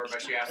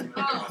but she asked me if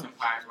it wasn't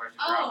pies, why she's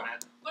dropping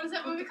it. What is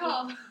that movie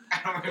called?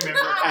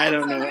 I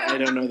don't remember. I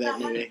don't know that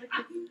movie.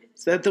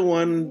 Is that the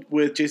one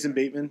with Jason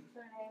Bateman?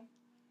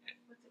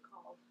 What's it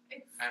called?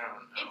 I don't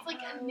know. It's like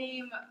a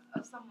name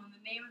of someone. The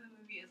name of the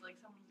movie is like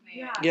someone's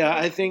name. Yeah,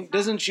 I think,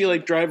 doesn't she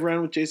like drive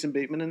around with Jason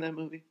Bateman in that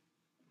movie?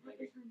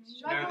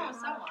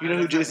 You know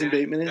who Jason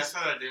Bateman is? That's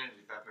not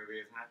Identity Theft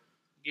movie, isn't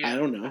it? I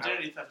don't know.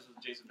 Identity Theft is with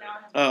Jason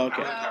Bateman. Oh,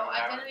 okay. No,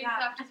 Identity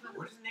Theft is with...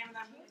 What is the name of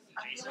that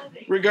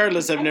movie?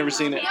 Regardless, I've never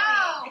seen it.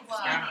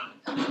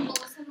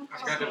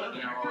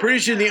 Pretty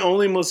sure the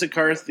only Melissa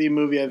McCarthy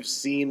movie I've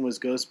seen was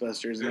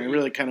Ghostbusters, and I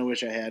really kind of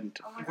wish I hadn't.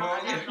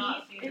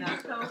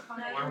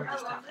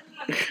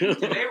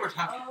 Today we're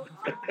talking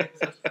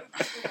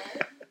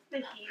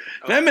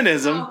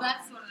Feminism? Oh,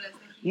 that's what it is.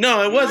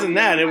 No, it wasn't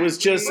that. It was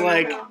just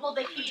like, Well,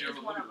 The Heat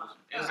is one of them.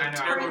 It was a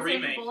terrible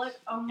remake.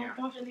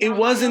 it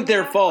wasn't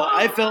their fault.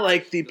 I felt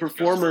like the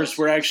performers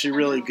were actually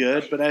really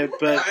good, but it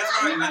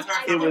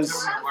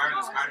was.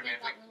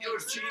 It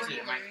was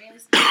cheesy.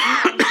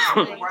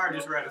 McGuire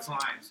just read its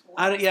lines.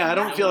 I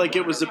don't feel like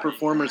it was the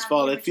performer's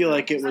fault. I feel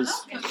like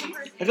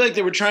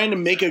they were trying to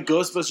make a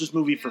Ghostbusters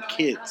movie for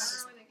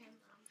kids.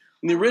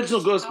 And the original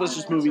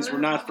Ghostbusters movies were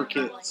not for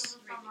kids.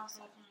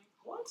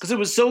 Because it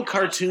was so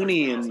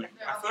cartoony and...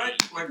 I feel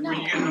like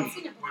when you get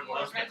when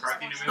Melissa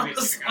McCarthy in a movie,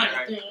 it's either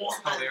going to be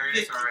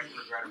hilarious or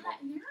regrettable.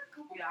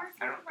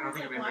 I don't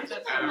think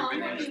I've ever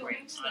been in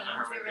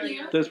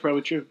between. That's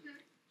probably true.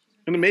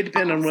 And it may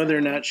depend on whether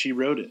or not she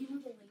wrote it.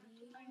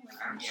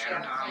 I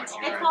don't know how much you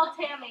It's read. called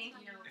Tammy.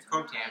 It's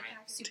called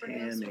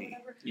Tammy. Tammy.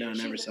 No,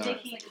 never saw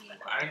it.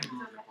 I didn't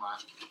remember the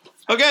plot.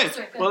 Okay,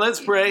 well, let's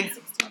pray.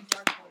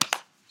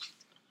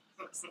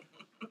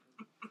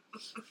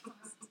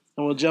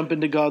 And we'll jump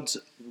into God's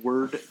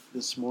Word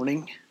this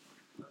morning.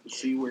 We'll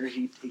see where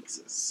He takes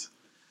us.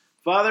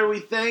 Father, we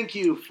thank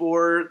You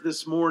for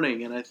this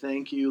morning, and I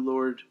thank You,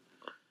 Lord,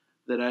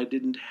 that I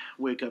didn't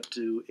wake up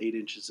to 8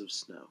 inches of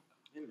snow.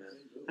 Amen.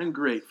 I'm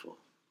grateful.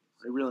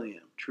 I really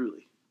am,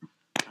 truly.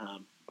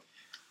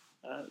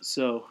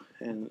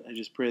 And I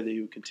just pray that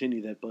You would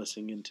continue that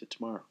blessing into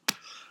tomorrow.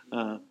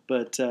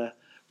 But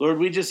Lord,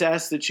 we just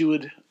ask that You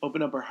would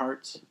open up our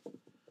hearts,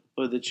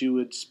 Lord, that You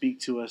would speak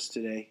to us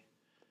today.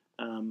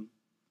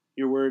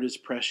 Your word is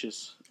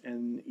precious,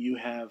 and You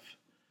have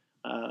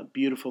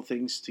beautiful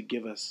things to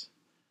give us.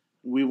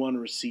 We want to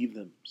receive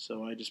them.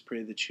 So I just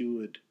pray that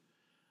You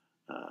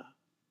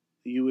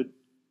would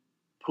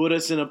put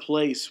us in a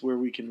place where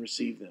we can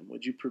receive them.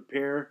 Would You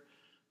prepare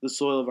the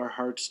soil of our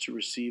hearts to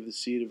receive the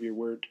seed of Your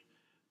word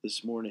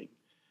this morning,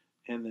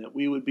 and that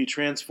we would be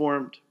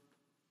transformed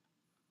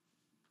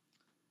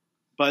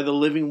by the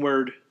living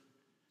word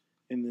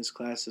in this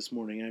class this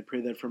morning. I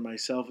pray that for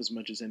myself as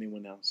much as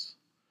anyone else.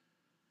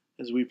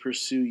 As we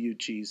pursue You,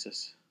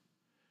 Jesus,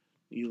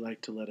 You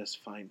like to let us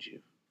find You.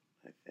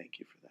 I thank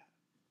You for that.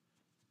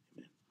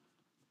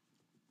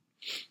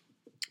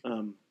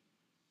 Amen.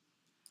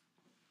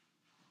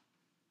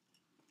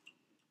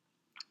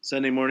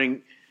 Sunday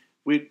morning,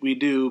 we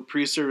do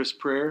pre-service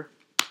prayer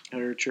at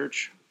our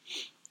church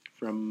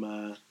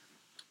from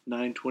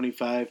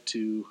 9:25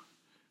 to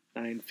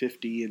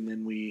 9:50, and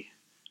then we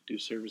do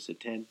service at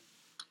 10.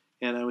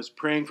 And I was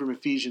praying from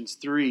Ephesians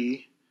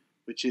 3,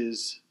 which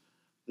is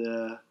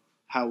the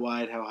how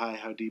wide, how high,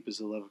 how deep is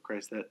the love of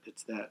Christ.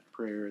 It's that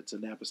prayer. It's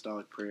an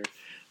apostolic prayer.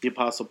 The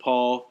Apostle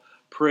Paul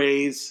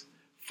prays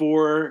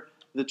for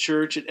the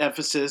church at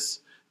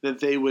Ephesus that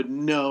they would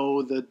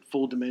know the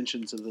full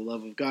dimensions of the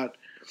love of God.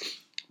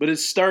 But it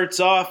starts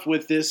off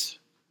with this.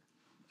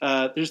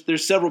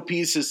 There's several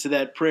pieces to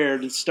that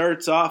prayer. It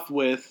starts off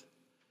with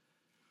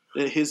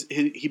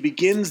he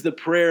begins the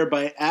prayer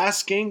by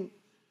asking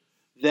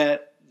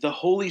that the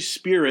Holy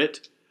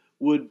Spirit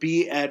would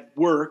be at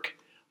work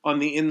on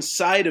the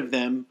inside of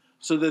them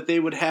so that they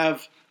would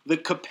have the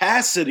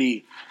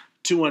capacity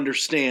to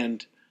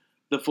understand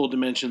the full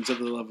dimensions of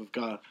the love of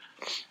God.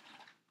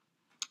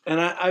 And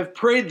I've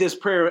prayed this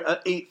prayer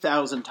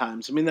 8,000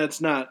 times. I mean,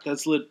 that's not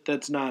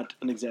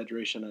an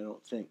exaggeration, I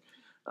don't think.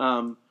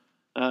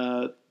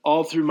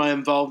 All through my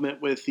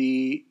involvement with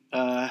the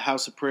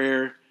House of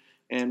Prayer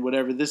and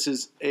whatever, this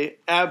is a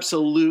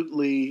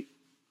absolutely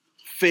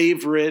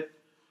favorite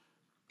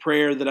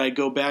prayer that I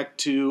go back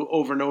to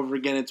over and over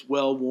again. It's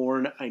well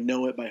worn. I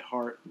know it by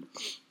heart.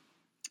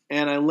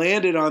 And I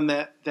landed on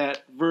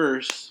that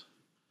verse.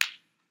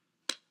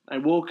 I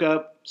woke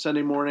up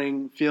Sunday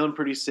morning feeling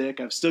pretty sick.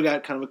 I've still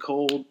got kind of a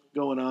cold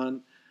going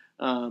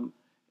on.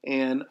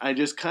 And I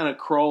just kind of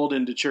crawled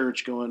into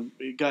church going,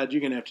 God,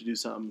 you're going to have to do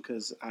something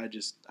because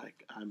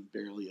I'm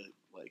barely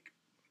like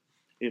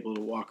able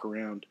to walk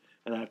around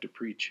and I have to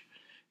preach,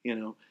 you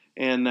know.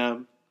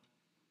 And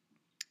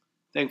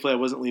thankfully I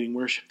wasn't leading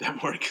worship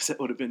that morning because that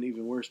would have been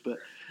even worse. But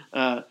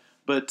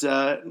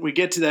we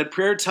get to that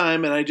prayer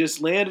time and I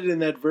just landed in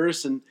that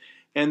verse and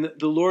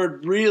the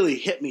Lord really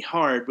hit me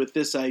hard with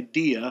this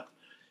idea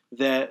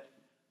that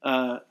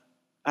out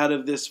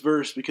of this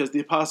verse, because the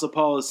Apostle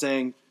Paul is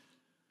saying,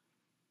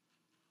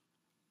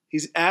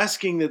 he's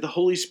asking that the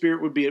Holy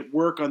Spirit would be at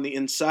work on the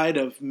inside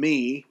of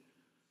me,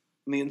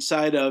 on the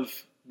inside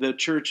of the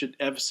church at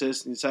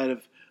Ephesus, inside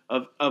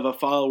of a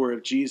follower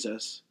of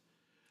Jesus,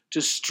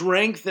 to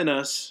strengthen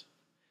us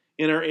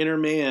in our inner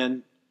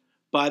man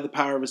by the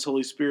power of his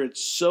Holy Spirit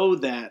so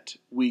that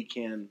we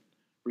can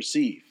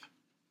receive.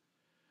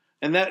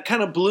 And that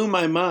kind of blew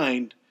my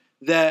mind,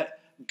 that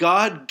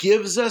God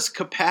gives us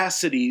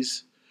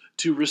capacities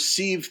to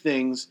receive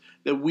things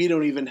that we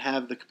don't even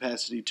have the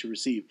capacity to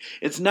receive.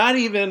 It's not,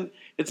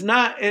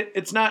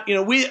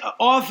 we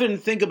often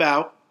think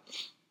about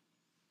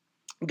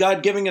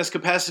God giving us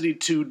capacity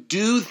to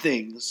do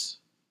things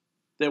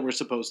that we're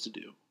supposed to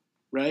do,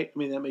 right? I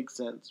mean, that makes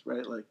sense,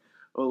 right? Like,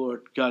 oh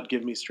Lord, God,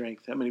 give me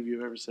strength. How many of you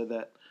have ever said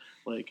that?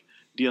 Like,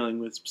 dealing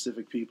with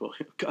specific people,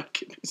 God,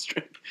 give me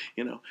strength.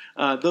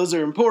 Those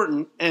are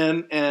important,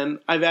 and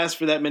I've asked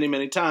for that many,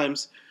 many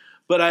times,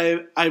 but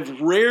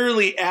I've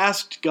rarely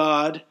asked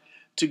God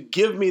to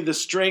give me the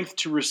strength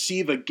to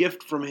receive a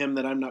gift from him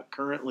that I'm not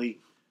currently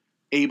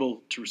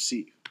able to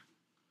receive.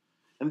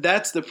 And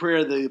that's the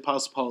prayer that the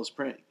Apostle Paul is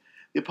praying.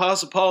 The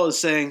Apostle Paul is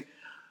saying,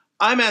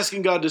 I'm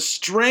asking God to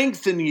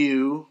strengthen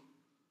you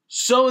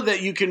so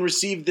that you can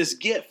receive this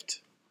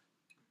gift.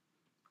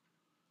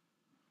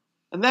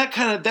 And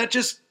that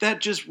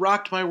just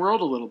rocked my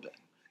world a little bit,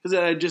 because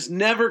I just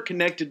never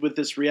connected with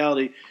this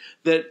reality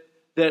that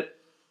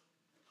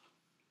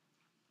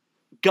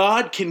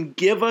God can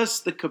give us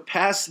the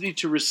capacity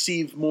to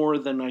receive more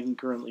than I can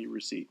currently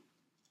receive.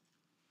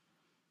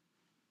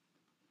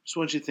 Just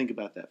want you to think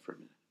about that for a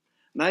minute.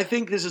 And I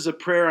think this is a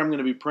prayer I'm going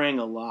to be praying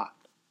a lot.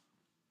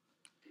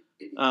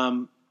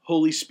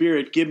 Holy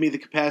Spirit, give me the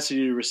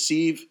capacity to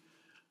receive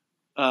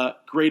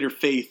greater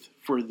faith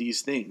for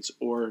these things,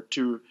 or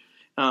to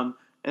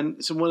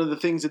and so one of the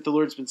things that the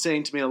Lord's been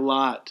saying to me a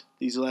lot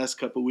these last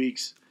couple of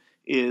weeks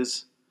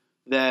is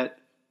that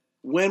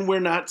when we're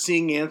not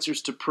seeing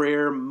answers to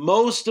prayer,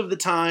 most of the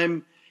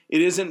time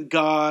it isn't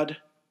God,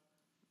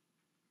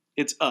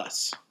 it's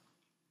us.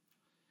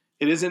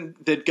 It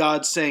isn't that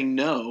God's saying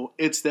no,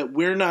 it's that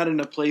we're not in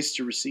a place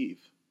to receive.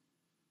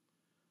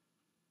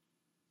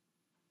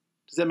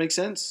 Does that make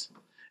sense?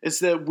 It's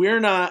that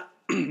we're not...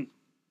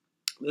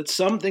 that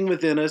something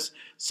within us,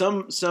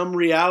 some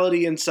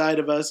reality inside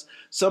of us,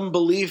 some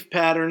belief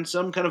pattern,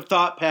 some kind of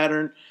thought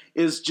pattern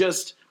is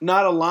just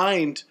not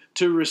aligned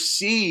to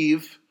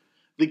receive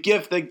the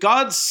gift that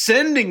God's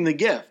sending the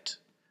gift.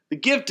 The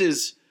gift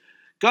is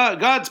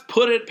God's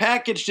put it,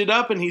 packaged it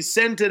up, and he's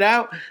sent it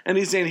out, and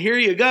he's saying, here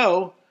you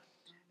go.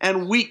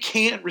 And we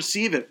can't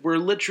receive it. We're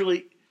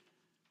literally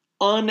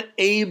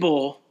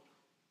unable.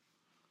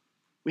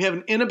 We have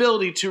an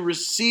inability to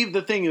receive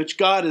the thing which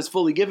God is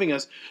fully giving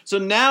us. So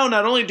now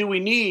not only do we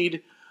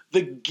need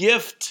the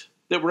gift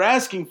that we're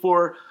asking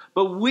for,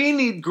 but we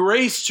need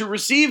grace to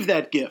receive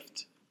that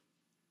gift.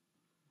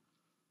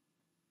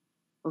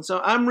 And so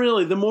I'm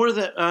really, the more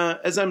that,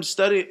 as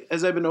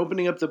I've been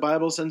opening up the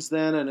Bible since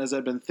then, and as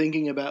I've been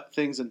thinking about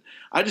things, and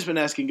I've just been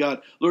asking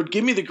God, Lord,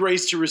 give me the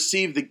grace to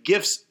receive the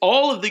gifts,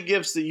 all of the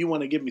gifts that you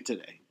want to give me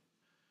today.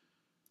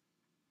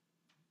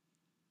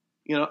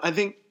 I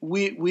think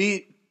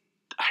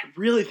I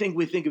really think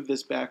we think of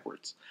this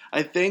backwards.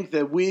 I think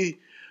that we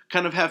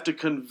kind of have to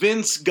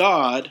convince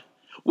God,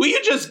 will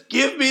you just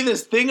give me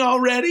this thing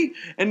already?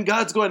 And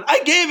God's going,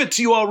 I gave it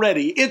to you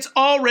already. It's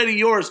already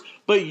yours,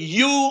 but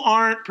you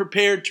aren't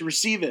prepared to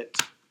receive it.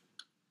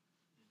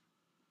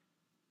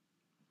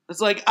 It's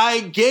like,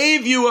 I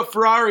gave you a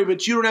Ferrari,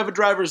 but you don't have a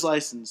driver's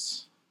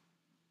license.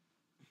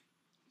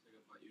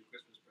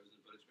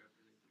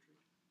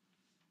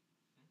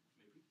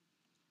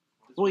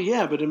 Well,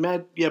 yeah, but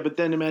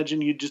then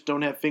imagine you just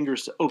don't have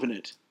fingers to open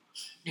it.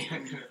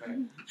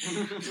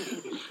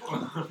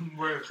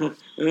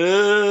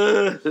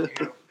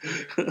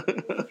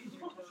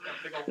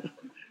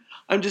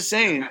 I'm just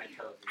saying.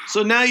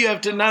 So now you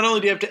have to, not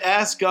only do you have to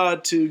ask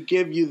God to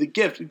give you the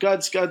gift,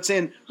 God's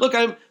saying, look,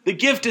 the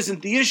gift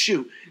isn't the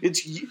issue.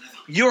 It's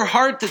your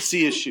heart that's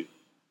the issue.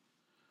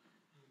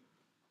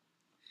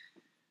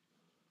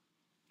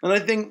 And I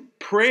think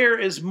prayer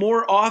is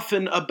more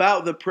often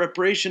about the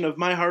preparation of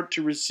my heart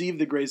to receive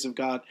the grace of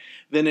God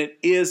than it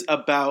is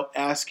about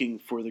asking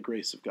for the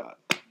grace of God.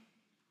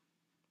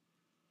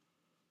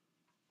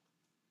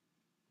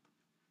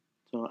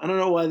 So I don't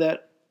know why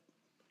that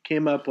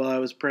came up while I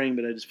was praying,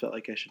 but I just felt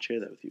like I should share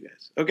that with you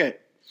guys. Okay.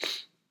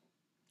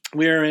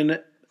 We are in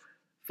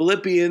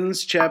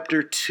Philippians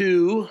chapter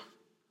 2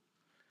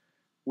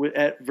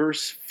 at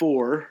verse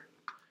 4.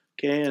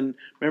 Okay, and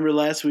remember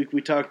last week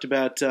we talked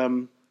about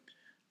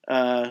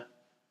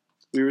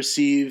we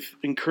receive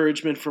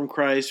encouragement from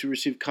Christ, we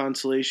receive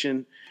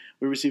consolation,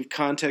 we receive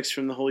context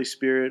from the Holy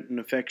Spirit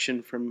and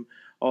affection from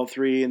all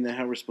three, and then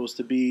how we're supposed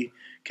to be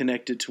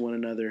connected to one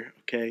another.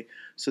 Okay,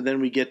 so then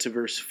we get to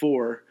verse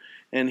 4,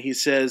 and he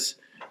says,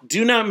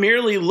 do not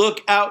merely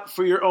look out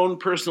for your own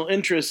personal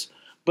interests,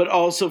 but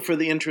also for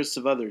the interests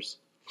of others.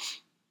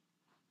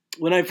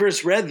 When I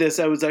first read this,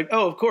 I was like,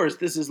 oh, of course,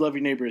 this is love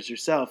your neighbor as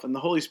yourself. And the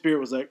Holy Spirit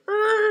was like,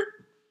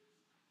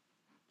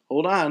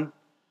 hold on.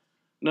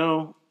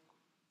 No.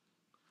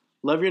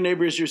 Love your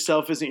neighbor as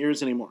yourself isn't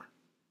yours anymore.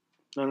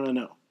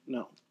 No.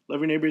 Love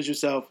your neighbor as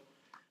yourself.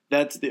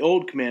 That's the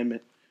old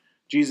commandment.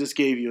 Jesus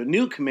gave you a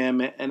new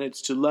commandment, and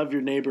it's to love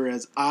your neighbor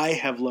as I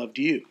have loved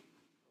you.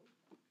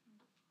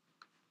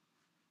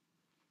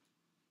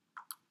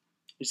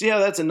 You see how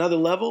that's another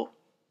level?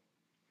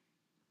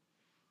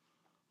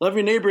 Love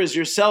your neighbor as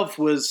yourself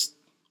was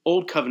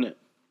old covenant.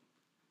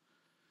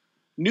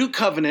 New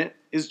covenant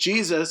is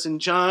Jesus in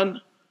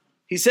John.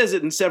 He says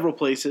it in several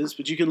places,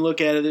 but you can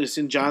look at it. It's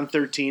in John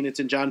 13, it's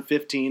in John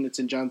 15, it's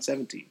in John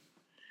 17.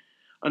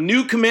 A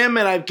new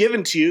commandment I've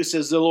given to you,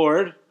 says the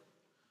Lord.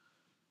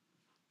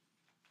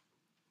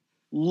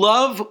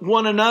 Love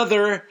one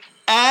another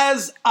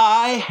as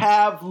I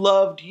have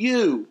loved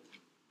you.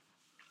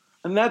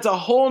 And that's a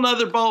whole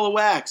nother ball of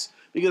wax,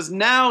 because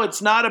now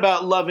it's not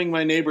about loving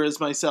my neighbor as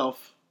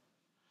myself.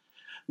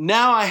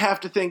 Now I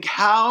have to think,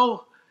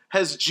 how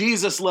has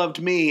Jesus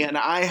loved me? And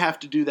I have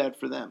to do that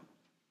for them.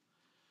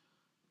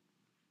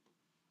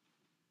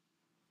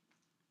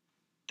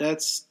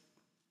 That's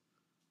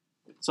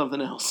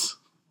something else.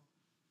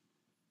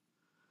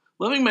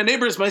 Loving my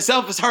neighbor as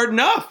myself is hard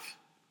enough.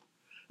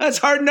 That's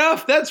hard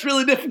enough. That's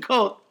really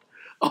difficult.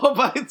 All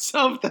by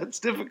itself, that's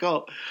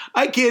difficult.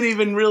 I can't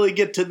even really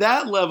get to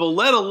that level,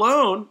 let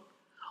alone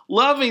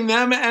loving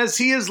them as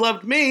he has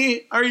loved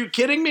me. Are you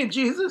kidding me,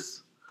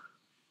 Jesus?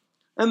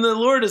 And the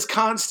Lord is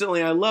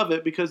constantly, I love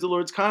it, because the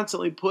Lord's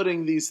constantly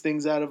putting these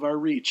things out of our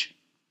reach.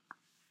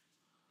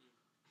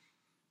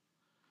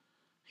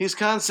 He's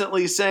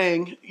constantly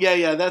saying,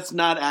 yeah, that's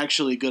not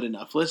actually good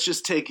enough. Let's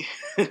just take,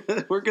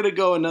 we're going to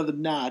go another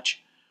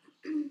notch.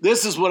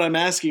 This is what I'm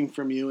asking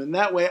from you. And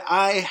that way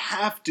I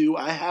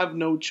have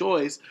no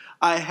choice.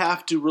 I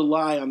have to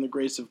rely on the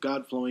grace of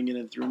God flowing in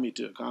and through me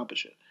to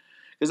accomplish it.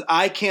 Because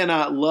I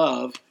cannot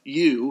love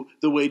you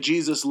the way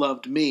Jesus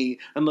loved me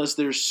unless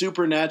there's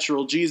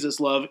supernatural Jesus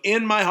love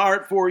in my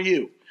heart for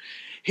you.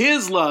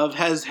 His love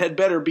had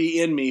better be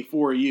in me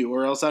for you,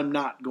 or else I'm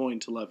not going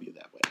to love you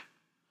that way.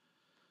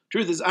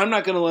 Truth is, I'm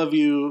not going to love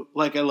you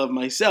like I love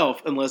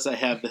myself unless I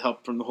have the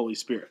help from the Holy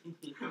Spirit.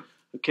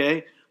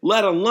 Okay?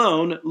 Let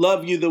alone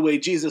love you the way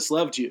Jesus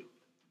loved you.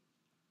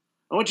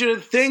 I want you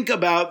to think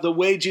about the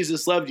way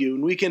Jesus loved you.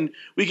 And we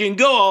can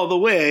go all the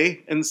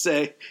way and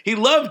say, he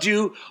loved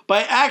you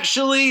by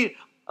actually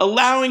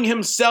allowing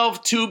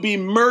himself to be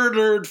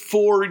murdered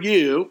for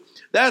you.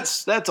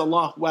 That's a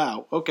lot.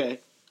 Wow. Okay.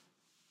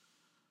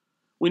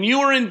 When you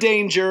were in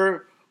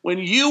danger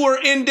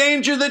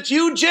that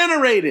you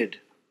generated,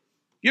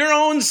 your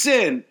own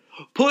sin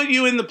put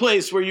you in the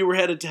place where you were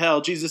headed to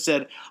hell. Jesus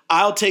said,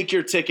 I'll take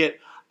your ticket.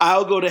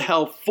 I'll go to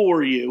hell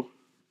for you.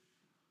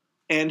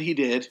 And he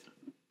did.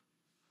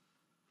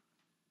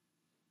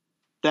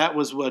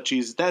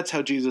 That's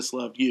how Jesus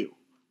loved you.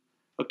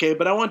 Okay,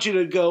 but I want you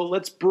to go,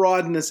 let's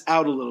broaden this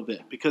out a little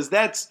bit, because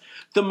that's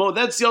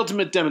the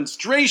ultimate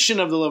demonstration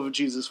of the love of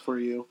Jesus for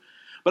you.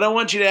 But I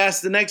want you to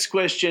ask the next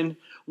question,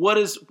 what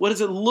does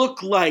it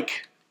look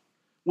like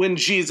when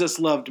Jesus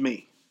loved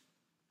me?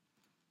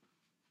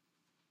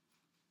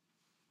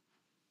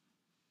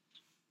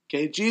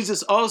 Okay,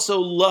 Jesus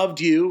also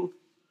loved you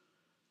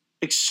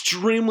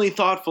extremely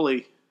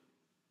thoughtfully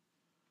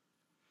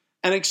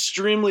and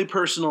extremely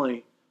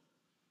personally.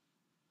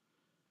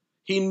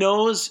 He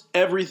knows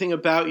everything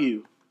about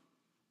you.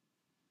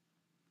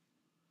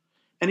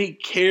 And he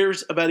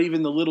cares about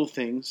even the little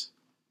things.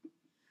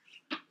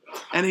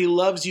 And he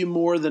loves you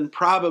more than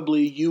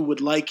probably you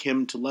would like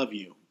him to love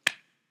you.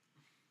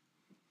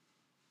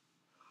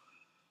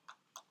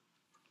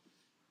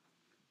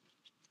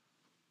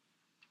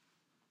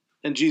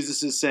 And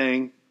Jesus is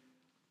saying,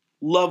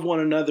 love one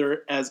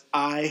another as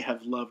I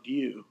have loved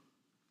you.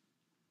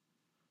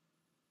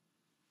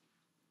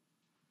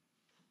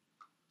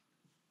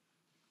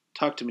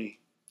 Talk to me.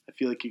 I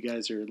feel like you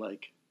guys are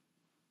like,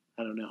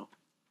 I don't know.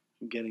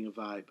 I'm getting a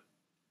vibe.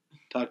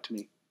 Talk to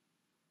me.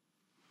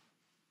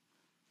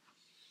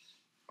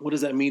 What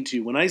does that mean to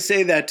you? When I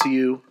say that to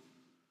you,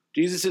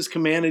 Jesus has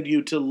commanded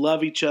you to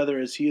love each other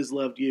as he has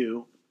loved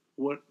you.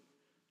 What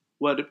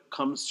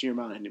comes to your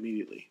mind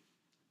immediately?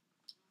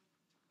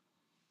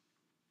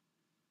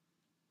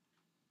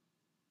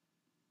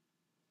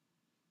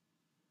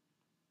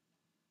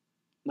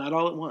 Not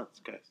all at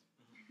once, guys.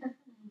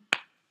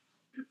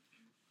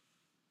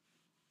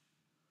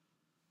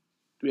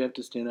 Do we have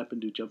to stand up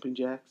and do jumping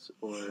jacks?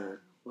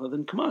 Or, well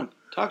then come on,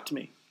 talk to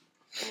me.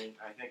 I mean,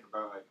 I think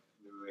about like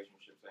the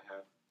relationships I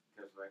have,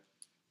 because like,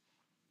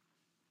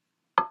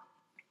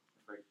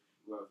 if I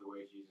love the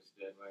way Jesus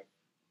did, like,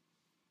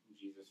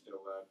 Jesus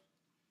still loved,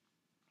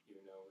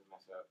 even though we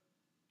mess up,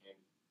 and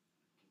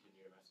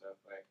continue to mess up,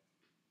 like,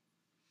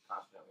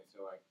 constantly.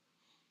 So like,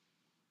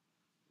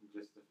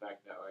 just the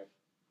fact that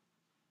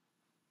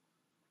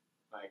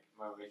like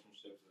my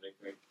relationships, like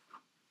they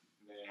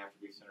have to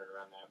be centered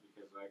around that,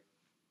 because like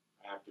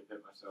I have to put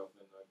myself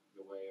in like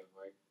the way of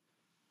like,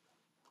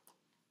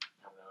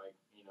 I don't know, like,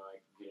 you know,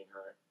 like getting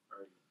hurt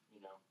or, you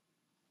know,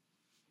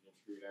 getting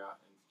screwed out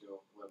and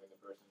still loving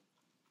the person.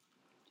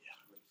 Yeah.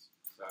 Which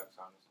sucks,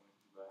 honestly,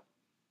 but.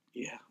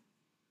 Yeah.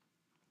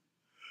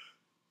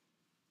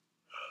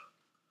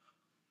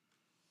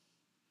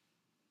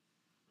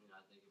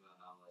 I think about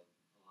how like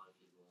a lot of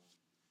people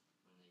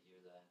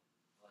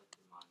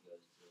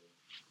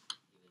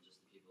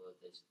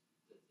they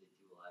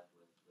do life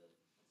with, but at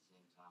the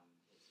same time,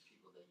 it's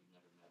people that you've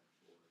never met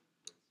before.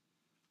 It's,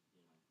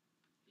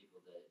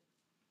 people that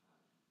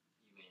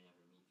you may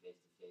never meet face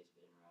to face,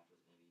 but interact with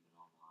maybe even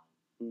online.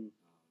 Mm.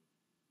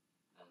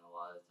 And a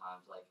lot of the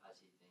times, like I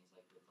see things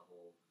like with the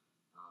whole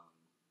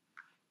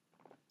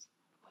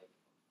like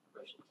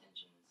racial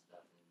tension and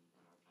stuff in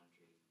our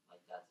country.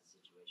 Like that's a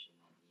situation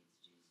that needs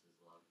Jesus'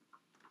 love.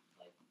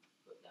 Like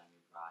put down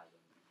your pride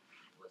and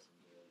listen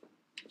to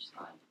each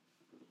side. And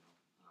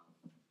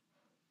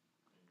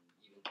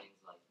even things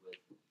like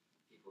with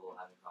people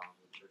having problems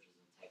with churches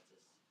in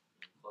Texas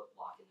and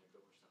locking their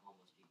doors to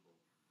homeless people.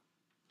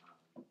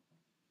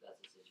 That's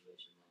a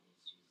situation that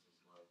needs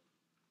Jesus' love.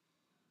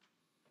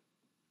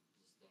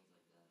 Just things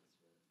like that.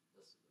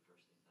 That's the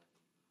first things I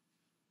think about.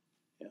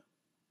 Yeah.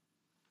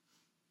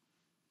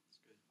 That's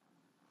good.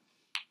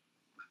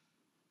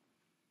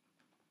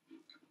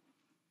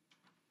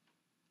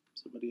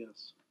 Somebody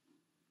else.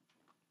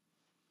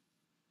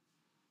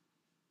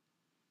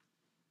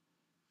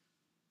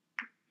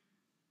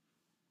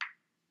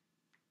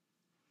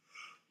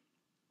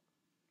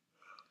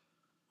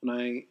 When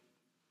I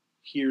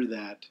hear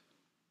that,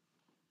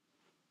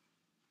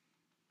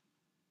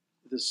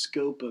 the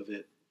scope of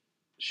it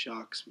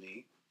shocks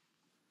me.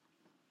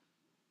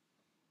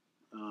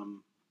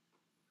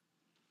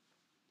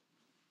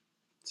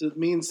 So it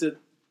means that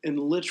in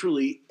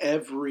literally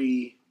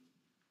every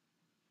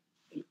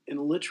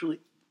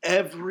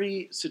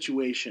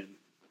situation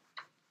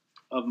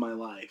of my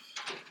life,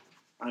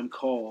 I'm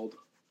called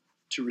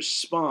to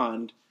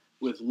respond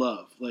with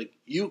love. Like,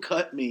 you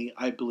cut me,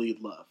 I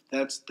bleed love.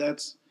 That's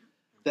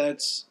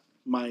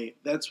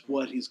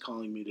what he's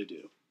calling me to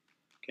do.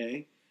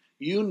 Okay?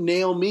 You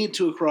nail me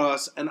to a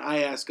cross and I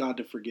ask God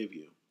to forgive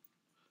you.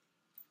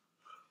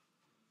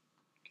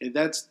 Okay,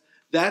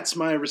 that's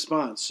my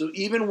response. So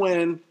even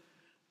when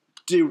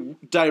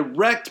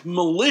direct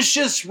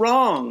malicious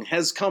wrong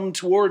has come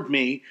toward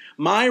me,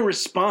 my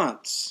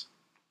response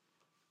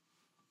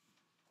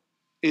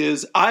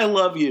is, I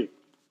love you.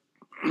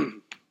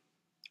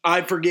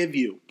 I forgive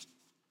you.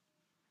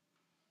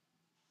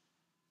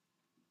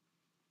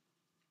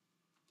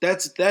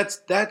 That's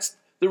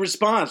the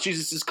response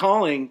Jesus is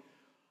calling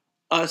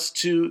us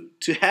to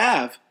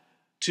have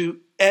to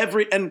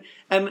every, and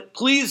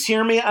please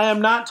hear me, I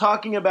am not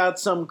talking about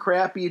some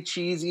crappy,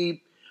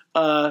 cheesy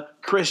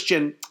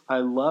Christian, I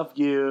love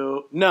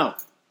you. No.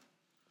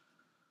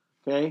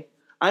 Okay?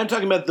 I'm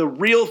talking about the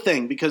real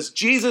thing, because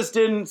Jesus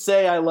didn't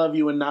say I love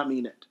you and not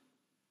mean it.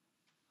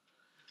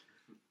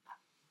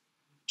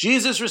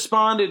 Jesus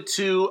responded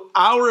to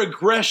our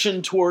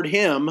aggression toward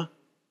him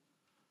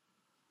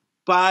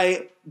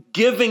by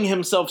giving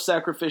himself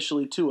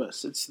sacrificially to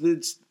us. It's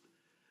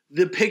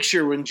the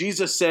picture when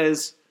Jesus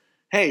says,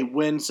 hey,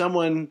 when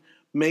someone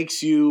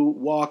makes you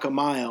walk a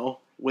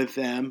mile with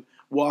them,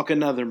 walk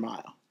another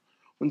mile.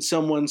 When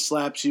someone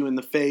slaps you in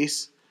the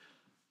face,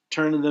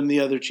 turn to them the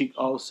other cheek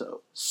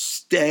also.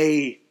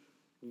 Stay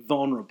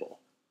vulnerable.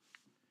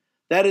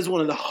 That is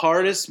one of the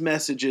hardest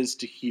messages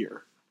to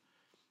hear,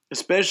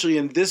 especially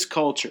in this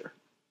culture,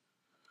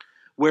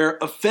 where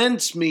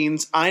offense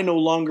means I no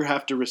longer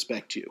have to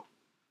respect you.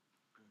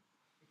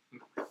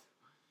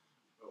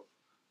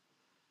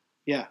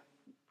 Yeah.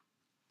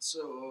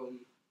 So,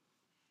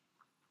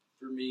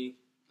 for me,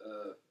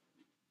 I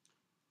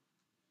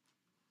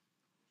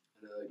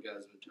know that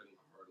God's been tugging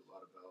my heart a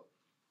lot about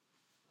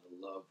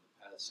love the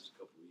past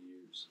couple of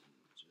years, and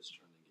just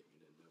trying to get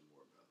me to know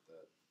more about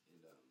that. And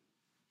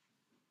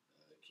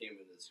came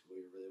into school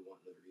year really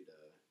wanting to read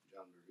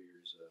John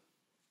Bevere's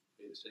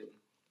Fate of Satan,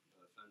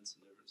 Offense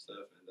and different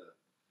stuff, and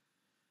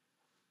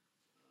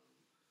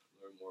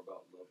learn more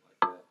about love like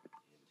that.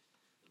 And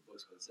the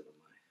book's been sitting on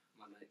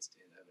my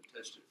nightstand. I haven't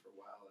touched it for a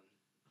while, and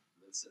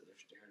I've been sitting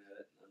there staring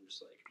at it, and I'm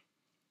just like,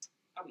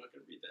 I'm not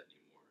going to read that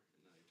anymore.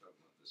 And now you're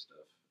talking about this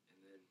stuff. And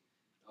then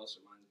it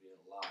also reminds me a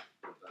lot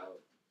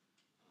about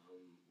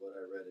what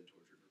I read in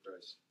Tortured for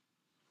Christ.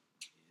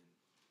 And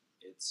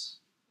it's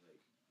like,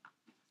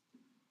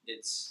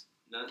 it's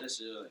not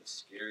necessarily like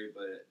scary,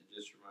 but it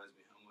just reminds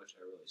me how much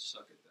I really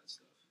suck at that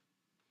stuff.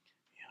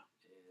 Yeah.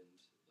 And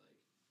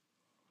like,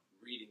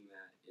 reading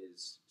that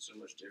is so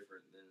much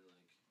different than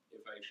like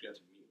if I actually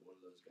got to meet one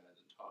of those guys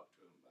and talk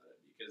to him about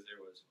it. Because there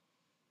was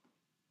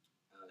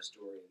a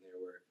story in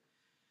there where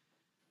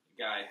a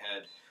guy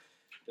had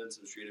done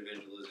some street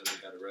evangelism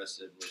and got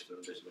arrested and was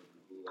thrown basically in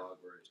the gulag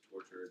where he's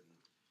tortured and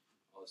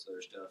all this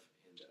other stuff.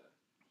 And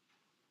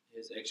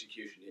his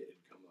execution date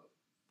had come up,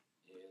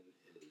 and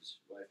his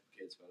wife and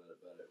kids found out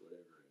about it,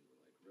 whatever, and were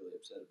like really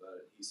upset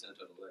about it. He sent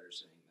out a letter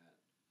saying that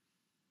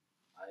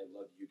I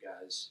love you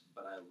guys,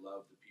 but I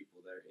love the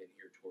people that are in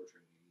here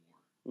torturing me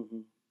more.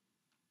 Mm-hmm.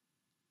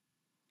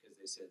 Because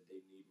they said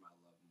they need my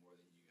love more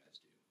than you guys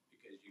do.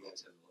 Because you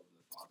guys have the love of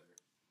the Father.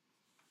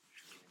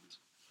 And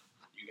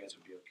you guys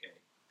would be okay.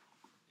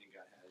 And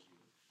God has you.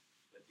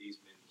 But these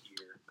men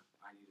here,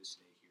 I need to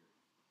stay here.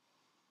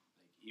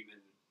 Like, even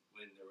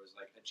when there was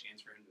like a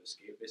chance for him to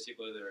escape,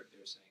 basically they're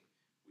saying,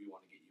 we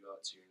want to get you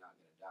out so you're not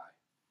going to die.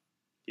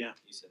 Yeah.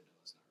 He said, no,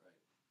 that's not right.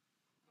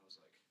 I was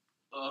like,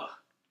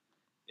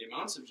 the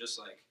amounts of just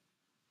like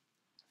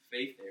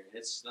faith there.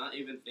 It's not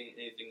even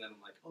anything that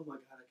I'm like, oh my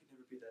God, I could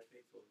never be that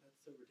faithful. That's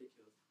so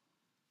ridiculous.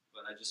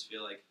 But I just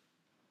feel like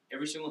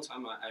every single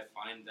time I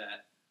find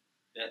that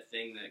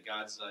thing that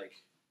God's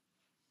like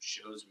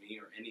shows me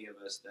or any of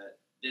us that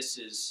this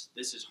is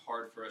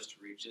hard for us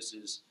to reach. This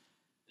is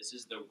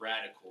the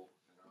radical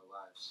in our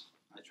lives.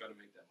 I try to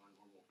make that my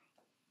normal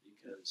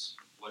because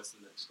what's the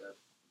next step?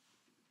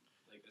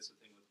 Like that's the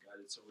thing with God.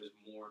 It's always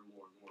more and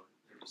more and more.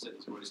 Like you said,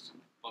 He's always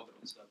bumping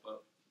one step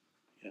up.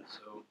 Yeah.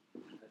 So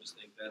I just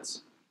think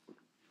that's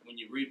when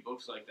you read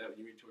books like that,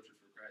 when you read Tortured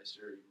for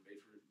Christ or even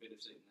Bait of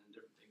Satan and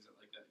different things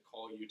like that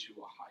call you to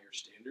a higher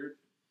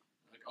standard.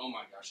 Like, oh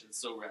my gosh, it's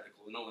so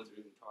radical. No one's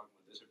even talking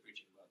about this or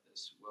preaching about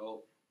this.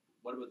 Well,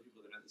 what about the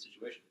people that are in the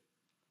situation?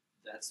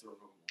 That's their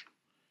normal.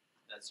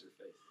 That's their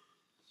faith.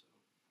 So.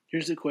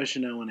 Here's a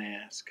question I want to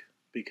ask,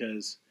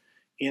 because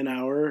in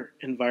our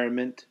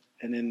environment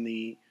and in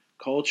the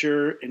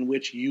culture in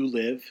which you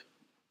live,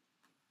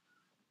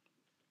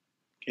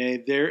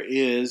 okay, there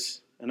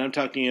is, and I'm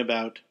talking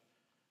about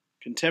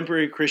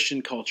contemporary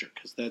Christian culture,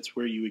 because that's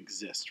where you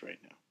exist right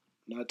now.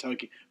 I'm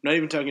not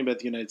even talking about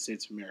the United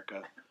States of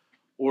America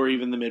or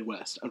even the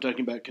Midwest. I'm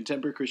talking about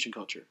contemporary Christian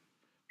culture,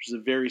 which is a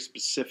very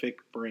specific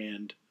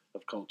brand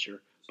of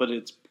culture, but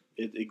it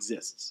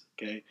exists,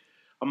 okay?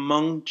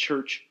 Among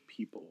church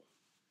people,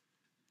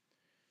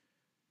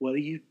 what do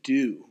you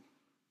do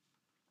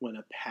when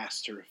a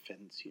pastor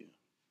offends you?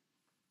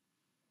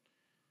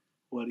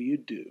 What do you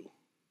do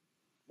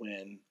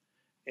when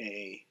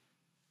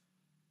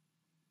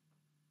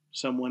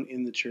someone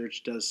in the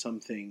church does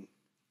something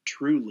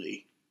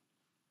truly,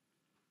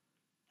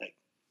 like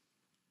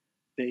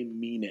they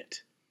mean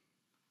it?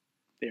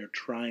 They are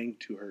trying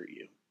to hurt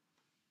you.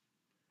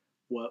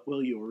 What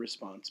will your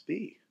response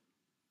be?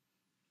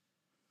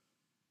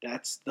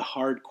 That's the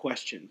hard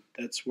question.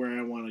 That's where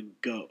I want to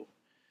go.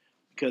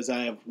 Because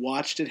I have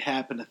watched it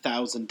happen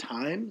 1,000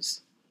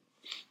 times.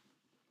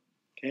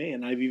 Okay,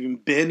 and I've even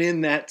been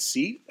in that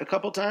seat a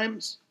couple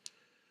times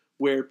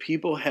where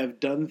people have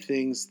done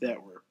things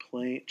that were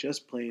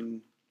just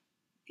plain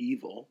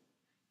evil.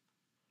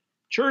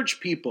 Church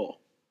people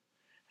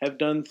have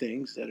done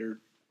things that are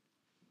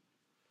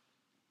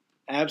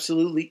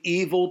absolutely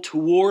evil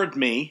toward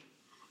me.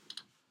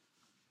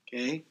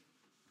 Okay?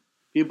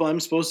 People I'm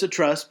supposed to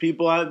trust,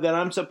 people that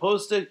I'm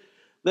supposed to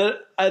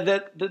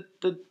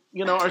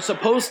are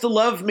supposed to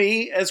love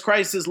me as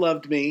Christ has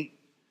loved me,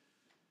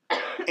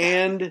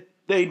 and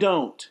they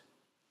don't.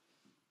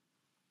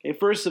 Okay,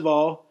 first of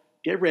all,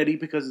 get ready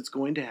because it's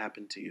going to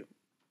happen to you.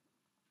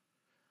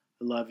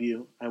 I love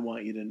you. I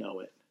want you to know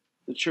it.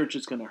 The church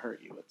is going to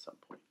hurt you at some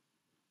point.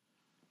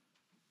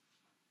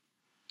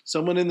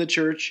 Someone in the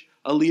church,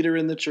 a leader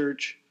in the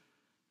church,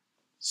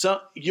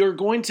 so you're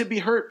going to be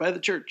hurt by the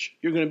church.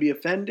 You're going to be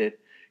offended.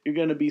 You're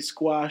going to be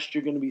squashed.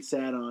 You're going to be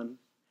sat on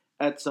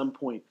at some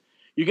point.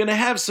 You're going to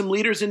have some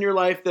leaders in your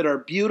life that are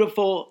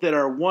beautiful, that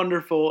are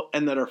wonderful,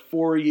 and that are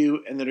for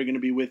you, and that are going to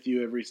be with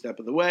you every step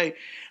of the way.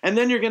 And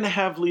then you're going to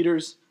have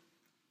leaders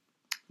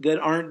that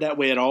aren't that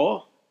way at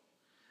all.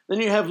 Then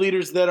you have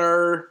leaders that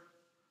are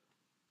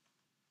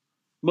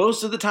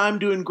most of the time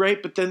doing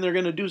great, but then they're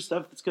going to do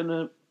stuff that's going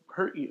to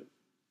hurt you.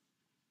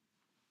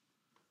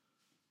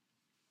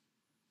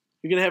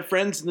 You're going to have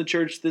friends in the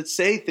church that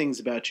say things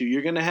about you.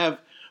 You're going to have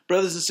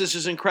brothers and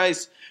sisters in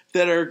Christ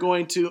that are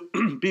going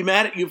to be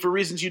mad at you for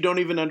reasons you don't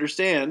even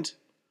understand.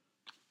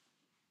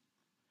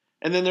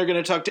 And then they're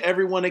going to talk to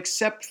everyone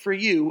except for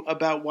you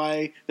about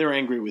why they're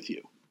angry with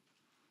you.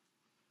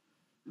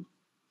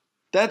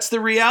 That's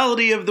the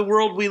reality of the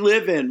world we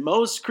live in.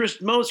 Most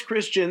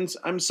Christians,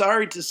 I'm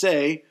sorry to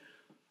say,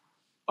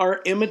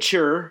 are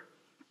immature,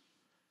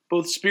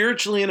 both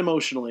spiritually and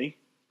emotionally,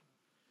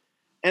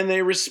 and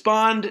they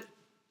respond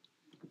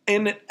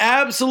in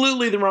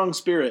absolutely the wrong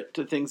spirit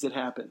to things that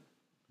happen.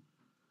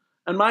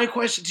 And my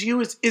question to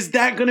you is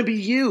that going to be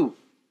you?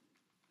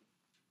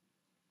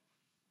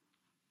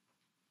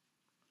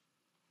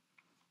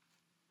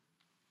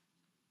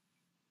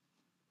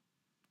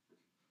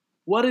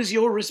 What is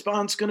your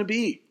response going to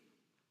be?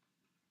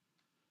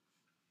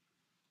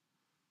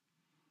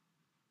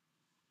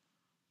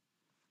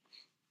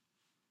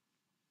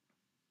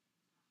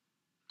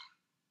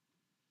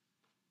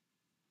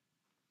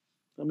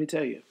 Let me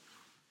tell you.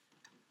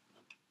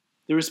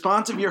 The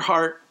response of your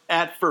heart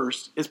at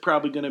first is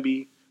probably going to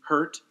be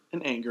hurt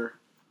and anger.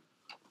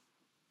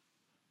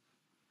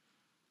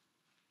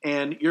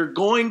 And you're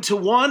going to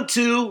want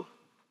to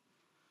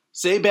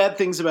say bad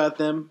things about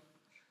them,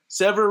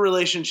 sever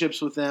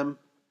relationships with them,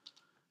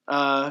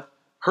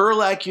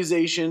 hurl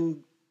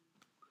accusation,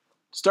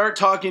 start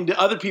talking to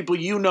other people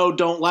you know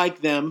don't like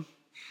them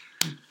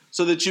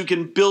so that you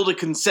can build a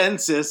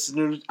consensus.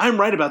 I'm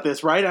right about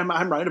this, right?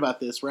 I'm right about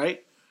this,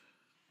 right?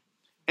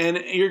 And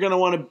you're going to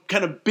want to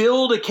kind of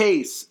build a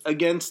case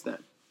against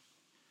them.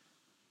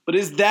 But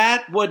is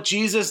that what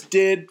Jesus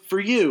did for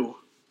you?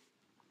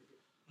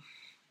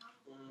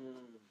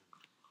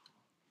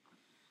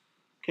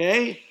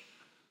 Okay?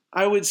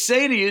 I would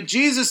say to you,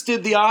 Jesus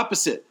did the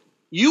opposite.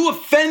 You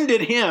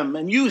offended him,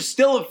 and you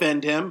still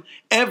offend him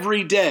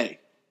every day.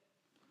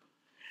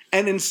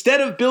 And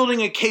instead of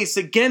building a case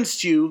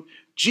against you,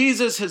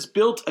 Jesus has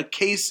built a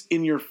case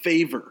in your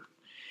favor.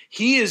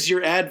 He is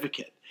your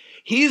advocate.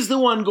 He's the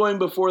one going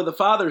before the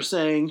Father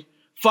saying,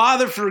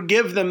 Father,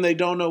 forgive them, they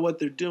don't know what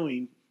they're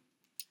doing.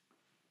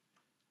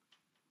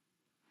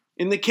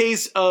 In the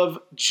case of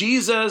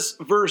Jesus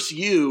versus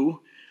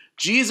you,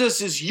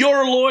 Jesus is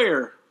your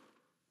lawyer.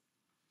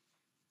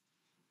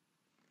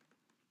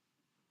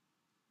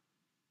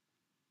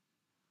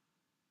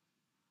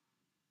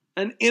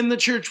 And in the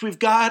church, we've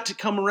got to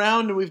come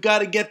around and we've got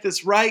to get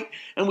this right.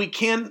 And we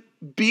can't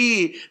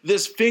be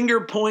this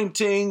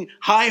finger-pointing,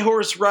 high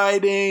horse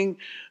riding,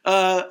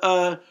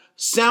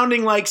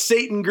 sounding like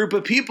Satan group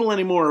of people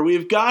anymore.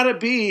 We've got to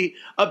be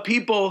a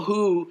people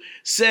who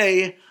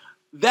say,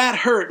 that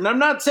hurt. And I'm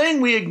not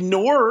saying we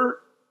ignore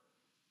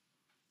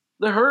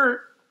the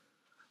hurt.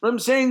 I'm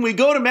saying we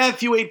go to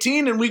Matthew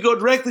 18 and we go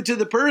directly to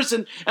the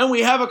person and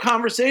we have a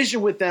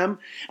conversation with them.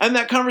 And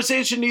that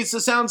conversation needs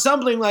to sound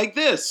something like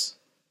this.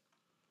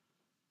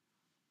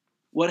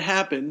 What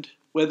happened,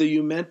 whether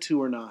you meant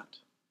to or not,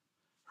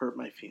 hurt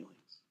my feelings.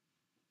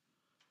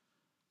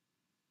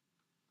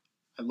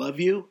 I love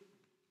you.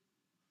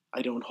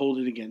 I don't hold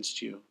it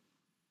against you.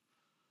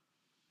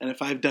 And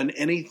if I've done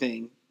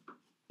anything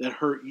that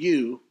hurt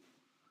you,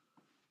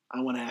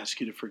 I want to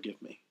ask you to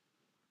forgive me.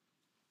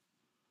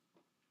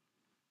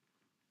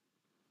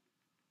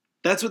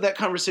 That's what that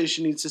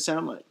conversation needs to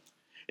sound like.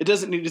 It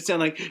doesn't need to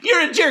sound like,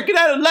 you're a jerk and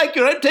I don't like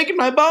you. I'm taking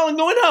my ball and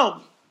going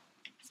home.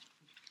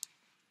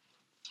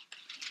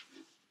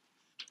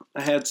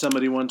 I had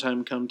somebody one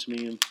time come to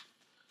me and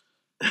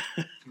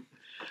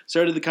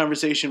started the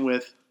conversation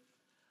with,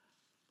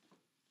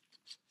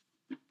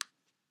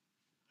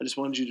 I just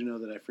wanted you to know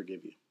that I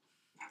forgive you.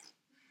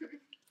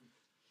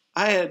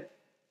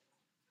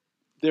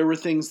 There were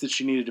things that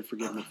she needed to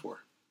forgive me for.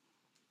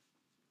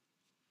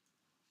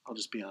 I'll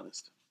just be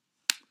honest.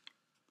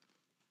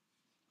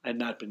 I had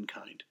not been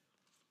kind.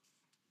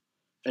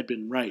 I'd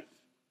been right,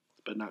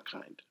 but not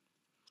kind.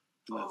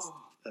 And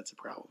that's a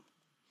problem.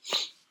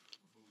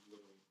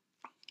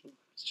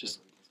 It's just...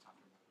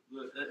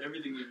 Look,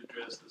 everything you've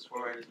addressed this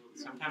far is what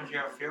we Sometimes you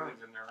have feelings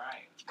and they're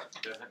right.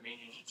 Doesn't mean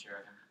you should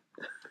share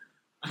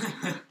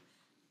them.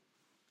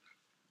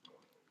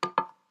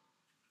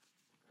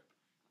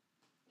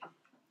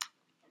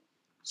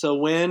 So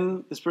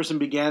when this person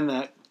began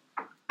that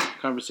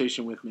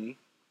conversation with me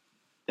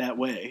that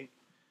way,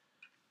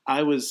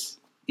 I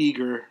was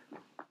eager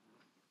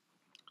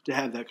to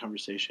have that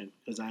conversation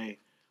because I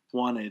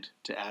wanted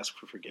to ask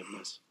for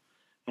forgiveness.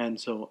 And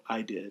so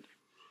I did.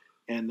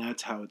 And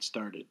that's how it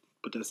started.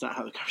 But that's not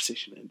how the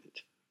conversation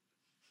ended.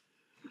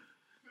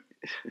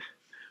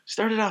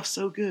 Started off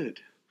so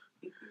good.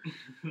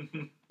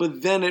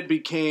 But then it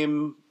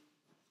became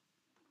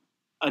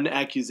an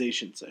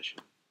accusation session.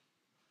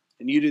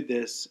 And you did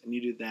this, and you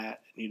did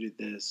that, and you did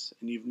this,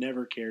 and you've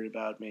never cared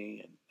about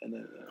me, and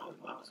then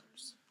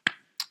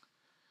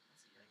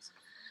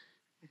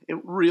it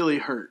really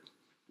hurt.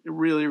 It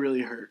really,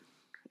 really hurt.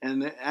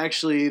 And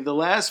actually, the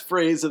last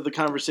phrase of the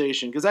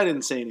conversation, because I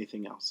didn't say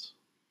anything else,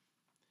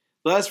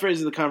 the last phrase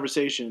of the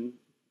conversation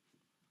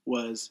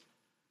was,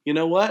 you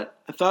know what?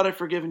 I thought I'd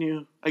forgiven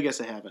you. I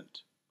guess I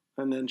haven't.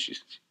 And then she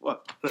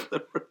walked out of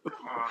the room.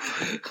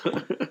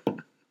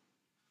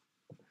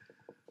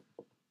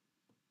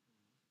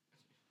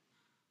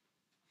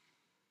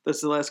 That's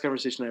the last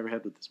conversation I ever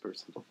had with this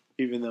person,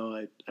 even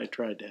though I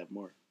tried to have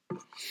more.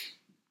 It's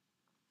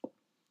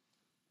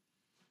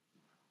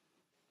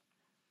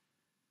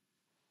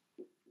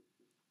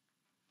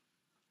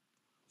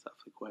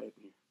awfully quiet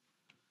in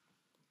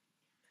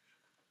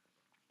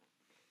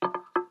here.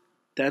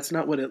 That's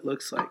not what it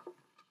looks like.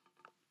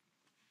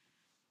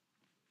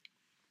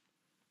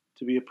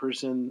 To be a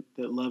person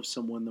that loves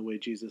someone the way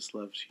Jesus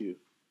loves you.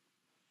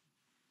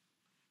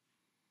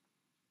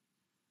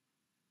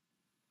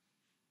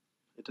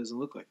 It doesn't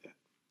look like that.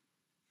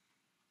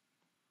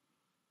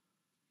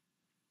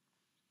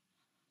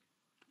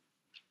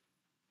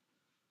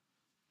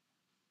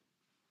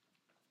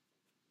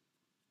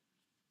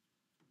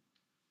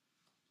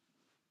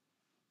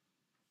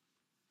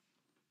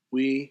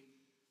 We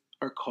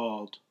are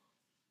called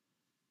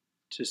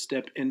to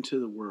step into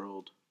the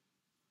world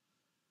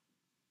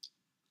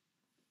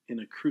in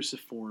a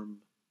cruciform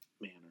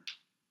manner.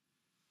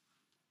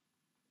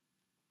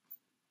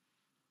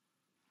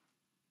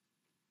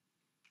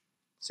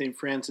 St.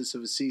 Francis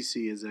of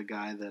Assisi is a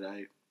guy that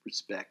I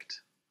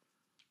respect.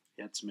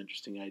 He had some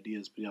interesting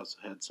ideas, but he also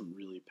had some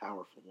really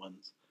powerful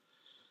ones.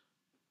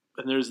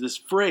 And there's this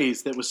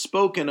phrase that was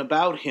spoken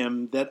about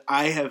him that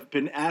I have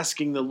been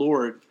asking the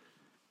Lord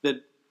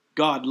that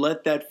God,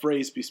 let that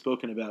phrase be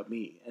spoken about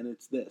me. And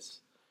it's this,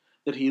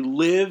 that he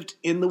lived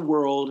in the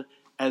world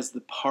as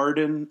the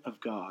pardon of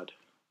God.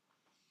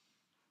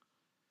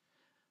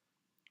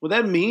 What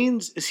that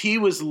means is he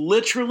was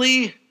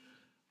literally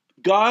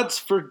God's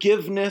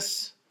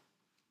forgiveness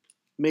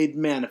made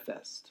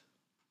manifest.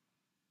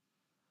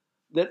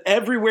 that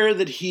everywhere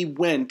that he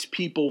went,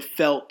 people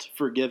felt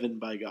forgiven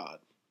by God.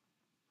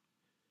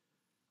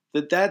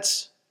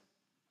 That's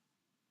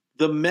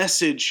the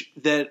message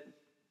that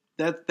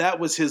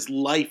was his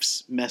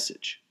life's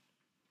message.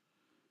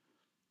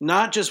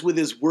 Not just with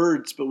his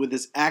words, but with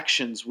his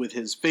actions, with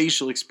his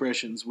facial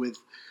expressions, with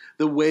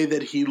the way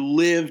that he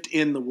lived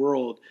in the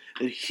world.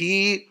 That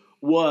he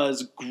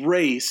was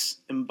grace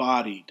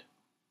embodied.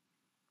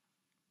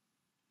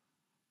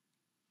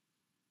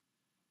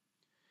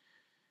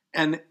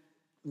 And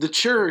the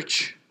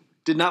church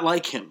did not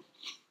like him.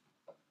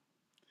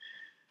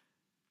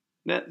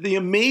 Now, the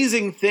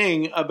amazing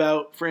thing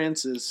about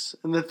Francis,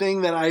 and the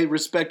thing that I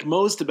respect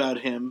most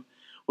about him,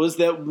 was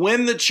that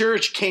when the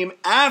church came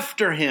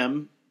after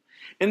him,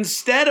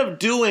 instead of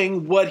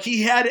doing what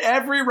he had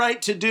every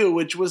right to do,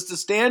 which was to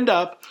stand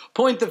up,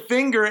 point the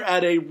finger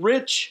at a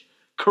rich,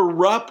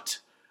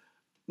 corrupt,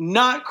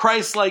 not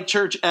Christ-like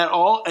church at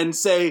all, and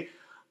say,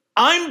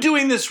 I'm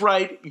doing this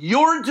right,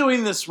 you're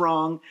doing this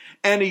wrong,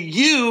 and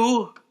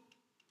you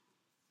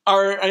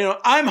are,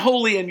 I'm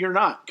holy and you're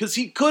not. Because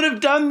he could have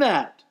done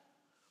that,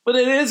 but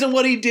it isn't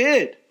what he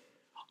did.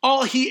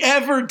 All he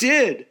ever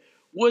did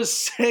was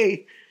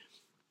say,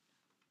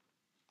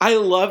 I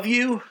love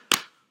you.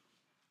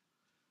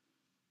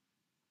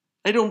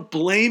 I don't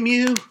blame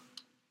you.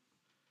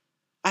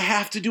 I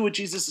have to do what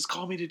Jesus has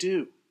called me to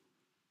do.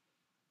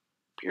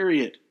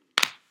 Period.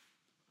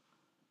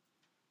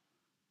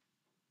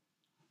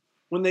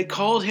 When they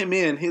called him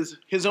in,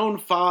 his own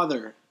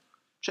father,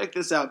 check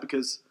this out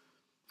because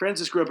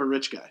Francis grew up a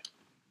rich guy.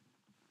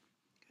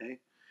 Okay?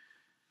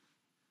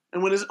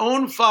 And when his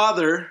own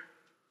father,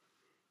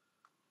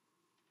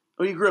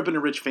 he grew up in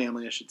a rich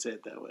family, I should say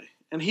it that way.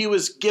 And he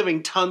was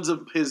giving tons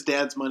of his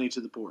dad's money to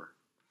the poor.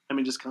 I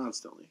mean, just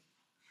constantly.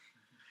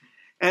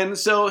 And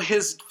so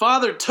his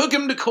father took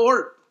him to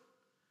court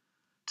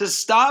to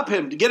stop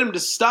him, to get him to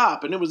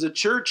stop. And it was a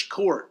church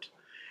court.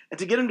 And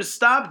to get him to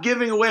stop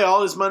giving away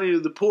all his money to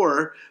the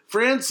poor,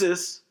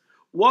 Francis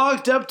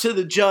walked up to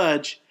the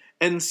judge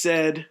and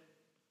said,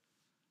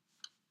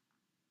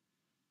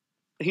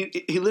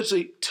 he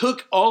literally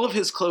took all of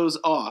his clothes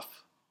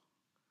off,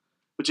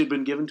 which had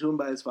been given to him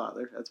by his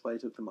father. That's why he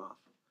took them off.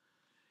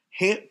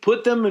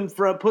 Put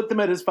them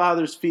at his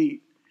father's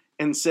feet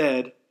and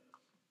said,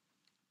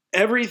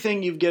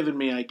 everything you've given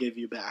me, I give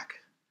you back.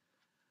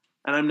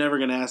 And I'm never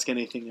going to ask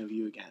anything of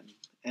you again.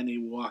 And he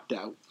walked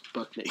out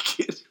buck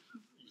naked.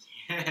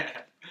 Yeah.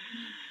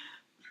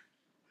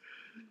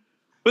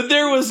 But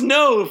there was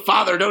no,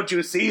 Father, don't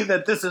you see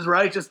that this is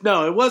righteous?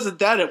 No, it wasn't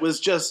that. It was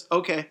just,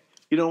 okay,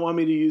 you don't want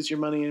me to use your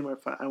money anymore?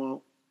 Fine, I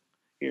won't.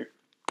 Here.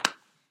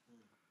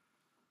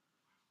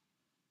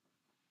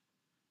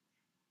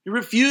 He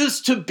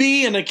refused to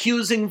be an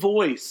accusing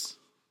voice.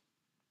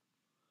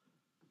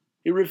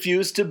 He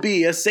refused to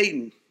be a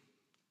Satan.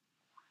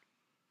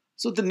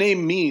 That's what the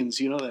name means.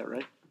 You know that,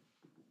 right?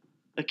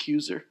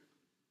 Accuser.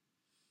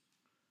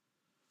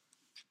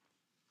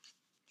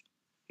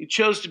 He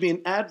chose to be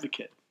an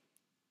advocate.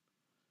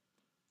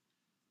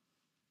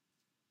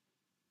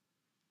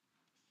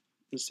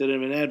 Instead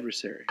of an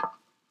adversary.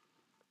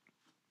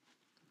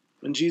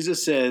 When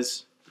Jesus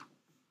says,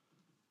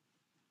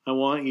 I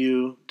want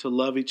you to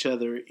love each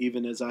other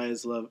even as I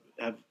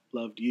have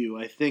loved you,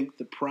 I think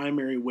the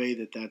primary way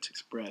that that's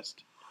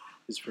expressed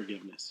is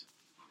forgiveness.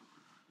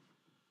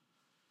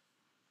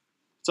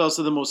 It's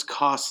also the most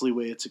costly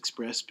way it's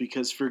expressed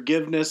because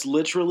forgiveness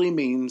literally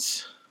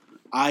means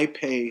I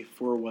pay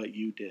for what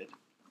you did.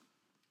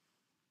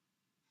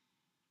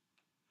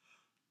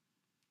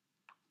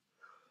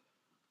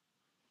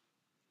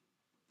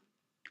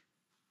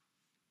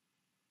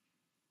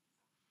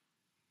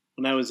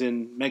 When I was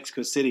in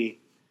Mexico City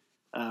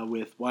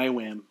with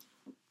YWAM,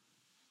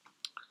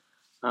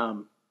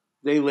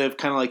 they live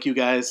kind of like you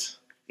guys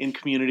in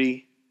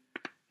community,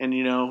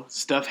 and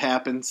stuff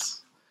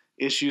happens,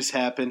 issues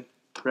happen,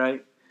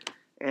 right?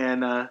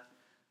 And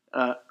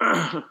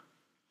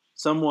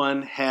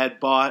someone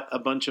had bought a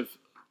bunch of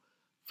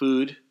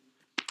food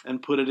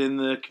and put it in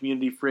the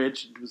community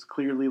fridge. It was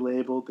clearly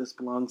labeled, "This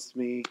belongs to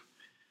me,"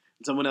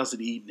 and someone else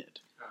had eaten it.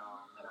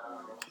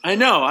 I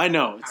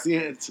know.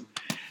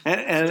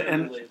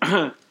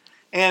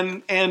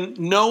 And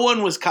no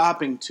one was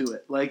copping to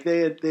it. Like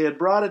they had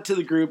brought it to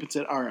the group and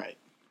said, "All right,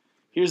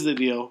 here's the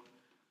deal.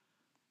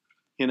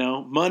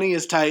 Money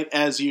is tight,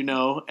 as you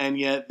know, and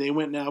yet they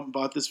went out and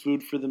bought this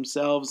food for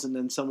themselves, and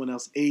then someone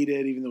else ate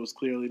it, even though it was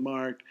clearly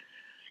marked.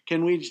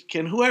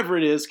 Can whoever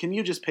it is, can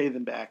you just pay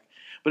them back?"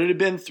 But it had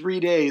been 3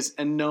 days,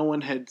 and no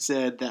one had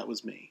said that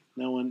was me.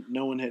 No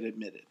one had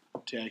admitted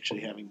to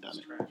actually having done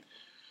it.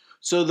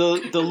 So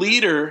the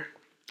leader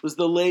was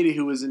the lady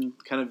who was in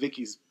kind of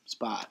Vicky's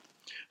spot,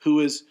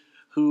 who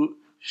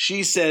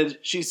she said,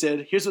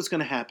 here's what's going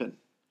to happen.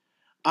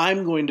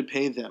 I'm going to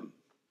pay them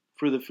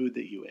for the food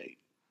that you ate.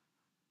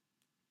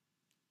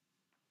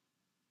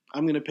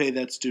 I'm going to pay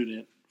that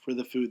student for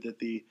the food that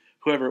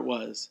whoever it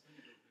was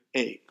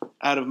ate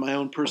out of my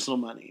own personal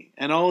money.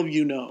 And all of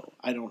you know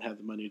I don't have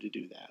the money to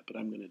do that, but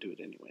I'm going to do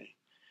it anyway.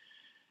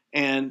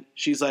 And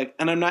she's like,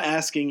 and I'm not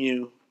asking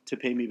you to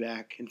pay me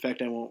back. In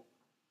fact, I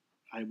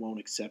won't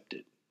accept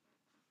it.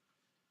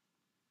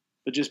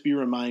 But just be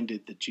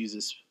reminded that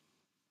Jesus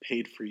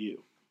paid for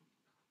you.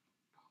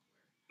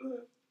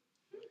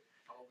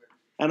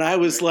 And I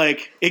was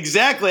like,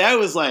 exactly. I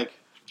was like,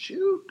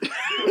 shoot.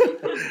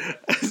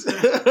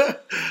 I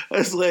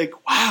was like,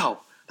 wow,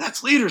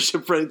 that's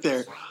leadership right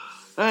there.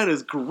 That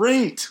is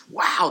great.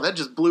 Wow, that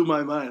just blew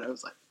my mind. I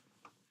was like,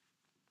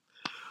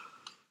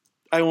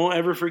 I won't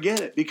ever forget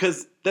it,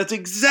 because that's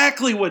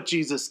exactly what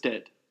Jesus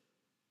did.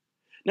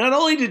 Not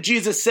only did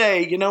Jesus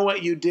say, you know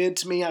what you did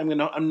to me, I'm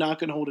not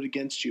going to hold it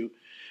against you.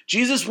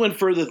 Jesus went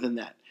further than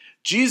that.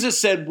 Jesus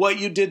said, what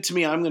you did to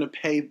me, I'm going to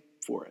pay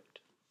for it.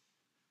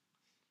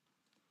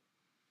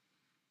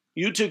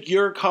 You took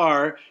your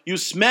car, you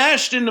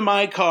smashed into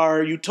my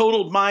car, you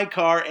totaled my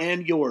car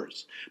and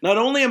yours. Not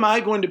only am I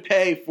going to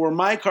pay for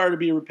my car to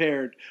be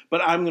repaired,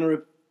 but I'm going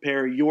to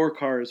repair your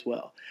car as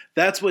well.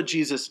 That's what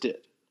Jesus did.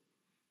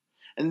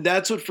 And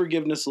that's what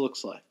forgiveness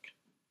looks like.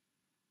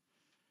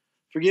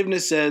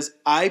 Forgiveness says,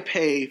 I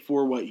pay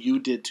for what you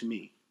did to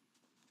me.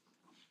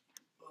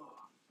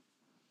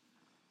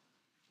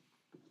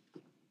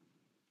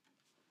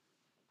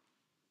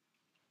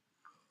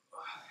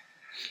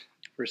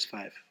 Verse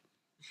 5.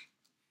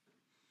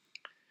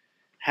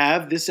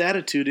 Have this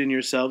attitude in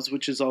yourselves,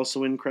 which is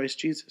also in Christ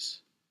Jesus.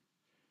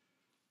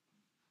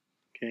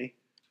 Okay?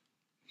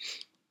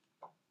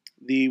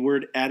 The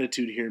word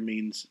attitude here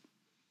means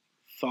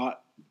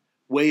thought,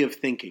 way of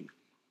thinking,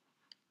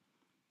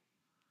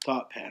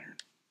 thought pattern.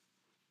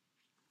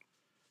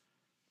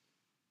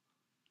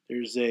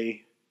 There's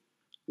a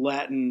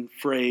Latin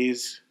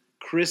phrase,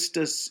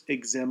 Christus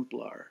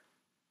exemplar.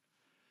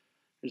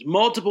 There's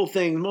multiple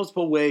things,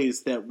 multiple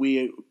ways that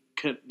we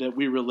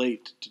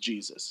relate to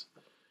Jesus.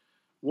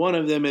 One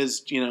of them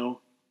is,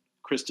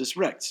 Christus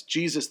Rex,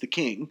 Jesus the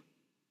King.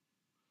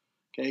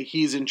 Okay,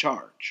 he's in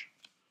charge.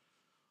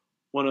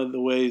 One of the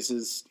ways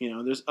is,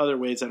 there's other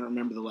ways I don't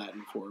remember the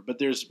Latin for, but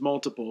there's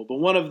multiple. But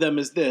one of them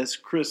is this,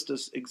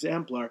 Christus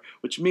exemplar,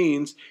 which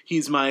means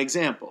he's my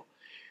example.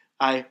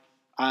 I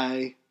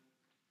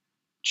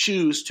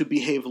choose to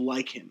behave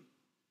like him.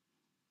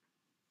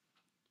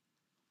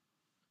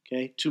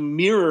 Okay, to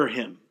mirror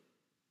him.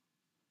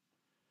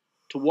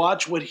 To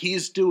watch what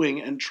he's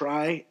doing and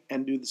try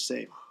and do the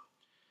same.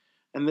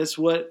 And that's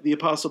what the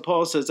Apostle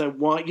Paul says. I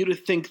want you to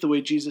think the way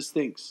Jesus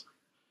thinks.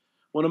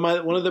 One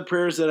of the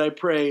prayers that I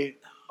pray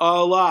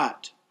a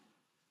lot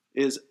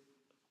is,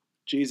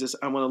 Jesus,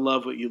 I want to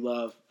love what you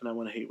love, and I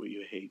want to hate what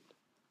you hate.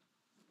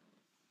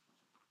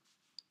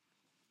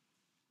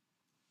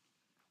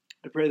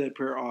 I pray that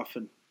prayer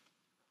often.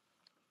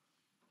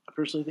 I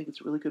personally think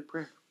it's a really good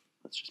prayer.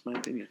 That's just my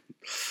opinion.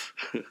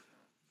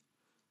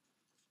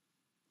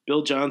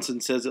 Bill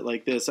Johnson says it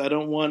like this: I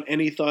don't want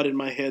any thought in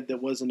my head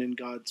that wasn't in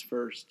God's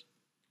first.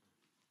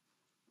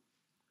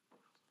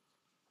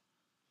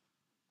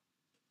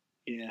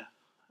 Yeah,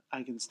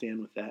 I can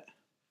stand with that.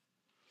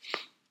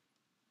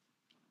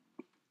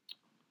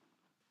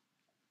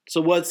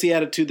 So what's the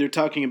attitude they're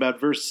talking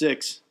about? Verse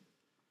 6.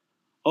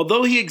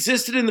 Although he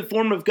existed in the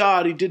form of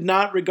God, he did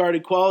not regard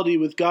equality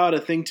with God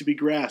a thing to be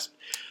grasped.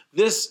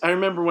 This, I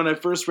remember when I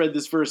first read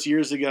this verse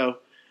years ago,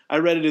 I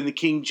read it in the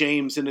King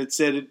James, and it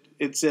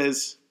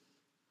says,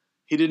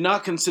 he did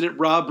not consider it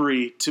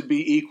robbery to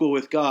be equal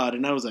with God.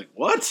 And I was like,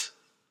 what?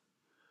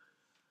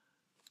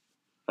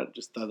 I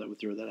just thought I would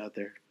throw that out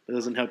there. It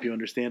doesn't help you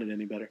understand it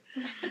any better.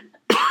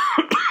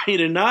 He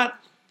did not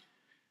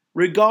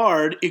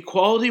regard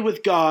equality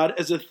with God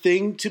as a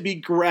thing to be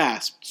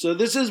grasped. So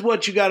this is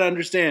what you got to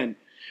understand.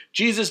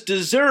 Jesus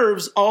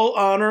deserves all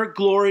honor,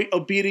 glory,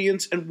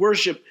 obedience, and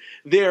worship.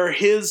 They are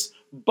his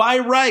by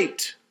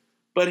right,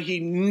 but he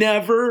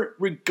never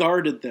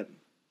regarded them.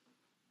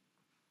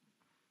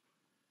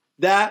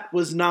 That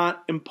was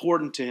not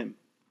important to him.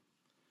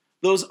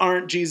 Those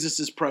aren't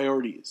Jesus'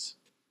 priorities.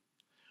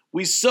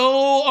 We so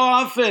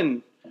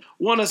often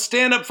want to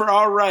stand up for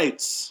our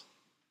rights.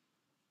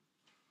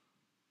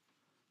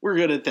 We're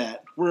good at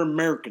that. We're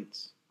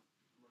Americans.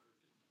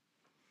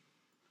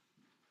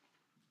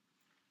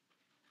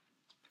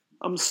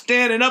 I'm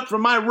standing up for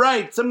my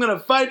rights. I'm going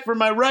to fight for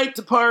my right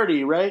to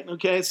party, right?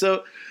 Okay,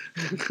 so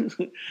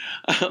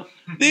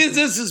this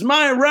is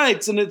my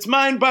rights, and it's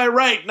mine by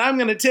right, and I'm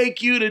going to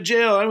take you to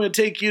jail. I'm going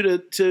to take you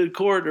to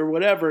court or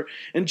whatever.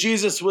 And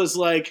Jesus was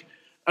like,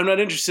 I'm not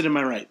interested in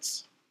my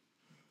rights.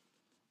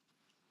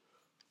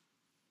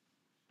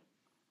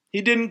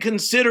 He didn't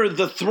consider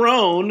the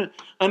throne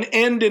an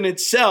end in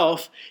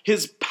itself.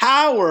 His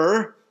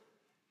power,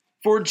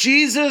 for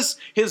Jesus,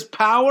 his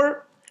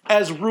power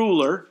as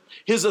ruler,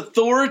 his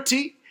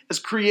authority as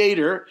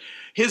creator,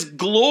 his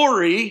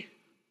glory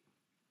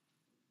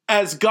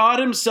as God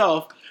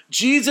himself,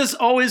 Jesus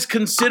always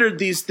considered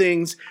these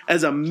things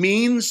as a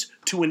means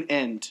to an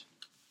end.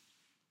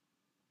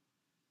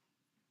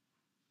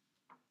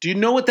 Do you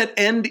know what that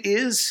end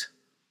is?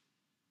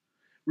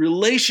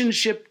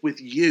 Relationship with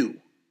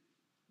you.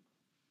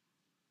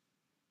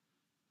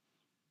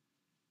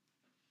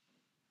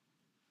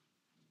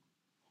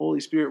 Holy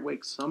Spirit,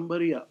 wake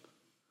somebody up.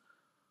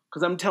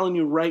 Because I'm telling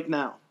you right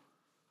now,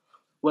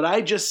 what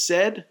I just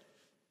said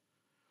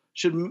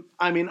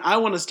I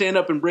want to stand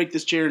up and break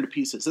this chair into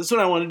pieces. That's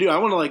what I want to do. I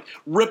want to like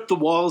rip the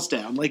walls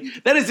down. Like,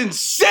 that is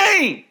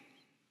insane.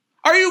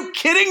 Are you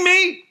kidding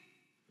me?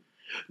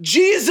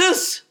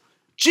 Jesus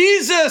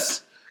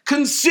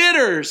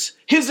considers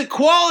his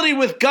equality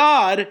with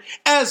God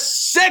as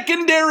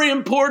secondary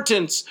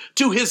importance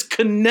to his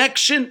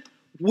connection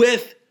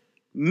with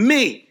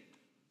me.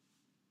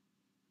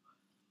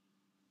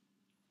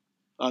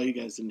 Oh, you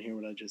guys didn't hear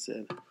what I just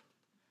said.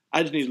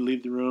 I just need to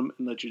leave the room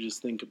and let you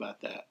just think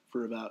about that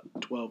for about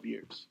 12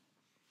 years.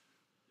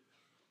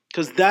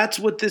 Because that's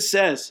what this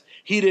says.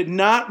 He did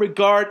not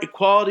regard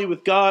equality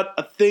with God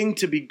a thing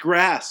to be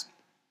grasped.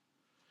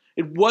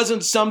 It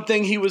wasn't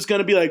something he was going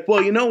to be like,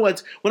 well, you know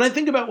what? When I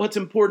think about what's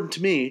important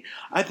to me,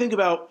 I think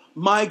about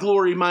my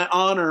glory, my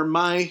honor,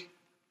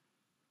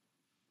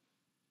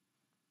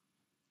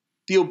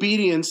 the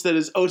obedience that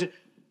is owed to...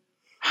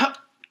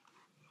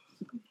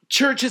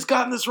 Church has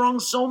gotten this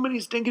wrong so many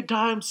stinking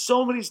times.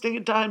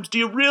 Do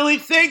you really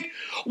think?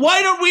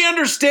 Why don't we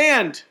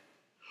understand?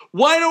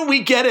 Why don't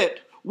we get it?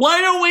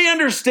 Why don't we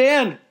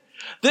understand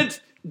that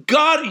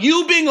God,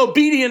 you being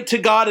obedient to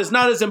God is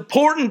not as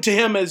important to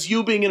him as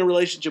you being in a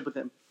relationship with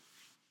him?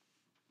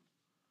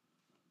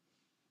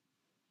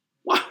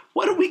 Why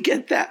don't we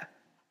get that?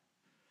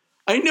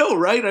 I know,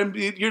 right?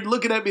 You're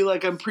looking at me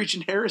like I'm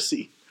preaching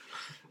heresy.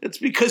 It's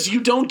because you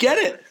don't get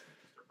it.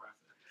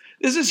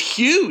 This is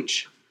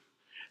huge.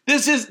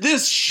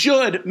 This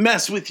should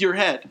mess with your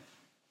head.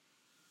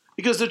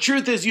 Because the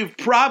truth is, you've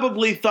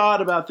probably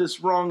thought about this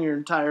wrong your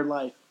entire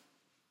life.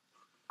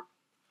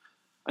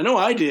 I know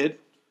I did.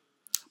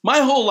 My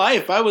whole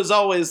life, I was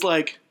always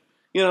like,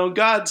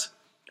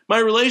 my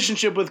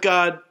relationship with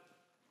God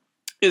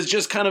is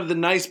just kind of the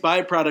nice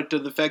byproduct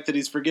of the fact that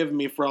he's forgiven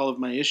me for all of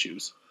my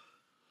issues.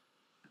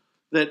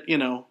 But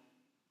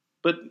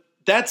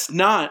that's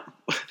not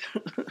what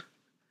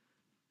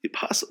the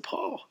Apostle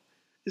Paul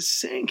is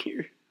saying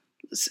here.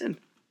 Listen.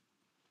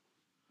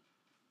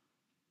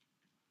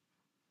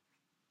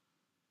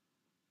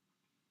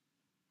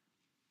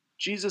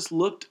 Jesus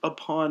looked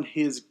upon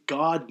his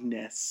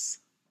godness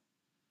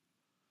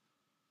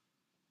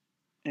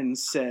and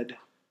said,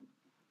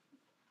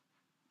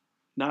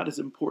 not as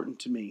important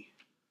to me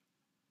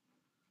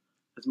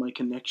as my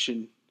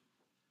connection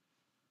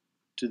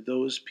to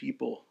those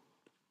people.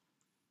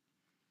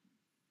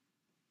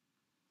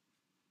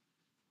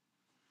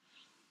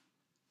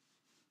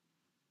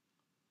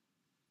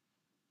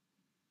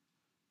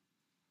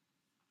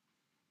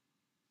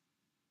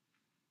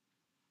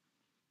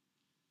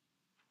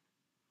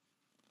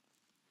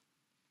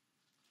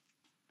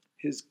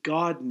 His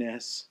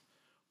godness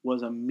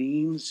was a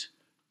means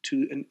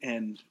to an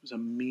end. It was a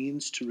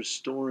means to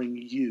restoring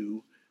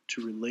you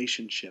to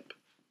relationship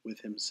with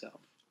himself.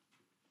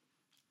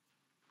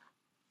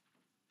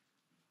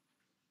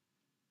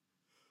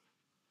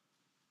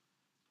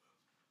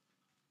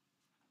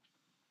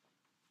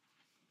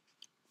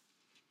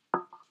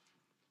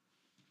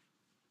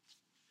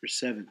 Verse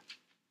 7.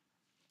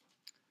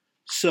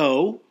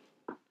 So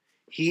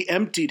he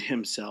emptied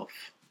himself,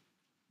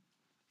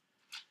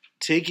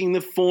 taking the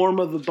form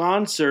of a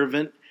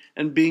bondservant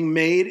and being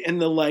made in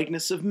the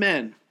likeness of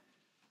men.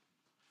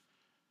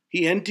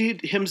 He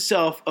emptied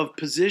himself of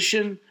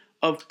position,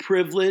 of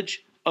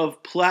privilege,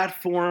 of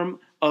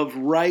platform, of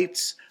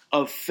rights,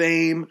 of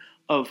fame,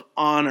 of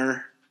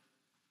honor,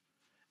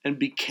 and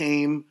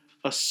became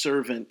a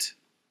servant.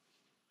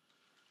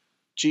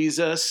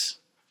 Jesus,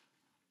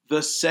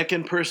 the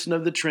second person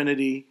of the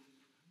Trinity,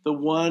 the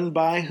one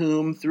by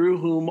whom, through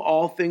whom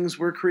all things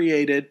were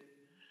created,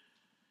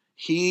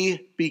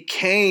 he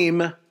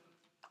became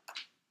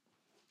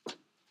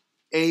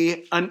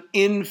an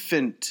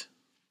infant.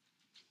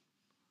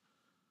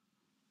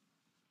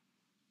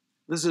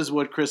 This is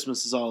what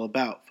Christmas is all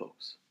about,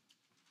 folks.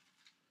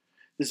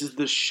 This is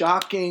the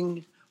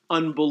shocking,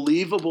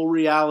 unbelievable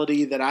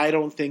reality that I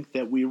don't think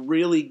that we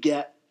really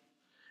get.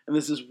 And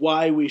this is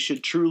why we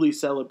should truly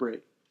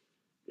celebrate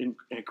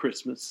at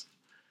Christmas.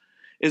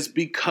 Is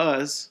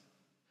because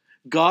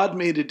God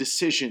made a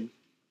decision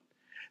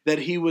that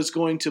he was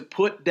going to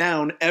put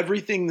down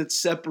everything that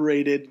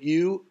separated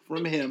you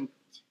from him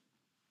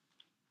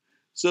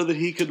so that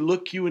he could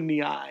look you in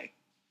the eye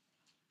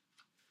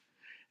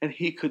and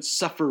he could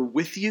suffer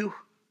with you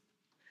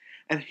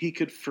and he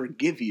could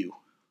forgive you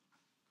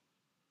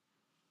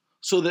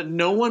so that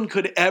no one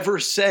could ever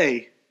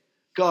say,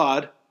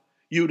 God,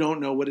 you don't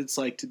know what it's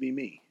like to be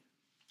me.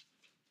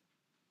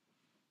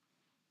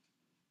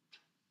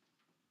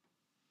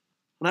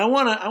 And I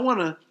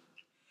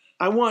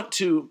want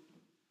to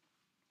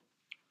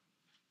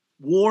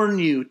warn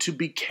you to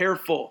be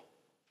careful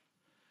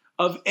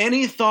of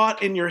any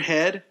thought in your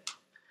head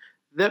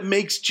that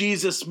makes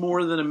Jesus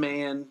more than a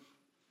man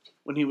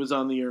when he was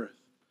on the earth.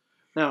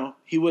 Now,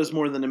 he was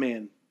more than a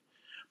man.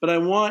 But I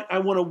want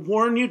to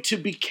warn you to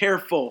be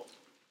careful,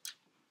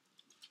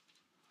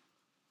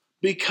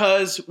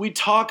 because we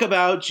talk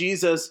about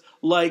Jesus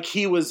like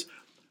he was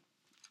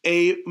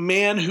a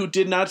man who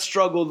did not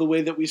struggle the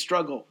way that we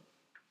struggle.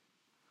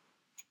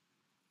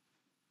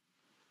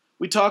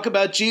 We talk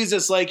about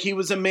Jesus like he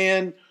was a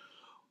man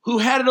who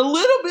had it a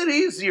little bit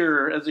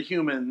easier as a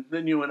human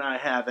than you and I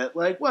have it.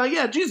 Like, well,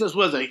 yeah, Jesus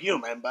was a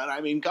human, but I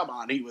mean, come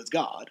on, he was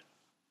God.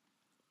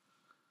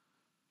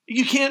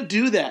 You can't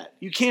do that.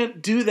 You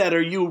can't do that,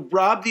 or you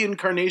rob the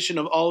incarnation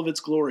of all of its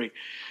glory.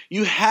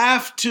 You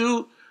have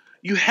to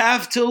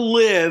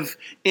live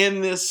in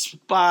this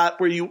spot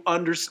where you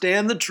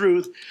understand the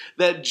truth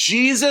that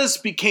Jesus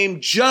became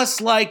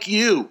just like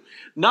you,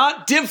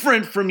 not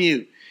different from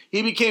you.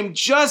 He became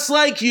just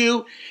like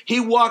you. He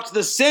walked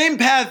the same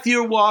path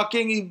you're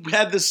walking. He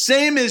had the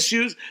same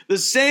issues, the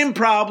same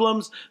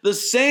problems, the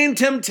same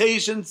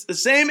temptations, the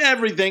same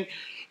everything.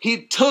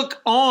 He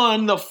took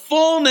on the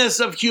fullness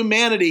of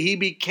humanity. He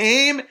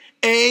became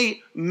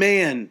a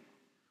man.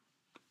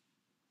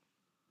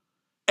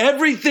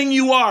 Everything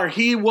you are,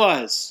 he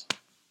was.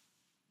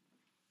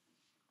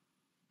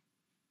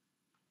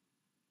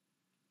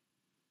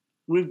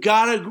 We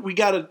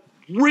gotta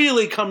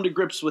really come to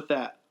grips with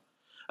that.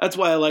 That's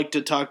why I like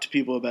to talk to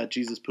people about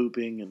Jesus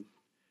pooping and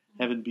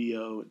having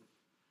BO.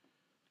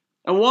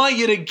 I want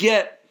you to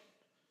get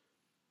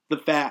the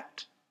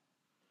fact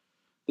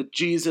that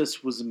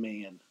Jesus was a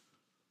man.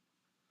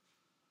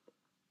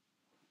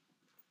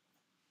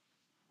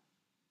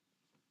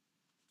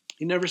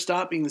 He never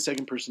stopped being the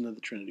second person of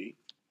the Trinity.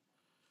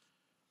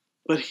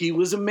 But he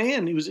was a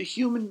man. He was a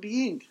human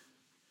being.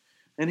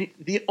 And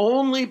the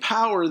only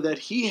power that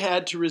he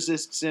had to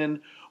resist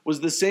sin was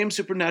the same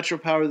supernatural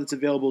power that's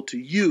available to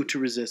you to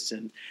resist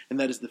sin, and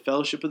that is the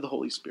fellowship of the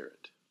Holy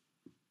Spirit.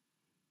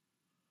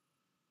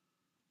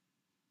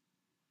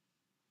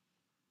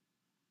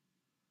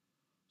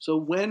 So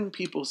when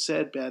people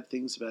said bad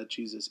things about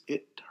Jesus,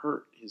 it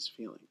hurt his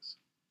feelings.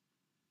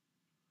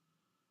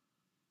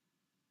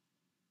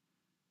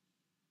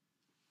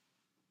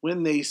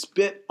 When they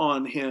spit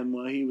on him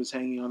while he was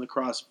hanging on the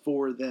cross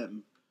for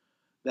them,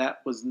 that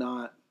was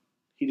not,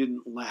 he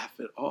didn't laugh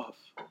it off.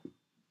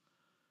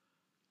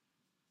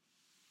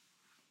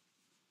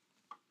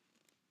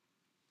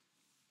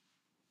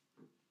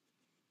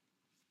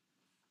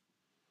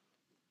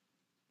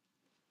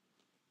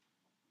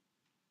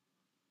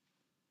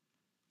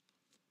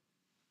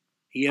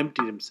 He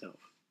emptied himself.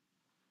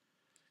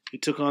 He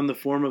took on the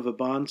form of a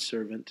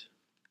bondservant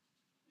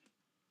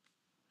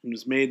and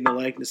was made in the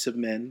likeness of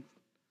men.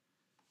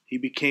 He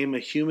became a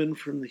human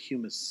from the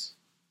humus.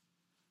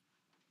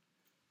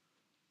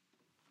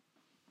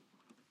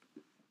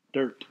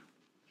 Dirt.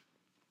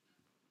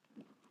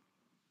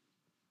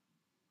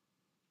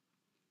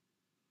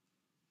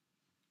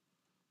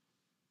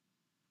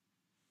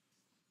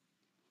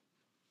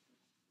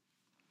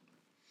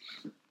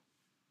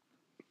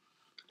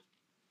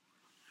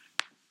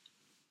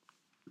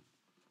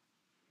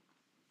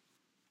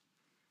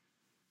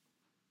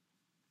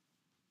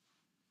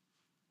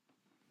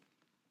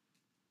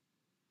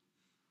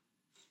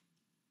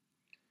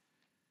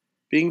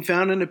 Being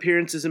found in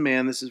appearance as a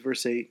man, this is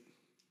verse 8,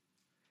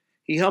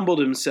 he humbled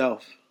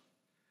himself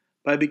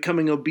by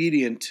becoming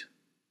obedient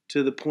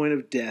to the point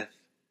of death,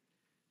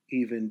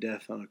 even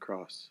death on a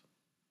cross.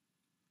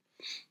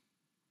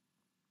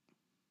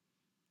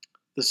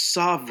 The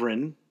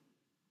sovereign,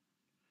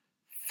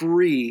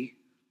 free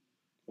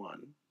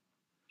one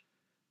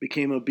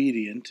became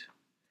obedient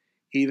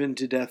even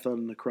to death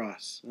on the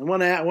cross. I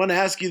want to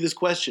ask you this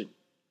question.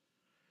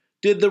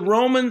 Did the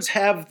Romans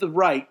have the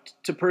right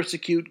to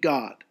persecute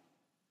God?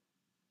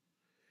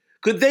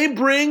 Could they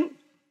bring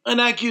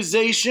an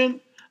accusation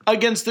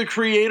against the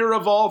creator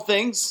of all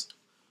things?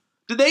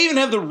 Did they even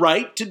have the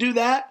right to do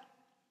that?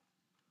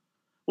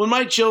 When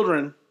my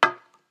children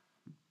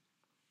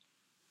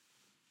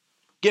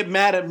get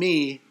mad at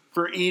me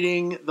for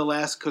eating the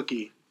last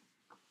cookie,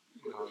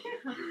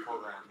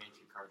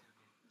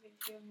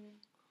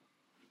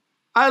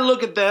 I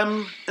look at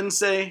them and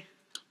say,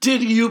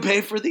 did you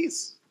pay for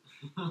these?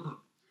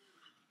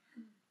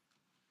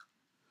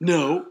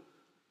 No.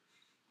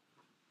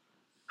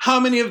 How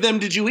many of them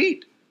did you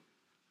eat?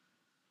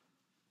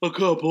 A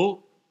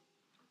couple.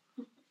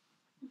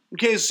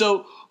 Okay,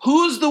 so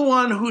who's the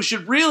one who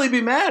should really be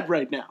mad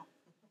right now?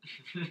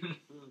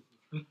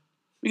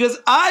 Because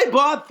I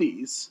bought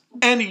these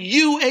and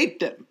you ate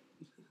them.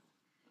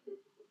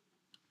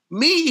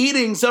 Me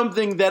eating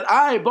something that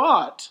I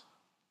bought,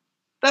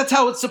 that's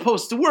how it's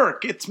supposed to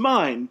work. It's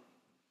mine.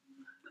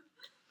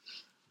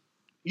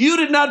 You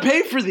did not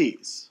pay for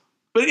these,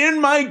 but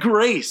in my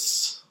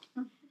grace,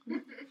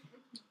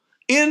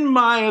 in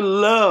my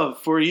love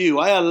for you,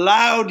 I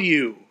allowed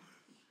you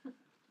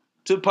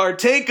to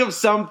partake of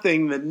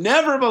something that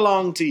never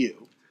belonged to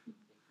you.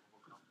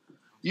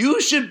 You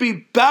should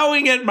be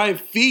bowing at my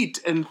feet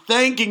and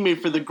thanking me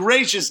for the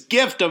gracious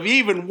gift of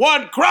even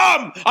one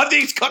crumb of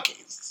these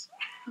cookies.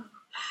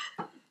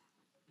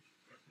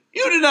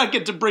 You did not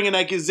get to bring an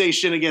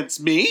accusation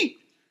against me.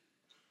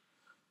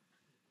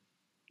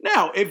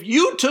 Now, if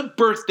you took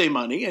birthday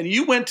money and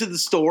you went to the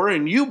store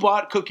and you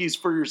bought cookies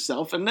for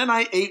yourself and then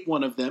I ate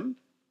one of them,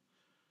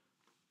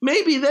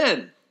 maybe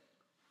then,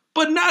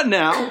 but not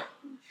now.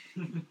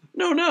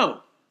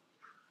 No.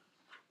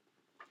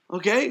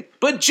 Okay?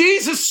 But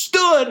Jesus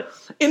stood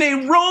in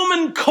a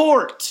Roman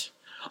court,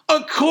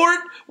 a court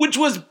which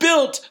was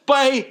built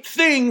by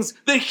things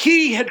that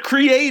he had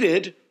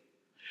created,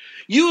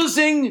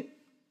 using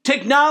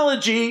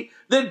technology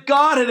that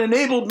God had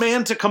enabled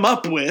man to come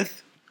up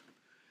with,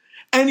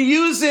 and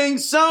using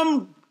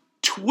some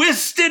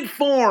twisted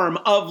form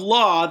of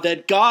law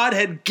that God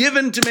had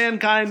given to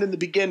mankind in the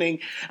beginning.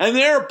 And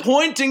they're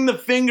pointing the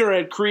finger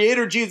at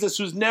Creator Jesus,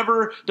 who's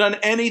never done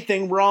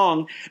anything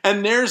wrong.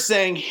 And they're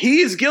saying,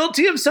 he's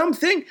guilty of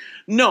something?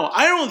 No,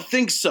 I don't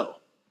think so.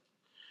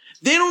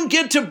 They don't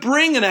get to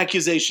bring an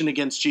accusation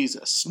against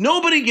Jesus.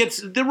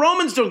 The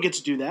Romans don't get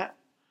to do that.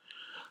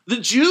 The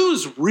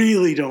Jews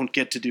really don't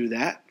get to do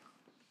that.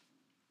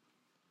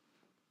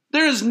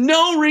 There is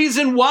no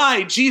reason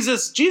why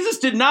Jesus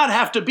did not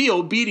have to be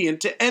obedient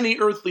to any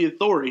earthly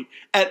authority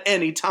at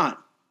any time.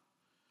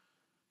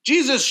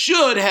 Jesus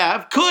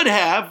could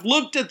have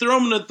looked at the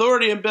Roman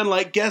authority and been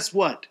like, guess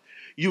what?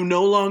 You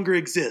no longer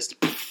exist.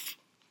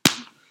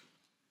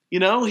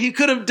 He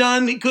could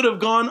have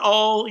gone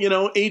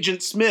all,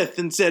 Agent Smith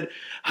and said,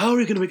 how are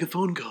we going to make a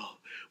phone call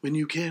when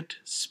you can't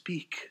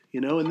speak?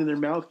 And then their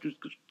mouth just,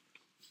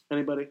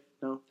 anybody?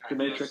 No? The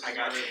Matrix? I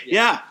got it.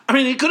 Yeah.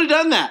 He could have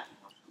done that.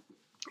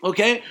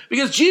 Okay?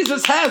 Because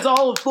Jesus has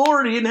all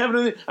authority in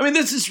heaven.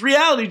 This is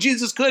reality.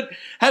 Jesus could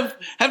have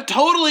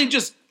totally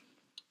just,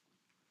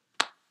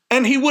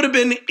 and he would have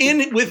been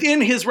within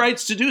his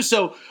rights to do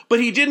so, but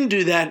he didn't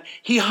do that.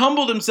 He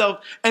humbled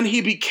himself and he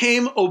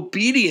became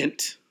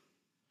obedient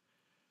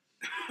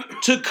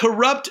to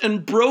corrupt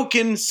and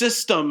broken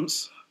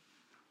systems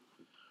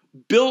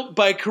built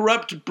by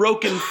corrupt,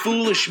 broken,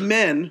 foolish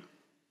men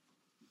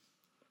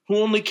who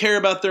only care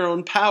about their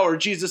own power.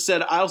 Jesus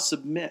said, I'll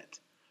submit.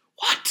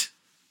 What?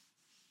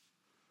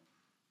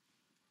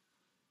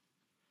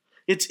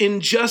 It's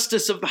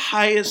injustice of the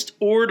highest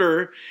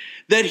order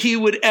that he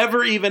would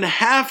ever even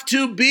have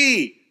to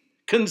be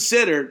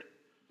considered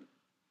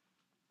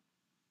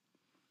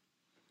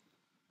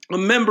a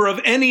member of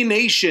any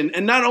nation.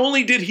 And not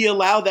only did he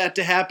allow that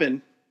to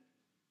happen,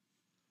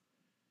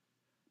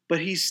 but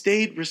he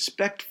stayed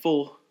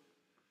respectful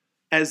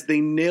as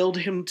they nailed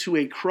him to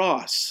a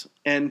cross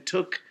and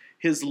took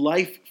his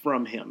life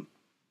from him.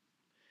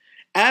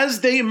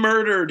 As they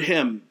murdered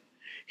him,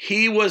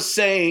 he was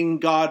saying,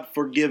 God,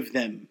 forgive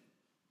them.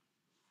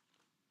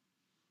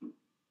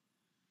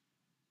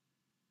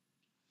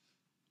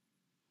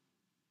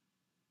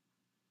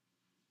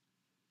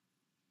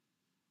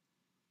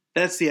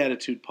 That's the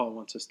attitude Paul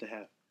wants us to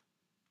have.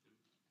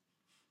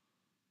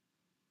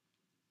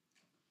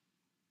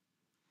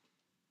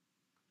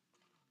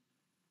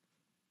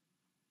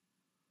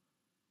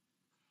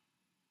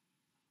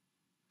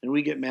 And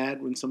we get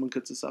mad when someone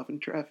cuts us off in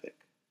traffic.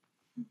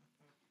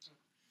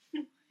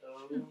 Oh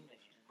man,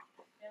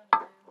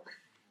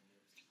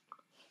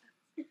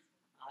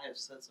 I have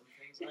said some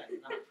things I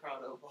am not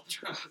proud of while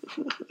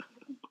driving.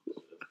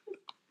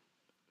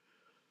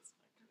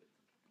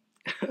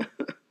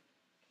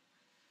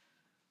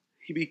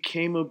 He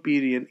became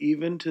obedient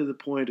even to the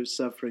point of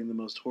suffering the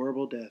most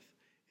horrible death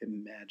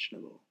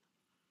imaginable.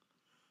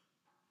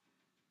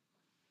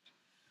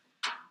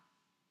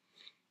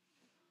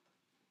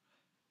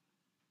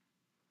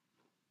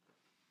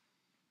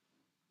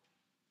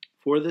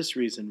 For this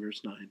reason,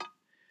 verse 9,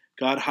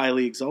 God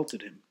highly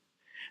exalted him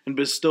and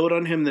bestowed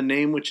on him the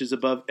name which is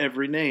above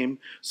every name,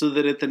 so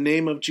that at the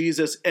name of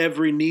Jesus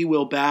every knee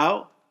will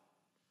bow,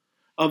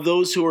 of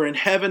those who are in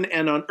heaven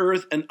and on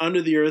earth and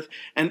under the earth,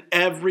 and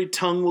every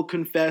tongue will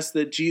confess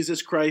that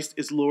Jesus Christ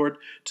is Lord,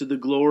 to the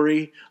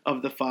glory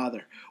of the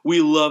Father.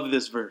 We love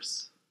this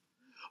verse,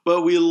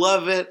 but we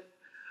love it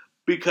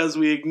because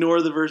we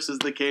ignore the verses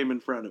that came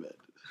in front of it.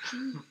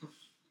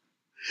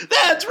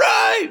 That's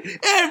right!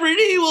 Every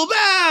knee will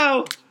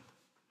bow!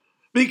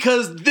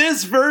 Because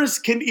this verse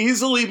can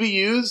easily be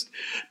used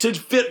to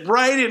fit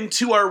right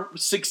into our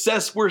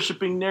success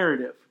worshiping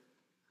narrative.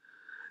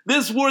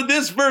 This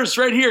verse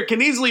right here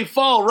can easily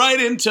fall right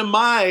into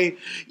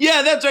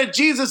yeah, that's right,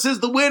 Jesus is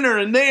the winner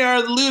and they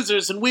are the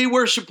losers and we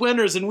worship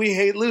winners and we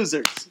hate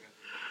losers.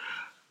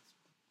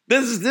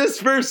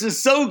 This verse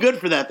is so good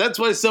for that. That's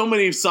why so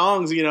many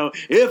songs,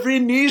 every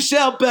knee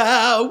shall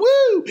bow,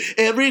 woo,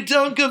 every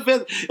tongue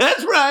confess.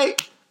 That's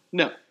right.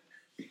 No.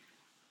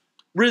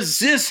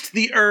 Resist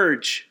the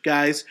urge,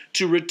 guys,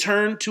 to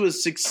return to a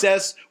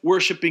success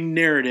worshiping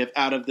narrative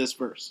out of this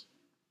verse.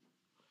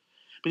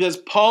 Because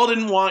Paul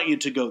didn't want you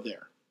to go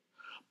there.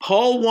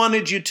 Paul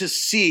wanted you to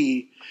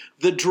see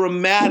the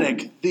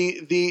dramatic,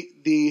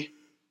 the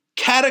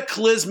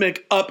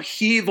cataclysmic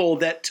upheaval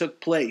that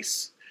took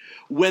place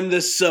when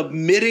the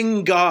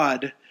submitting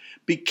God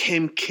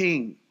became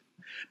king.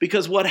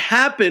 Because what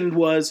happened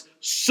was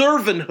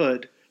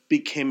servanthood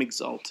became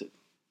exalted.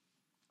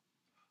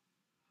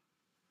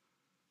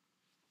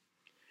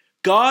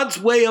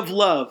 God's way of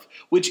love,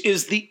 which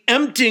is the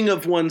emptying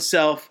of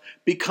oneself,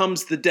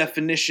 becomes the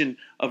definition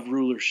of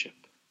rulership.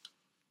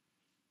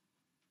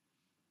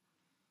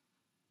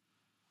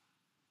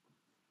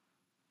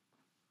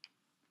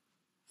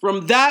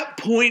 From that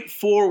point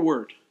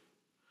forward,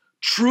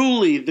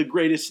 Truly, the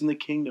greatest in the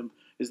kingdom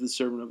is the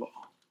servant of all.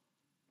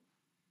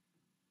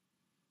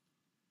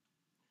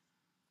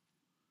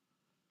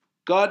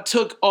 God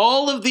took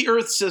all of the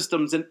earth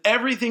systems and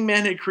everything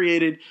man had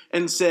created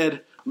and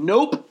said,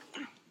 nope,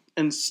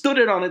 and stood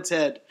it on its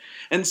head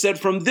and said,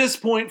 from this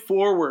point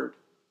forward,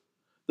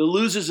 the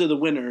losers are the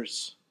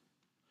winners,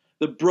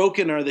 the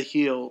broken are the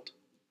healed,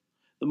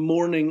 the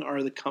mourning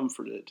are the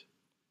comforted.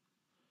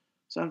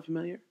 Sound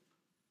familiar?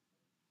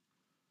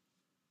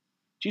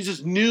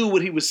 Jesus knew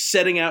what he was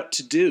setting out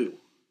to do.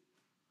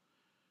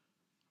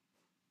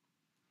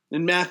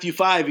 In Matthew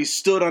 5, he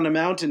stood on a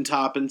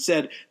mountaintop and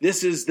said,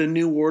 this is the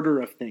new order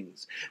of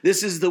things.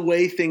 This is the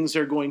way things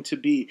are going to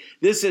be.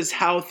 This is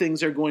how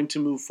things are going to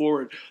move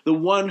forward. The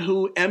one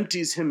who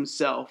empties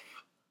himself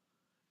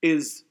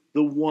is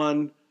the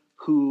one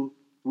who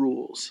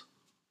rules.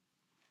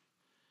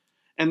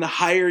 And the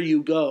higher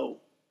you go,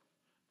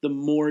 the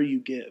more you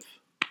give.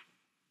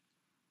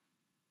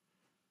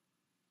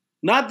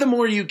 Not the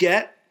more you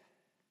get.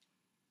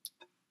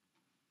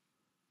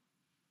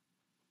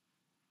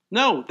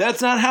 No,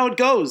 that's not how it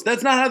goes.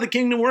 That's not how the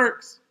kingdom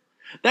works.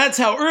 That's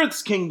how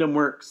earth's kingdom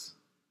works.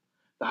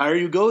 The higher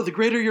you go, the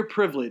greater your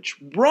privilege.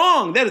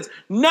 Wrong! That is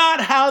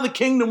not how the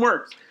kingdom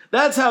works.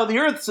 That's how the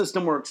earth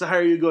system works. The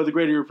higher you go, the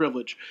greater your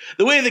privilege.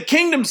 The way the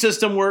kingdom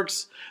system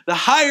works, the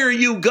higher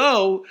you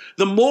go,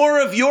 the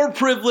more of your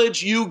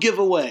privilege you give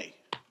away.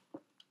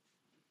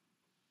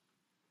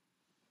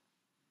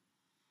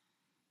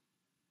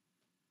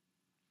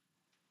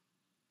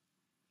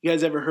 You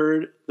guys ever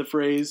heard the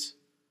phrase,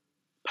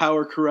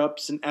 power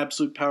corrupts and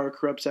absolute power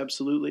corrupts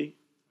absolutely?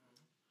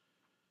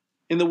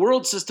 In the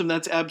world system,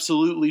 that's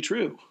absolutely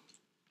true.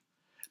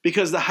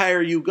 Because the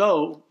higher you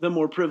go, the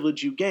more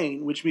privilege you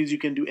gain, which means you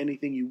can do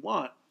anything you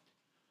want.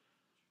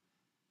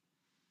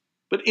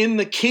 But in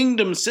the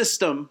kingdom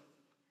system,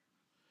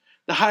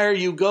 the higher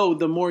you go,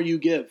 the more you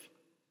give.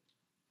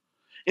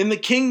 In the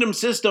kingdom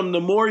system, the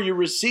more you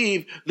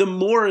receive, the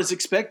more is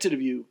expected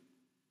of you.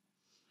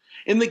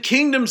 In the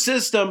kingdom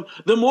system,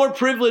 the more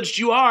privileged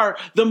you are,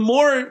 the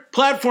more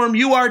platform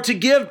you are to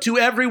give to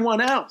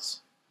everyone else.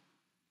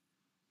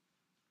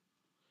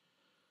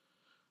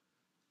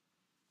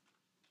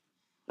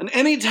 And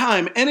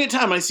anytime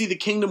I see the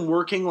kingdom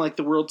working like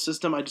the world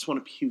system, I just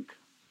want to puke.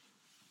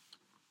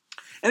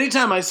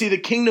 Anytime I see the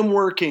kingdom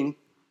working,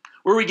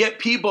 where we get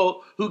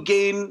people who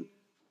gain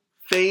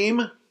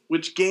fame,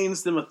 which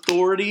gains them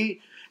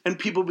authority, and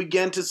people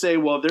begin to say,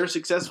 well, they're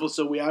successful,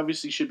 so we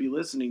obviously should be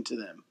listening to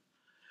them.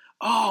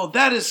 Oh,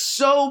 that is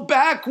so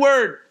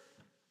backward.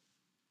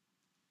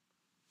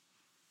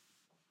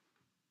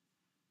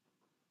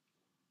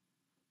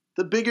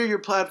 The bigger your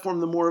platform,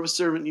 the more of a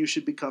servant you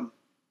should become.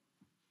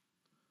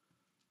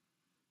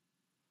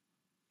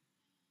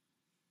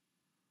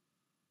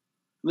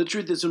 And the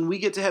truth is, when we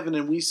get to heaven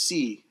and we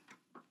see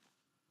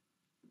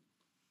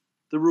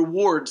the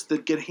rewards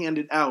that get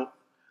handed out,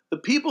 the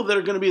people that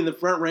are going to be in the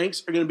front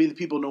ranks are going to be the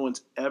people no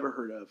one's ever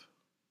heard of.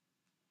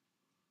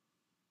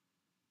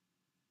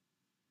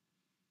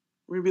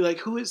 We're going to be like,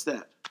 who is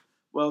that?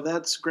 Well,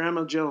 that's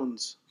Grandma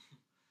Jones.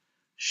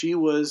 She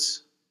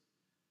was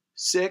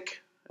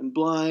sick and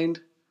blind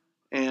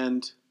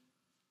and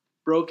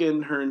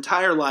broken her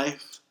entire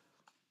life,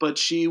 but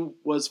she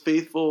was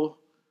faithful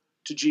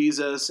to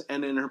Jesus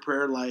and in her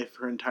prayer life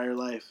her entire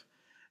life.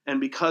 And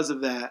because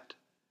of that,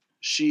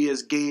 she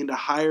has gained a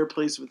higher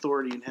place of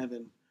authority in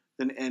heaven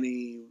than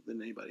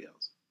anybody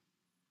else.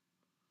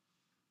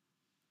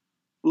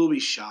 We'll be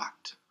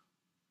shocked.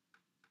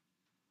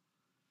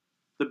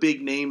 The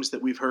big names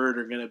that we've heard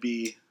are going to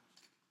be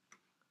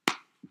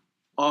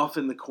off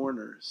in the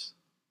corners.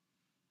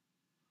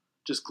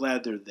 Just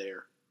glad they're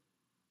there.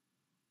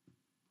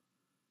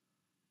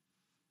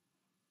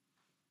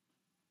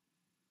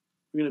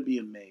 We're going to be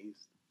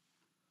amazed.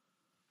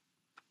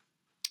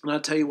 And I'll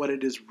tell you what,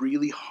 it is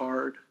really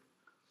hard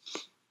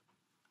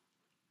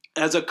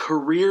as a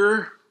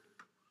career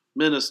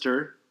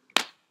minister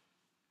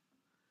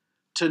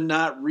to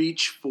not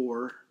reach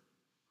for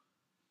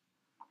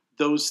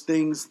those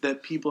things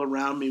that people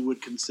around me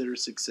would consider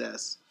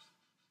success.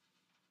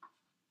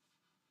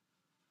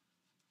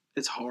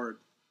 It's hard.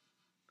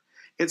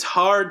 It's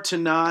hard to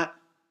not,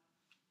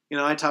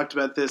 I talked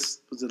about this,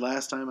 was it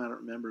last time? I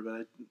don't remember,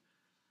 but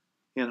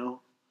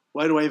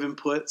why do I even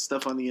put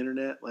stuff on the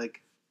internet?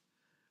 Like,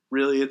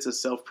 really, it's a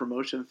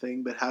self-promotion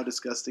thing, but how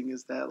disgusting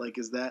is that? Like,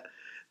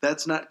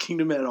 that's not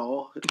kingdom at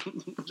all.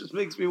 It just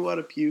makes me want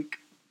to puke.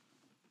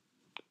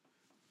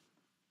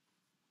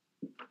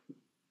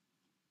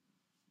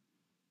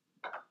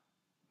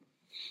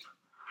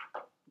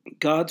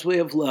 God's way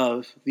of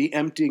love, the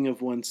emptying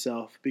of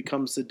oneself,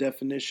 becomes the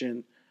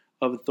definition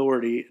of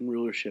authority and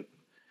rulership.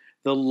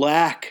 The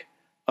lack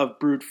of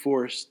brute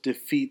force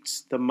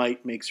defeats the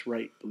might makes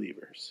right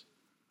believers.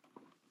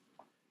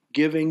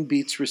 Giving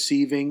beats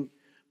receiving.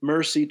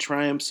 Mercy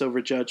triumphs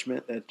over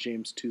judgment. That's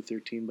James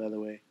 2:13, by the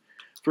way.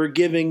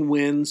 Forgiving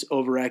wins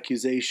over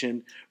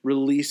accusation.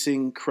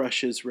 Releasing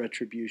crushes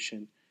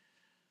retribution.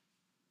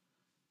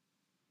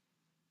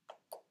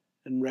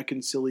 And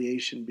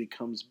reconciliation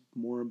becomes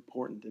more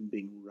important than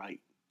being right.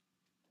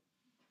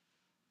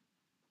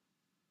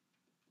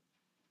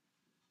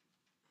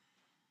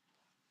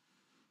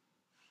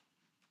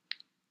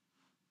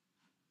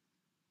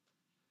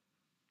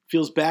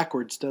 Feels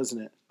backwards,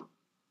 doesn't it?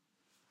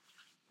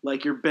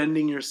 Like you're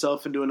bending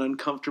yourself into an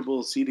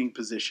uncomfortable seating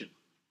position.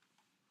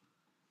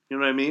 You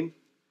know what I mean?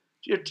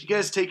 Do you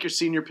guys take your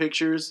senior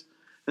pictures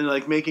and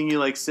like making you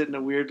like sit in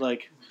a weird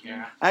like?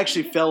 Yeah. I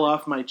actually fell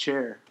off my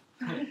chair,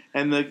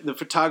 and the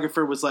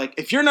photographer was like,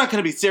 "If you're not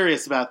going to be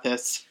serious about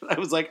this," I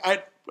was like,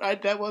 "I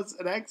that was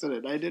an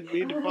accident. I didn't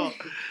mean to fall."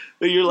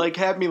 But you're like,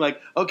 have me like,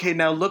 okay,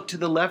 now look to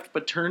the left,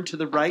 but turn to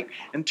the right,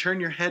 and turn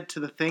your head to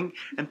the thing,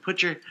 and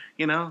put your,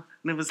 you know,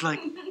 and it was like,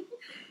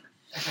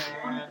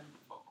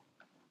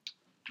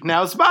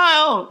 now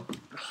smile.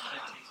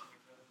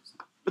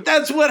 But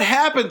that's what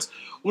happens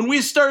when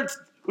we start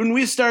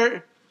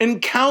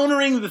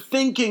encountering the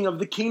thinking of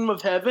the kingdom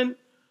of heaven.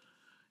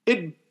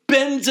 It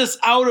bends us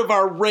out of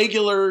our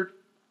regular,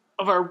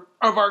 of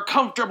our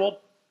comfortable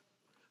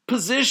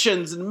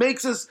positions and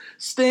makes us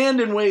stand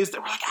in ways that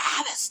we're like,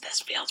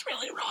 this feels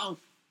really wrong.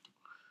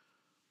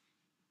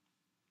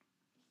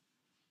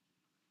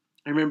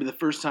 I remember the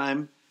first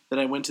time that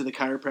I went to the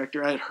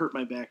chiropractor, I had hurt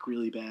my back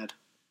really bad.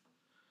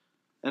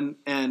 And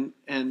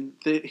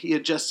he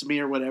adjusted me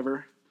or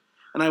whatever.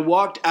 And I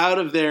walked out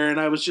of there and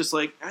I was just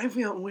like, I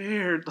feel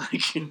weird.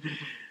 Like,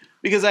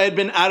 because I had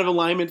been out of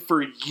alignment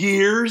for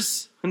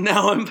years. And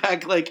now I'm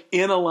back like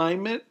in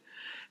alignment.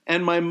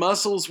 And my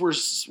muscles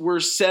were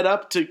set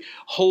up to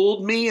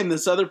hold me in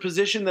this other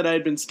position that I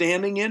had been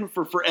standing in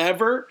for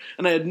forever.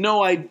 And I had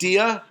no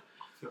idea.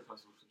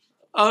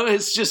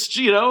 It's just,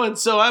 you know, and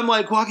so I'm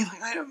like walking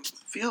like, I don't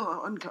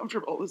feel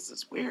uncomfortable. This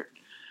is weird.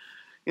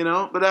 You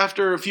know, but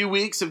after a few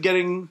weeks of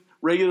getting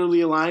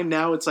regularly aligned,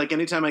 now it's like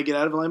anytime I get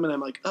out of alignment, I'm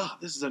like, oh,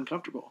 this is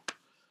uncomfortable.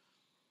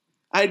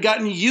 I had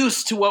gotten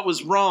used to what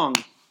was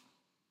wrong.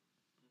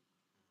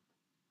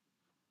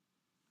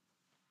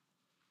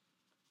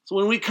 So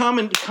when we come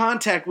into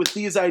contact with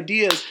these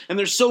ideas, and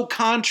they're so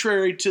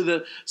contrary to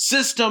the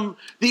system,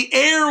 the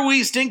air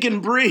we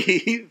stinking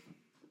breathe,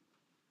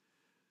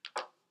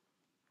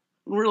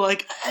 we're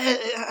like,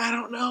 I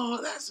don't know,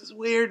 this is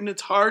weird, and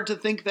it's hard to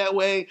think that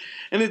way,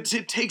 and it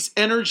takes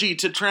energy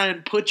to try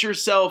and put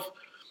yourself,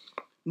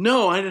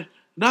 no, I'm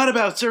not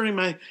about serving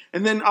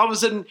and then all of a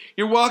sudden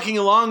you're walking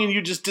along and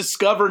you just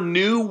discover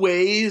new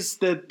ways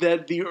that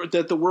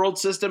the world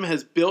system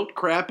has built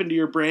crap into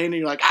your brain, and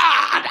you're like,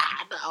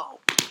 no.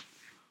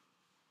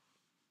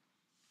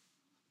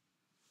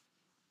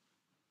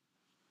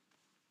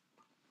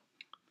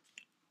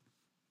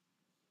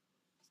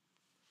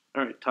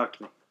 All right, talk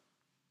to me.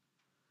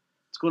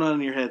 What's going on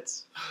in your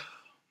heads?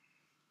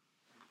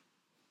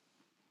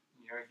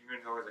 You know,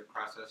 humans always like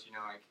process, you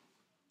know, like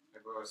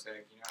what I was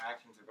saying, you know,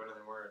 actions are better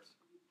than words.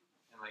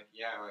 And like,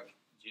 yeah, like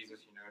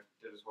Jesus, you know,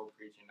 did his whole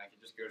preaching. Like, he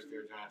just goes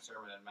through a giant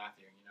sermon in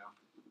Matthew, you know,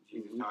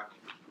 Jesus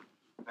talking.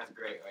 That's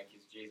great. Like,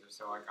 he's Jesus.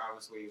 So, like,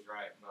 obviously he's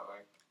right. But,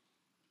 like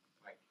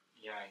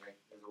yeah, like,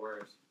 his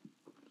words.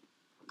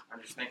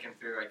 I'm just thinking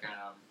through, like,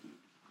 where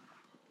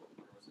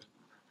was it?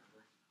 I don't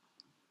remember.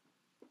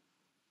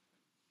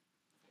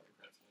 I think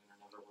that's in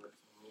another word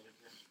I needed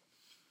here.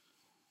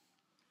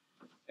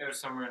 It was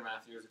somewhere in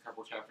Matthew. It was a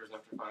couple chapters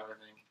after 5, I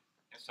think.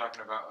 It's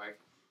talking about, like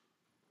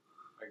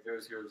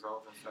those who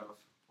exalt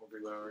themselves will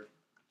be lowered,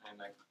 and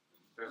like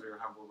those who are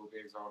humbled will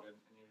be exalted.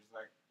 And you're just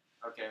like,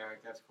 okay,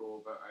 like that's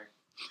cool, but like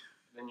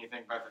then you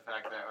think about the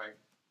fact that like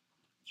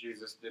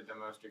Jesus did the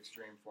most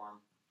extreme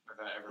form of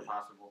that ever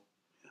possible.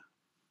 Yeah.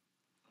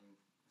 And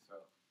so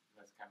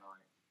that's kind of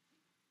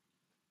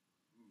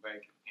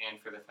like,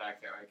 and for the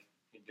fact that like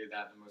he did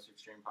that in the most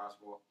extreme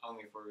possible,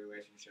 only for a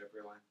relationship,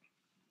 really.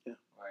 Yeah.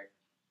 Like,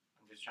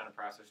 I'm just trying to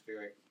process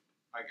through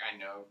like I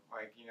know,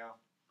 like, you know,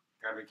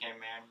 God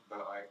became man,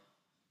 but like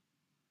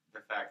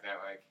the fact that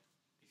like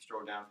he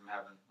strolled down from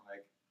heaven,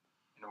 like,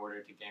 in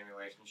order to gain a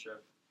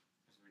relationship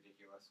is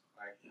ridiculous.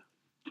 Like, yeah.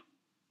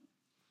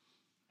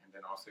 And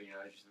then also, you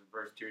know, just the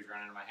verse 2 is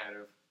running in my head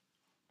of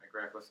like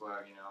reckless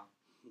love, you know.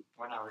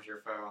 When I was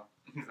your foe.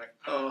 He's like,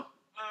 no.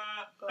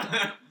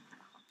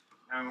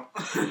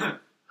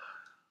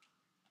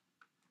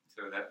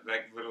 So that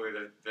like literally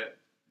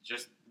that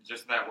just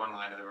that one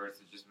line of the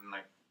verse has just been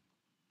like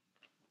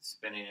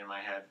spinning in my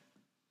head.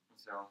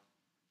 So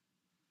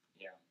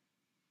yeah.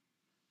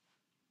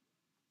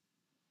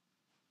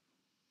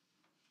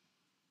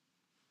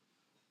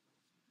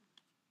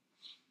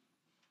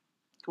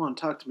 Come on,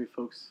 talk to me,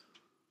 folks.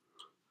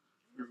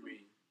 For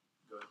me,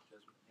 go ahead,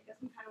 Jasmine. I guess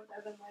I'm kind of with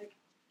Evan, like,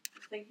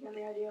 just thinking on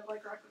the idea of,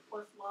 like,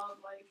 reckless love,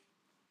 like,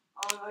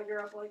 I grew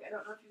up, like, I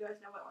don't know if you guys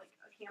know what, like,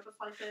 a campus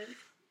life is.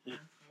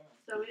 Yeah.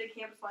 So we did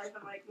campus life,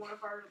 and, like, one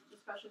of our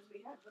discussions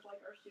we had with, like,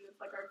 our students,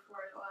 like, right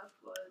before I left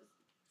was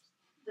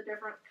the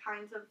different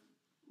kinds of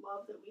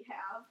love that we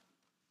have.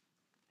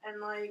 And,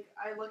 like,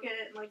 I look at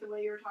it and, like, the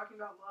way you were talking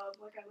about love,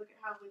 like, I look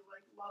at how we,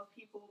 like, love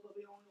people, but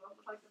we only love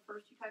with, like, the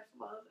first 2 types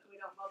of love, and we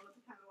don't love with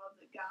the kind of love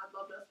that God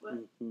loved us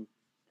with. Mm-hmm.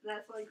 And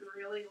that's, like,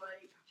 really,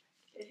 like,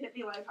 it hit me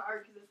me like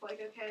hard because it's like,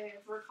 okay,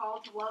 if we're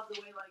called to love the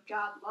way like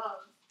God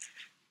loves,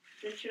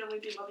 then shouldn't we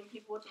be loving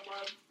people with the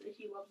love that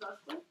He loves us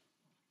with?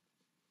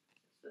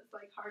 So it's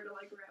like hard to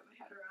like wrap my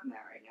head around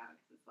that right now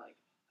because it's like,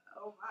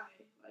 oh my,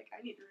 like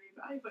I need to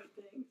reevaluate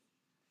things.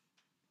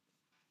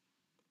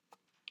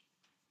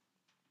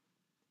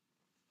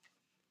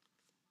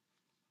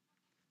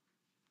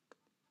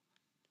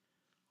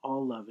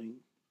 All loving,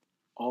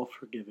 all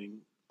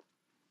forgiving,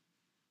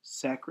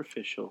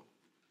 sacrificial,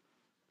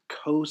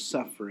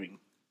 co-suffering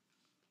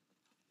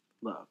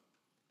love.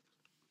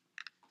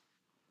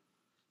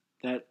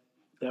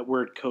 That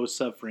word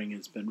co-suffering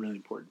has been really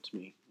important to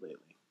me lately.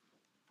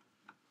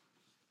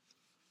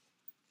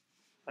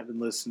 I've been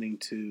listening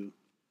to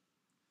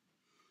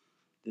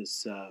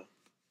this,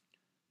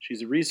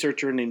 she's a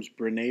researcher named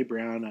Brené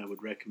Brown. I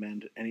would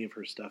recommend any of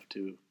her stuff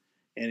to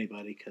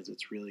anybody because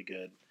it's really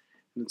good.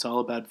 And it's all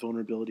about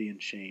vulnerability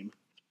and shame.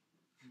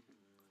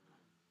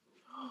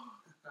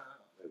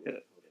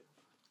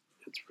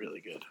 It's really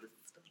good.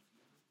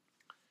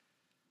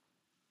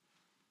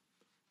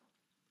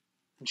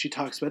 And she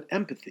talks about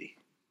empathy.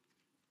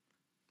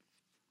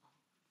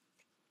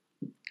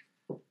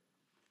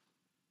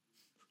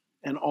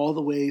 And all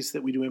the ways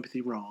that we do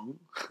empathy wrong.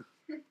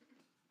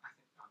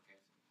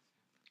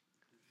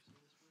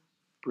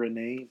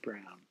 Brené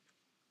Brown.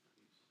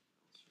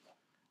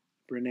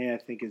 Brené, I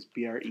think, is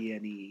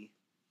Brene.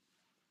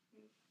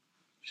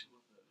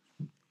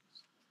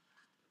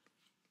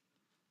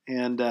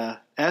 And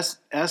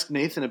ask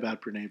Nathan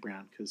about Brené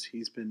Brown because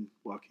he's been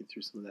walking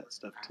through some of that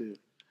stuff too.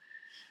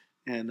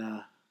 And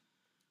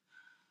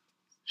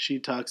she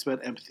talks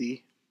about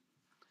empathy.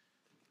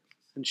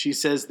 And she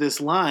says this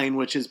line,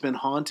 which has been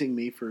haunting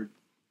me for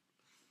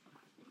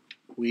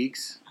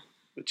weeks,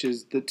 which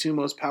is the two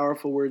most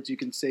powerful words you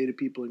can say to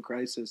people in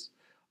crisis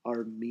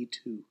are "me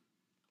too."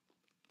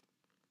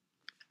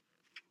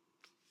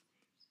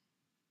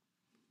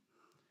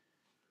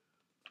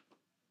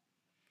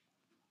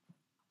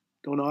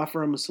 Don't offer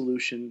them a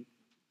solution.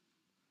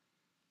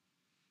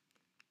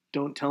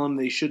 Don't tell them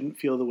they shouldn't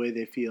feel the way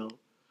they feel.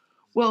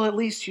 Well, at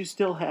least you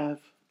still have.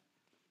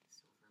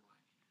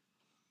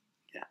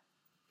 Yeah.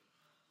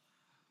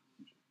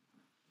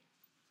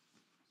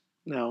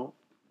 No.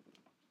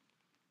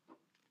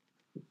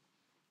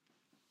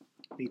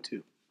 Me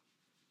too.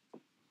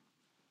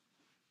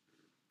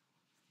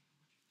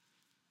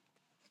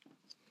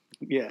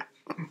 Yeah.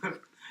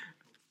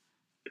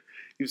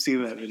 You've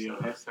seen that video,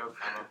 huh? It's so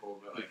comical,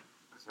 but like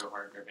so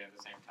heartbreaking at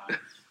the same time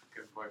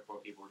because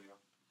what people do.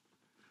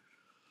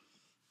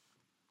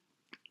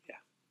 Yeah.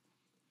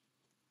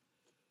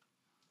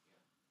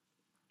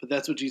 But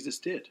that's what Jesus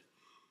did.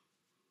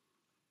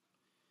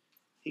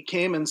 He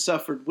came and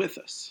suffered with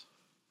us.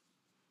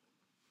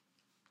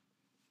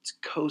 It's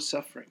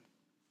co-suffering.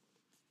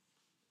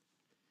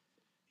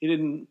 He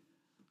didn't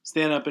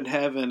stand up in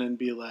heaven and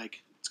be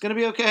like, it's going to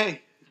be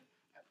okay.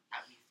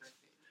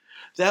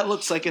 That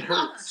looks like it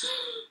hurts.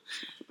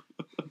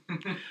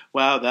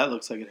 Wow, that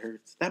looks like it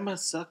hurts. That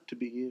must suck to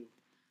be you.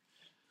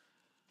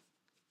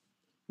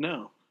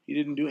 No, he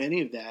didn't do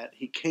any of that.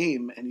 He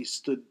came and he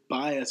stood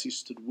by us. He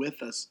stood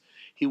with us.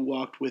 He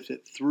walked with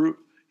it through.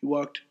 He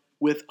walked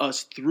with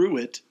us through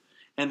it,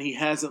 and he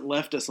hasn't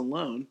left us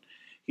alone.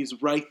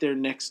 He's right there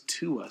next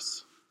to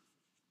us.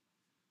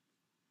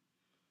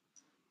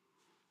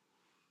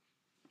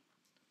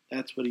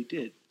 That's what he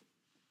did.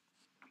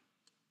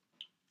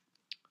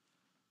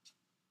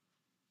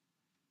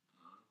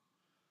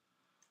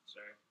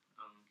 Sorry.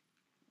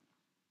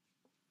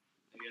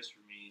 I guess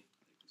for me,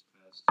 like this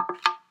past, I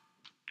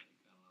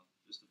don't know,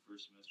 just the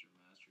first semester of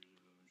Masters,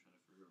 I've been trying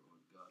to figure out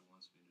what God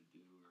wants me to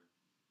do or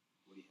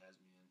what He has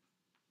me in.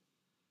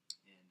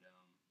 And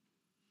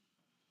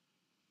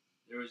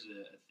there was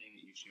a thing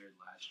that you shared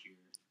last year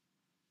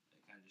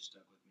that kind of just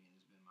stuck with me and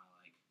has been my,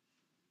 like,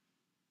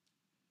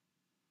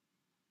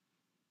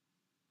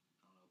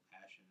 I don't know,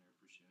 passion or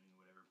pursuing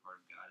whatever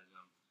part of God is.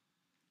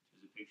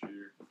 There's a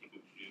picture, I think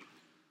it was you,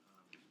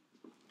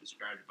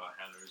 described about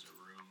how there was a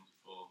room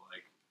full of,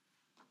 like,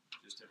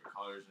 just different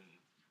colors and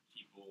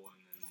people,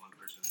 and then one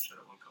person would shout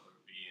out one color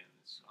would be, and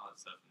all that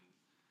stuff. And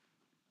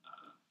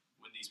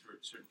when these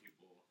certain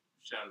people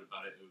shouted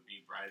about it, it would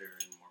be brighter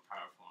and more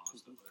powerful and all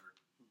that stuff, whatever.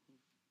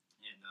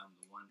 And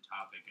the one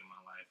topic in my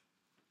life,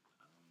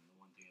 the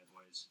one thing I've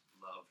always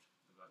loved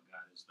about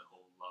God is the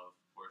whole love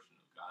portion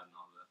of God and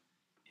all the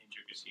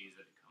intricacies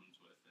that it comes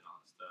with and all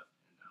that stuff.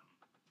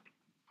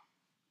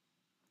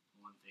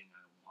 And one thing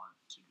I want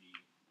to be,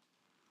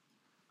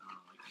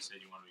 like you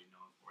said, you want to be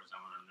known for is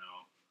I want to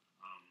know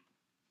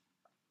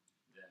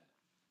that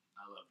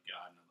I love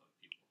God and I love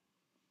people.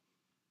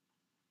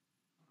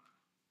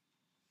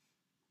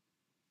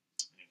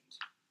 And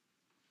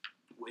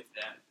with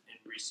that, in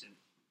recent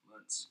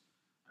months,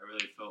 I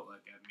really felt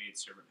like I've made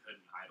servanthood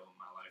an idol in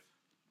my life.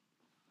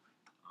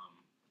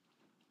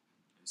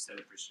 Instead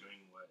of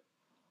pursuing what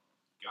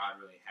God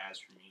really has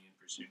for me and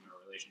pursuing a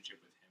relationship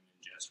with Him and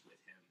just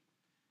with Him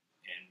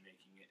and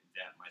making it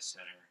that my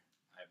center,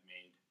 I've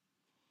made,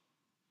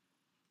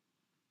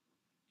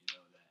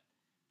 that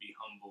be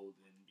humbled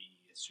and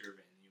be a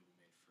servant and you'll be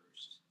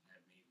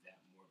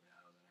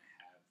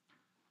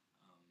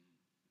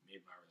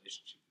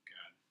relationship with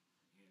God.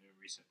 And in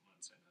recent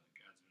months, I know that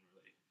God's been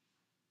really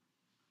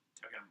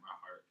tugging at my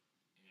heart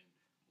and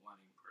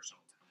wanting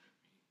personal time with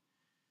me.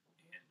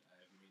 And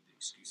I've made the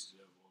excuses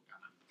of, well,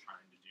 God, I'm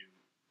trying to do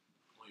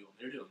what you want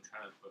me to do. I'm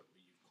trying to put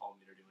what you've called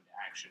me to do into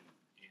action.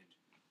 And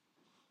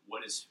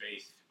what is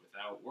faith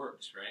without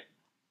works, right?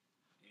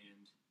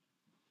 And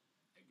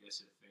I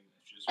guess the thing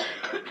that's just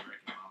really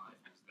wrecking my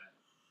life is that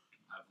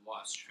I've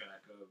lost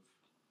track of,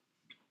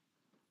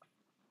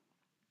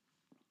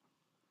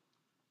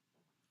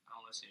 I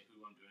don't want to say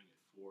who I'm doing it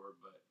for,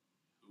 but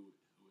who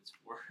it's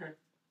for, I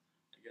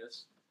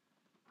guess.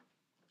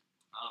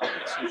 I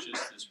guess there's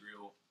just this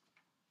real,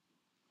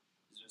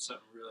 there's been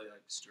something really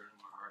like stirring in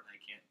my heart, and I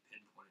can't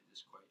pinpoint it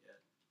just quite yet.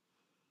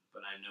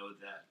 But I know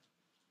that,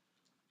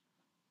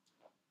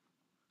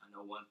 I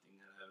know one thing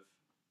that I've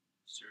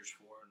searched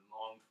for and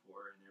longed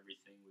for and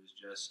everything was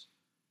just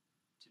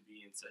to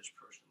be in such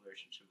personal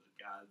relationship with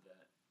God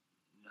that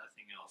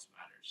nothing else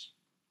matters.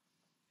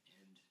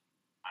 And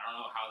I don't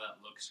know how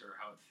that looks or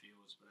how it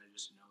feels, but I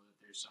just know that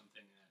there's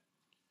something that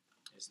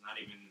is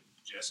not even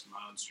just my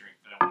own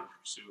strength that I want to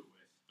pursue it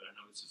with, but I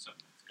know this is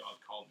something that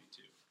God called me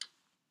to.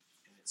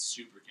 And it's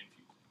super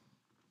confusing.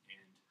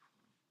 And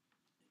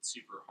it's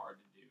super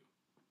hard to do.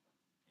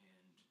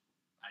 And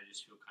I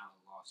just feel kind of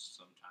lost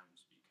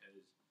sometimes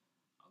because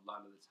a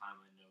lot of the time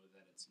I know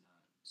that it's not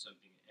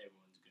something that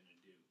everyone's going to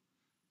do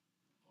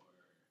or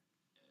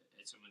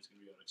someone's going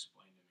to be able to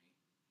explain to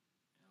me.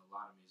 And a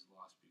lot of me is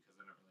lost because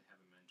I don't really have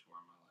a mentor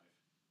in my life.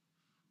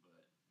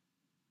 But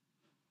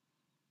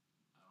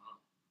I don't know.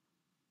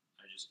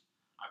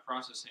 I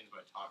process things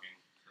by talking.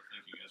 So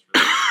thank you guys for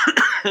that.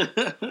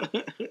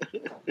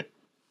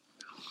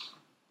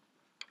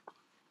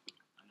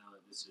 I know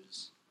that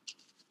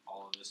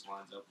all of this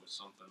lines up with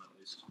something at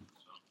least. So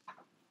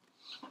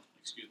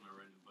excuse my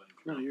random button.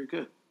 No, you're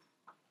good.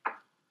 I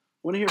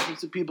want to hear from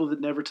some people that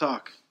never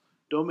talk.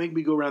 Don't make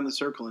me go around the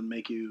circle and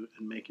make you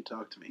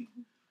talk to me.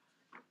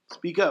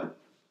 Speak up.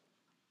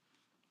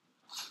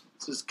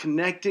 This is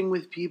connecting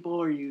with people.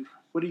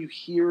 What are you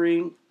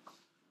hearing?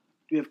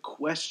 Do you have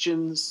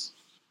questions?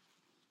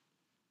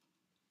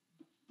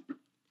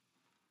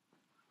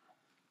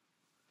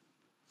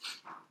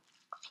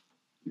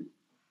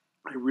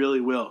 I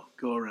really will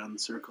go around the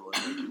circle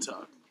and make you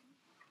talk.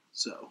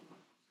 So,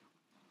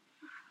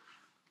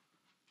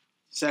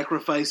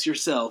 sacrifice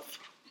yourself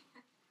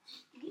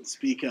and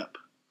speak up.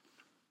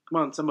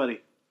 Come on,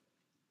 somebody.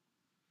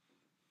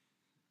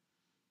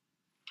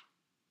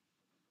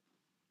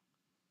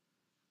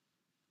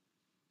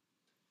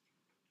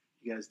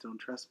 You guys don't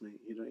trust me.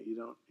 You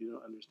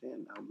don't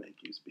understand. I'll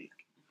make you speak.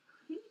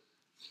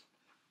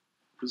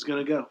 Who's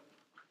gonna go?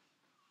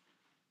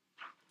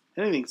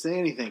 Anything. Say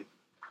anything.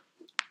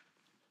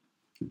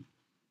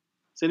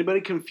 Is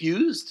anybody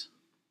confused?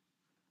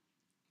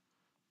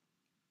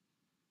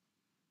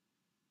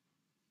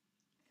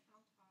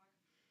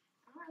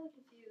 I'm not really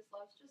confused.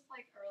 Love's just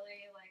like a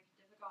really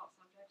difficult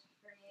subject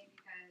for me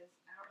because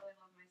I don't really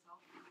love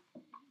myself,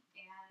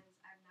 and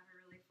I've never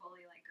really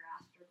fully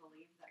grasped or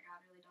believed that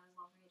God really does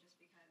love me just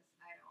because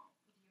I don't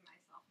view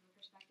myself in the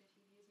perspective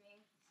He views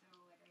me. So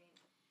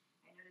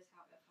I notice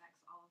how it affects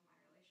all of my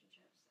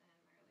relationships and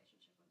my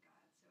relationship with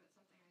God. So it's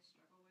something I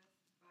struggle with,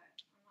 but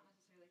I'm not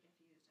necessarily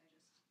confused.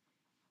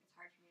 It's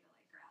hard for me to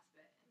grasp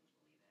it and believe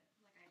it.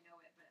 I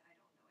know it, but I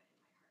don't know it in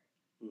my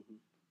heart.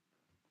 Mm-hmm.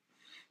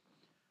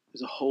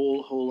 There's a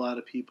whole lot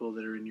of people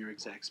that are in your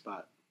exact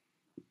spot.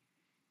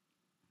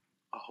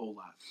 A whole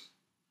lot.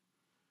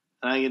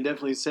 And I can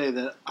definitely say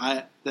that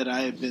I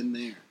have been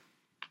there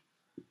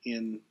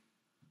in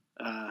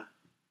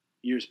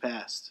years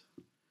past,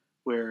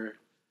 where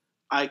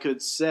I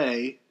could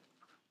say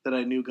that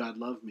I knew God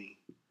loved me,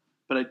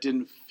 but I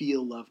didn't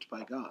feel loved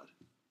by God.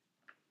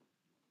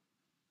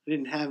 I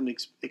didn't have an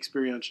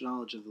experiential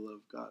knowledge of the love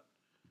of God.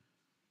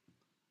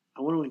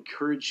 I want to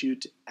encourage you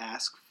to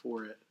ask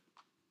for it.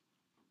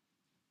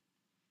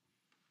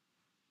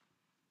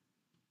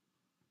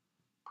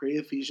 Pray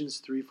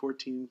Ephesians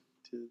 3:14-20.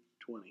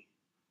 I'm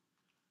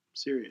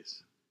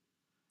serious.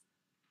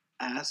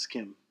 Ask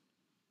Him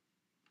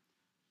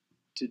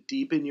to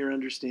deepen your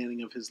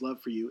understanding of His love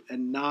for you,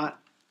 and not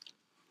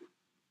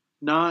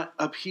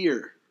up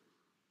here,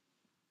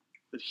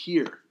 but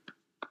here.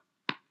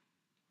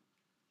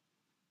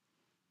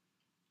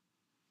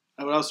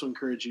 I would also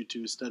encourage you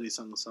to study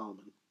Song of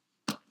Solomon.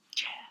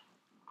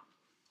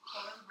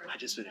 I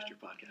just finished your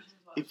podcast.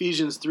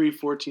 Ephesians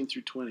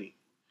 3:14-20.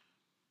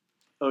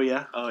 Oh,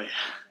 yeah? Oh, yeah.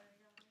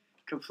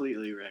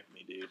 Completely wrecked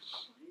me, dude.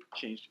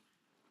 Changed.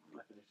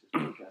 I finished this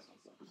podcast on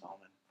Song of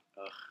Solomon.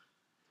 Ugh.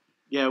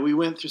 Yeah, we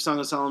went through Song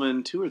of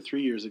Solomon 2 or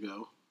 3 years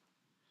ago,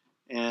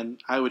 and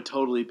I would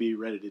totally be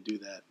ready to do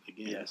that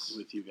again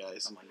with you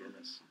guys. Oh, my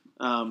goodness.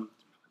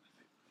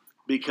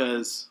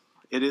 Because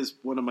it is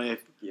one of my...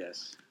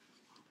 Yes.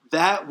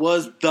 That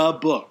was the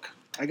book.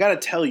 I gotta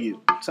tell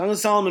you, Song of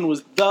Solomon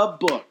was the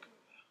book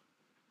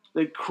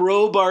that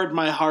crowbarred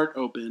my heart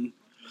open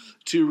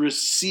to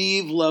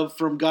receive love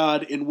from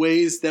God in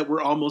ways that were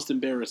almost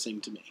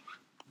embarrassing to me.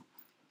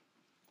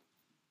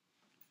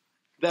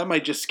 That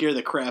might just scare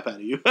the crap out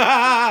of you.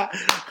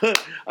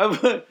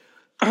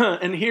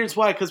 And here's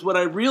why. Because what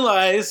I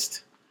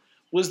realized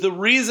was the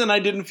reason I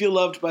didn't feel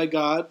loved by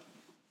God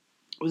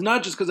was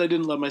not just because I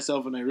didn't love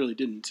myself, and I really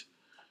didn't.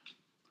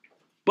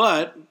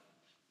 But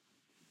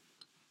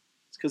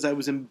it's because I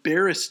was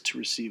embarrassed to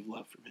receive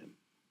love from him.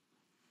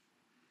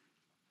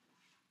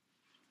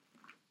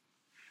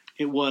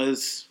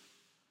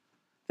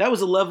 That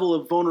was a level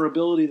of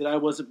vulnerability that I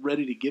wasn't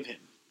ready to give him.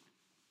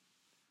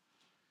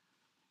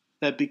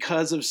 That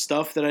because of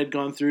stuff that I'd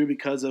gone through,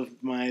 because of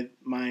my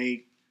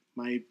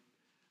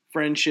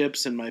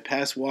friendships and my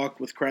past walk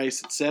with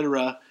Christ,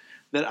 etc.,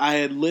 that I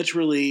had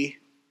literally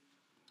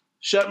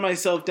shut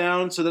myself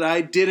down so that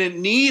I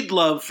didn't need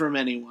love from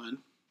anyone,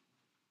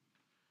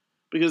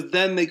 because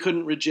then they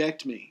couldn't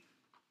reject me.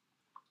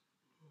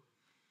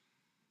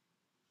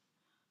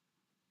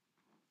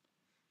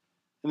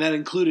 And that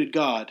included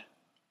God.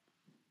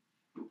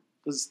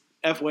 Because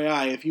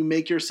FYI, if you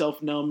make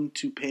yourself numb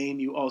to pain,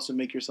 you also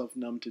make yourself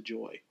numb to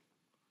joy.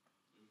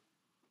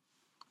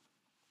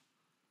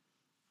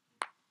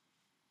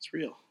 It's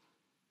real.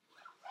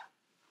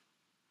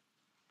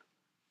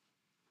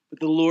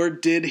 But the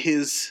Lord did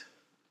his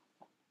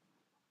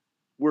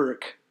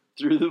work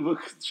through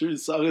the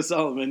Song of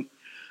Solomon.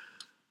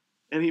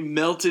 And he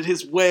melted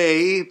his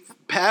way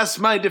past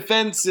my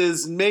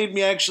defenses and made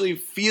me actually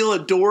feel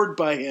adored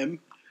by him,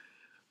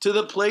 to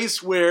the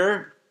place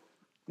where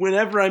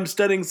whenever I'm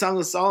studying Song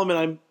of Solomon,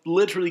 I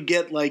literally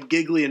get like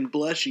giggly and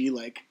blushy,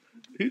 like,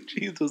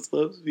 Jesus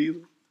loves me.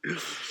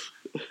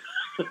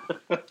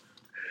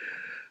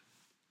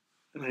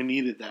 And I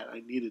needed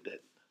that.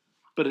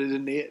 But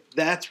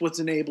that's what's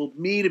enabled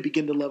me to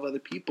begin to love other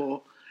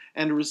people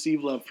and to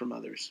receive love from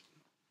others,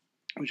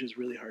 which is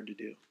really hard to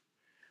do.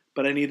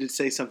 But I needed to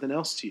say something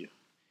else to you.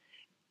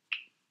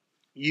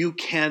 You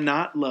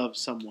cannot love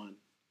someone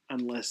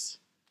unless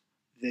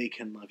they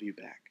can love you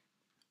back.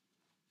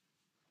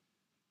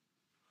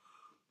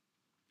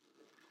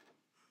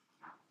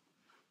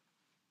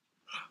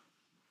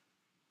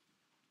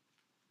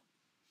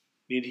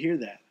 You need to hear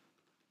that.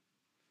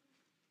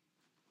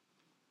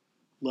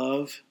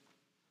 Love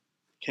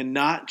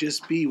cannot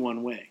just be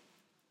one way.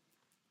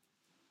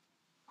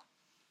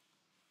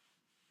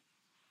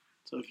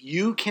 So if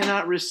you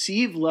cannot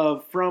receive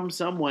love from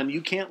someone,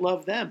 you can't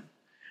love them.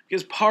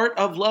 Because part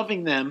of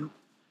loving them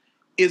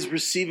is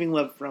receiving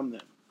love from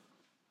them.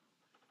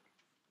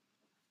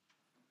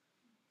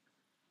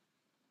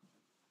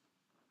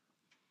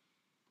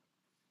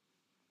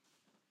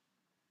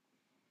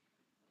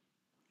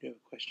 You have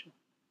a question?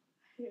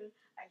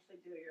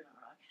 Actually do, you're not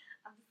wrong.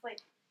 I'm just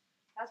like,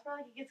 that's where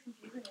like it gets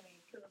confusing to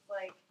me, because it's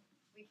like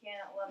we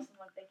can't love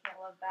someone if they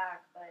can't love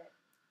back, but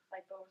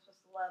we're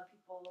supposed to love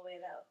people the way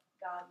that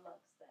God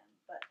loves them,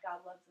 but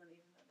God loves them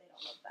even though they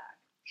don't love back.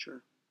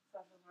 Sure.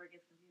 So that's where it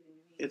gets confusing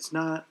to me. It's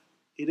not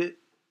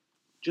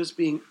just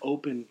being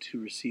open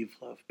to receive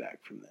love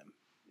back from them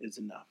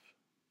is enough.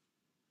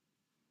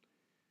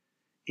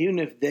 Even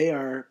if they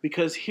are,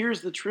 because here's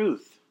the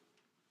truth.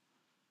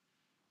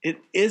 It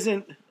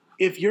isn't,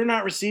 if you're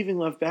not receiving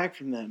love back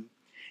from them,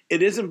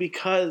 it isn't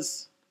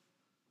because,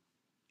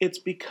 it's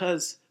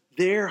because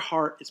their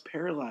heart is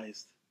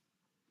paralyzed.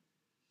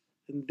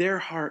 And their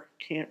heart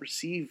can't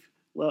receive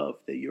love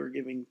that you're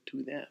giving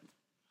to them.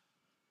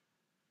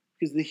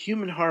 Because the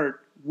human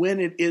heart, when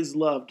it is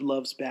loved,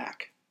 loves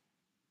back.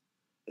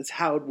 That's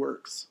how it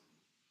works.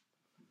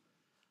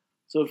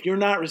 So if you're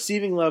not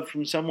receiving love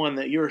from someone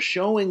that you're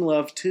showing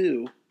love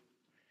to,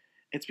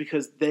 it's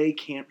because they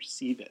can't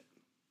receive it.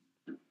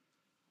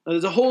 Now,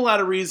 there's a whole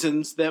lot of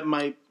reasons that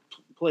might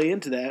play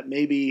into that.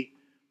 Maybe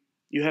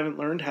you haven't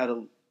learned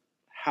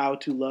how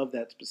to love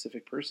that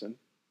specific person.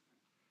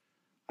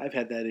 I've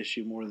had that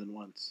issue more than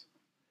once.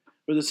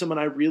 Where there's someone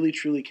I really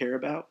truly care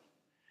about,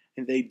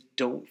 and they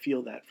don't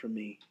feel that from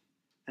me,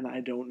 and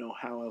I don't know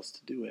how else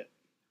to do it.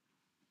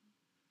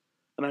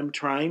 And I'm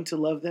trying to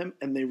love them,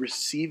 and they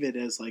receive it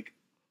as like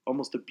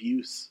almost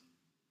abuse.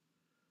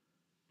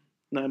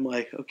 And I'm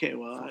like, okay,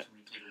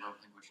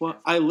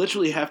 I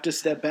literally have to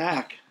step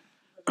back.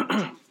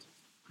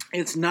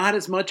 It's not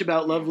as much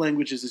about love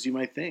languages as you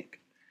might think.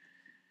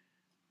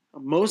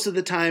 Most of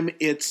the time,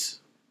 it's,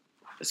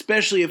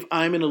 especially if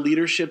I'm in a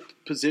leadership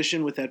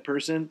position with that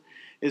person,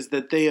 is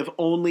that they have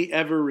only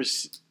ever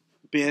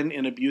been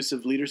in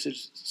abusive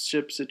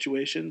leadership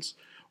situations,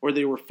 or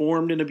they were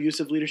formed in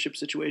abusive leadership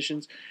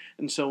situations.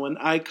 And so when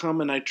I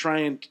come and I try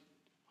and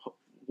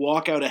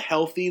walk out a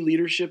healthy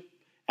leadership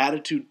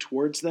attitude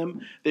towards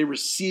them, they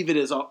receive it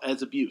as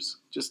abuse.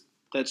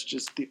 That's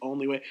just the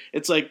only way.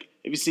 It's like,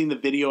 have you seen the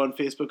video on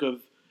Facebook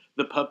of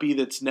the puppy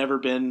that's never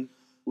been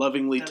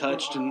lovingly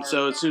touched? And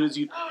so as soon as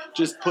you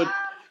just put,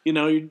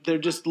 they're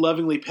just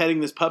lovingly petting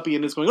this puppy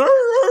and it's going,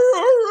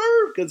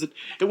 because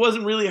it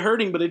wasn't really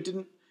hurting, but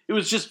it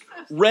was just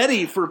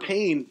ready for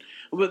pain.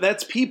 But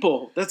that's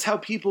people. That's how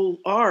people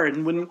are.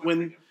 And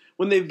when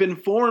they've been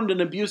formed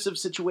in abusive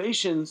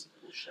situations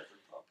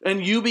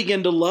and you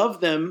begin to love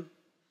them,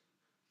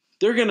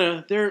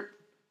 they're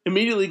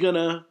immediately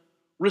gonna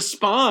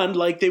respond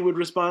like they would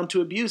respond to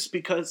abuse,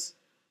 because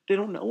They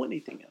don't know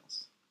anything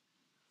else.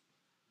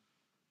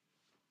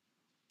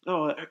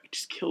 Oh, it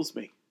just kills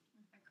me.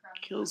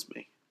 Kills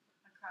me.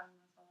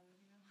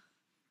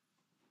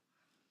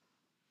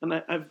 And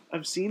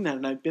I've seen that,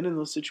 and I've been in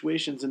those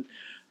situations, and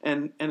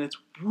it's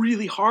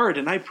really hard.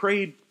 And I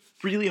prayed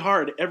really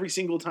hard every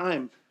single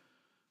time.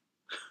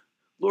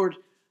 Lord,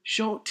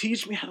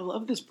 teach me how to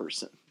love this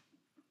person.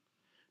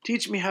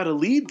 Teach me how to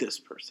lead this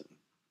person.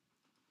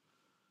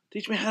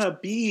 Teach me how to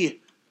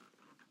be,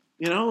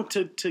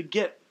 to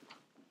get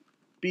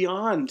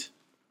beyond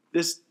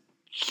this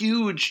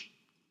huge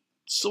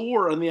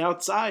sore on the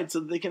outside so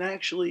that they can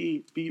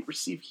actually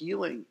receive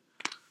healing.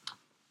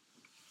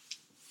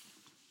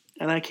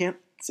 And I can't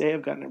say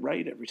I've gotten it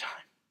right every time.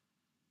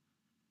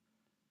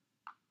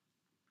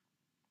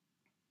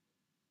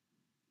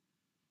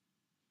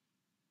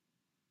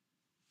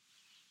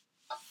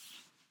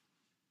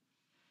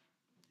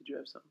 Did you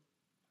have something?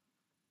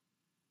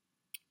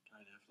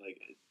 Kind of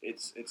like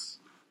it's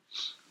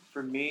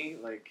for me,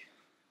 like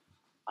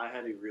I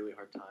had a really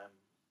hard time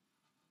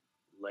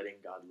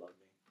letting God love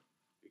me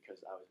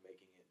because I was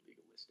making it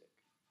legalistic.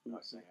 I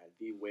was saying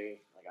the way,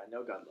 like I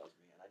know God loves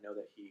me and I know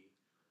that He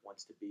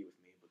wants to be with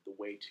me, but the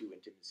way to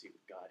intimacy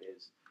with God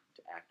is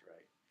to act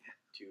right,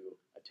 to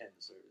attend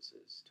the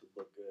services, to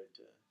look good,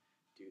 to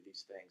do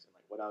these things. And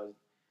like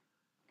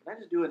can I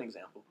just do an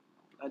example?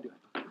 Can I do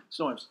it?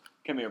 Storms,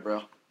 come here,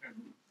 bro.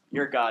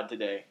 You're God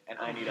today, and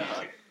I need a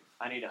hug.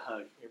 I need a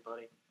hug. Here,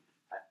 buddy.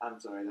 I'm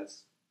sorry,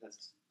 that's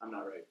I'm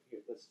not right. Here,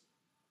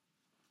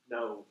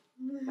 no,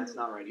 that's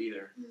not right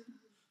either.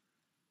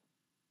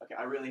 Okay,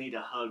 I really need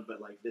a hug,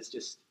 but like this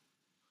just,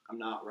 I'm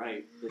not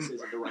right. This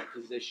isn't the right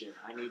position.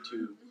 I need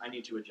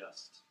to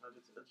adjust.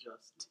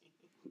 Adjust.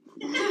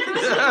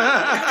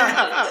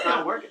 It's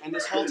not working. And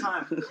this whole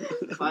time,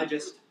 if I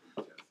just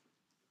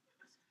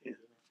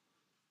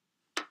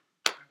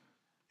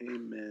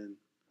Amen.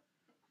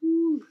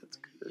 Ooh, that's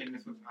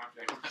good.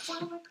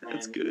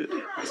 That's good.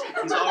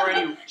 He's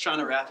already trying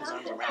to wrap his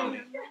arms around me.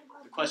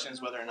 The question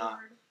is whether or not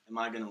am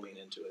I going to lean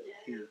into it.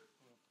 Yeah.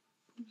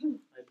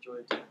 I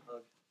enjoyed that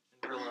hug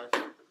in real life,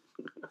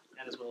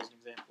 and as well as in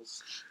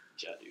examples.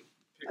 Yeah, I do.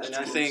 And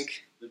I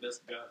think the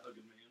best God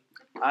hugging man.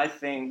 I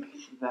think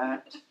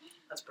that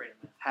That's Brandon,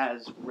 man.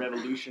 has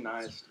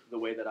revolutionized the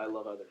way that I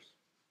love others.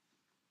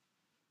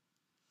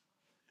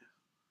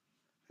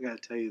 I gotta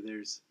tell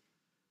you,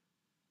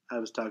 I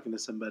was talking to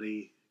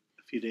somebody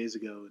a few days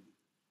ago, and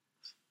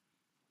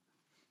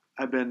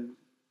I've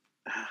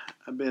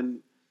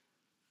been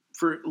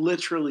for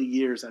literally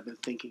years, I've been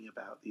thinking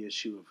about the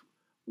issue of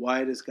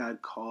why does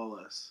God call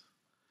us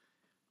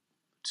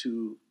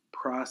to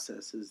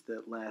processes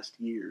that last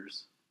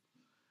years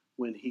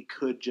when He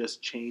could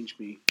just change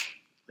me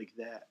like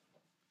that.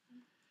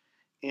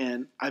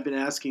 And I've been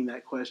asking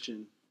that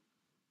question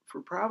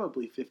for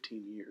probably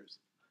 15 years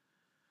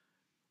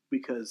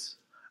because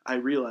I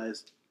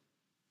realized,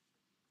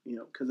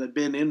 because I've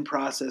been in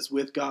process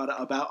with God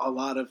about a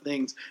lot of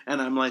things,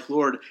 and I'm like,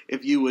 Lord,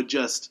 if you would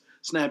just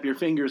snap your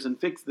fingers and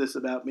fix this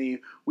about me,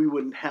 we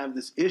wouldn't have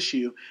this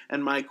issue.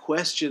 And my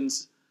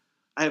questions,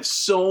 I have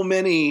so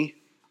many.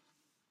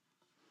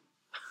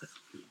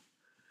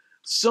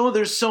 So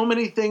there's so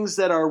many things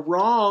that are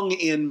wrong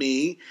in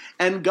me,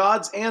 and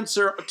God's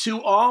answer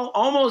to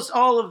almost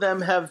all of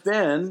them have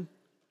been,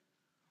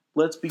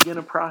 let's begin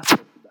a process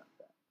about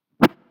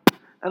that.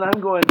 And I'm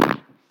going,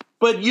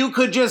 but you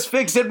could just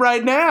fix it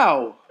right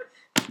now,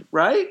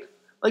 right?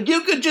 Like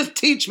you could just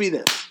teach me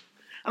this,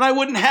 and I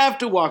wouldn't have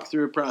to walk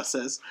through a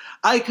process.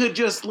 I could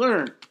just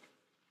learn,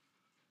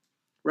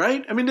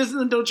 right? I mean,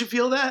 don't you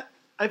feel that?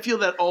 I feel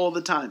that all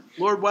the time.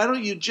 Lord, why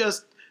don't you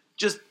just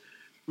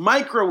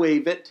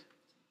microwave it?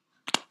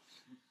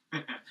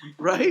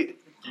 Right?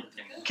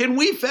 Can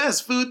we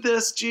fast food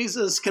this,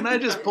 Jesus? Can I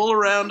just pull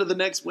around to the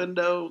next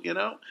window,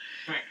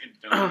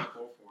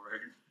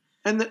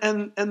 And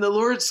the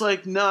Lord's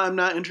like, no, I'm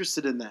not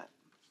interested in that.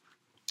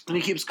 And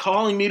He keeps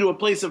calling me to a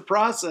place of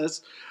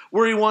process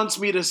where He wants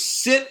me to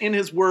sit in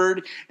His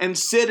Word and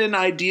sit in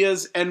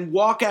ideas and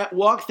walk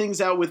things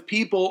out with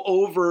people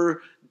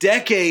over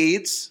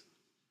decades,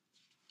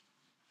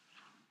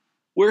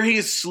 where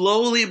He's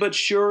slowly but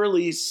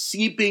surely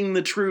seeping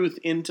the truth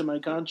into my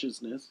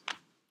consciousness.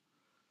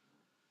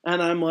 And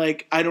I'm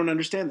like, I don't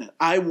understand that.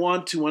 I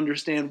want to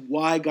understand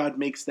why God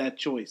makes that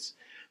choice.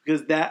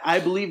 Because I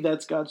believe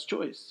that's God's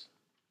choice.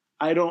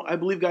 I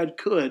believe God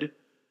could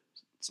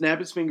snap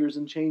His fingers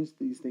and change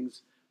these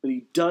things, but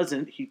He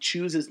doesn't. He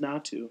chooses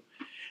not to.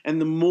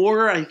 And the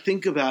more I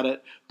think about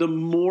it, the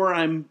more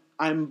I'm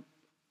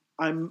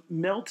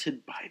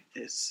melted by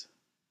this.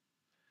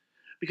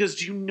 Because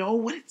do you know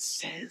what it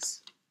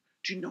says?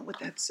 Do you know what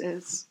that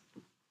says?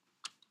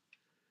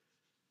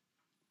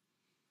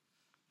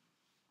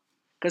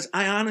 Because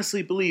I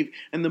honestly believe,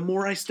 and the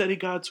more I study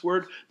God's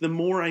Word, the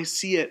more I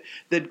see it,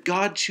 that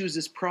God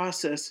chooses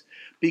process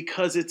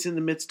because it's in the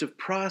midst of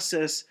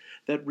process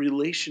that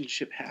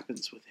relationship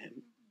happens with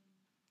Him.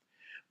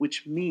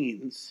 Which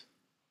means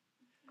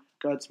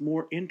God's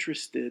more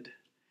interested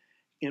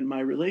in my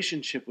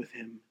relationship with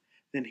Him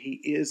than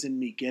He is in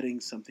me getting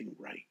something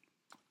right.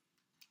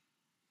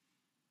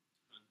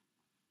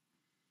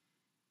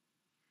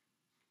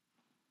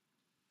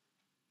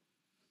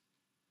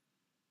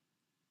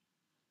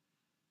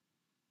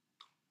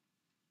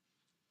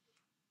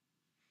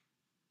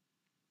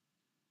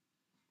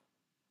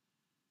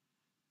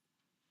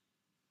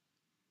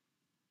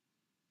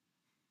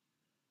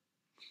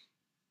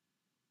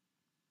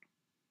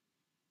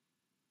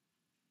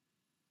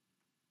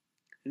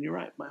 And you're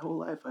right, my whole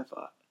life I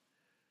thought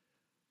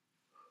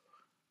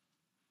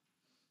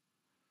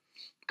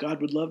God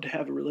would love to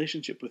have a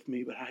relationship with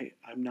me, but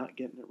I'm not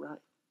getting it right. And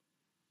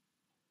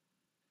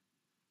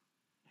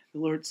the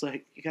Lord's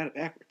like, you got it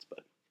backwards,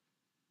 buddy.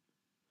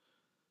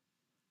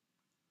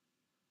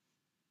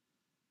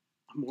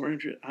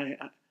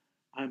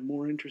 I'm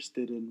more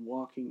interested in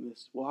walking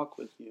this walk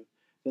with you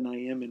than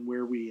I am in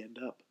where we end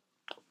up.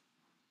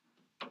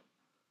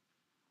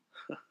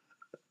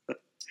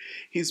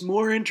 He's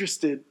more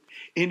interested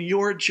in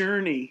your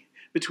journey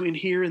between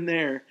here and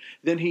there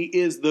than he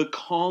is the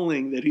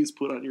calling that he's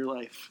put on your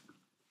life.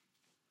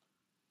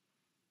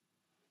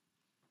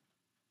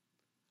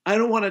 I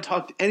don't want to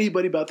talk to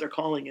anybody about their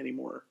calling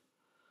anymore.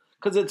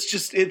 Because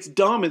it's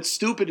dumb, it's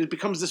stupid, it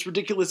becomes this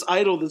ridiculous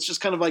idol that's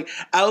just kind of like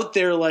out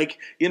there, like,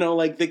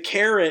 like the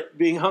carrot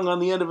being hung on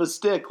the end of a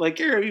stick. Like,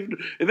 here,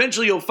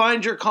 eventually you'll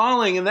find your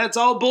calling, and that's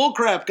all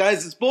bullcrap,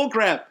 guys, it's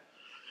bullcrap.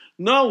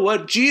 No,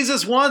 what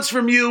Jesus wants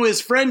from you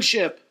is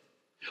friendship.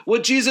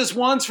 What Jesus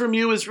wants from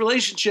you is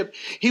relationship.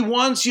 He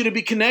wants you to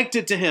be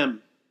connected to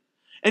him.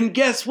 And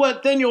guess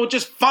what? Then you'll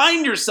just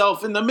find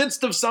yourself in the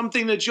midst of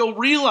something that you'll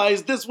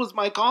realize this was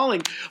my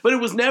calling. But it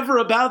was never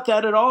about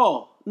that at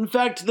all. In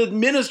fact, the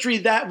ministry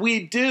that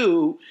we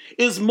do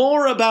is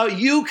more about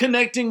you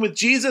connecting with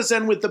Jesus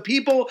and with the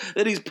people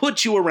that he's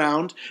put you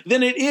around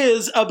than it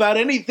is about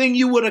anything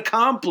you would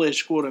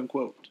accomplish, quote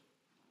unquote.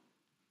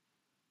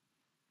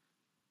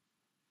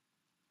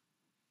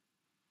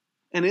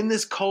 And in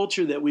this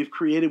culture that we've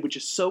created, which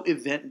is so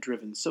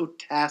event-driven, so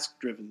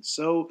task-driven,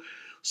 so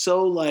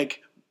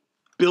like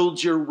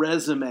build your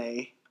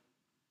resume,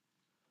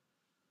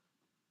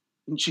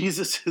 and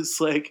Jesus is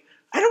like,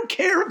 I don't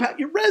care about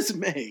your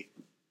resume.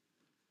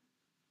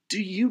 Do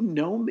you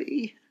know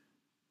me?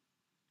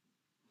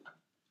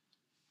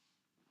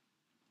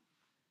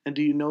 And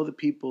do you know the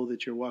people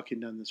that you're walking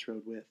down this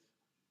road with?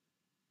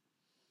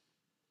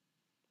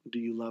 Do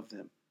you love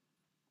them?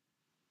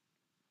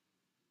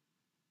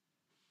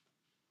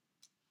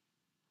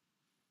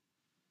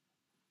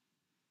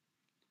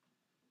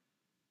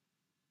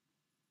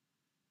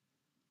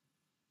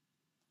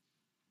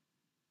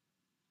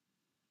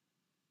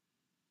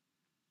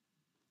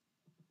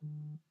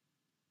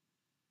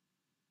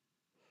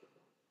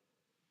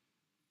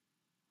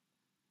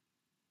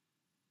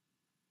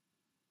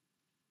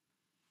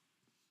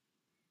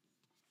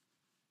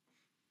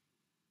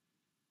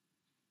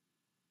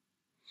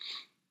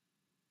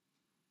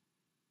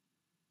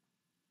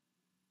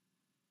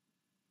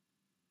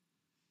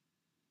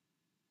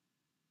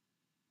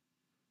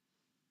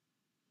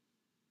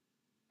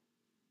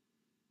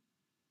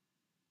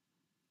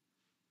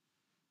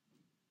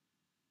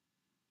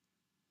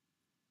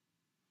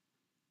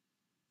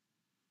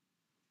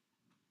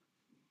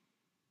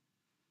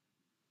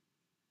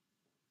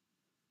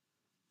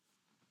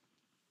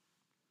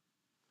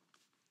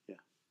 Yeah.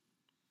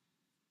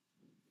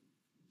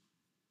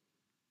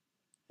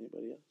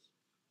 Anybody else?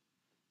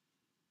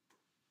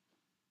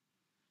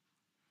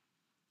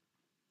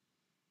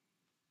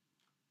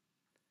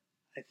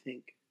 I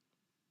think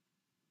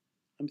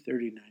I'm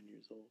 39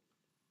 years old.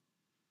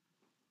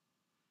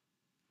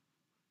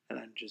 And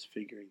I'm just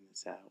figuring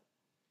this out.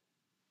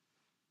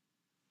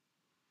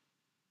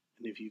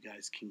 And if you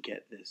guys can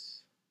get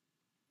this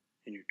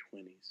in your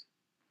 20s,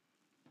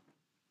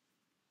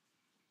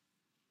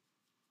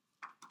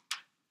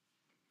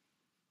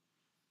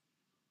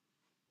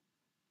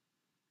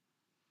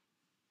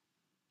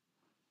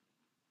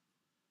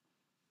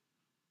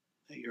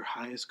 that your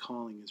highest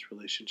calling is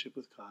relationship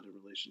with God and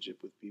relationship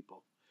with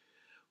people.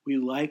 We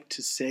like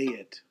to say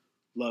it,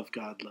 love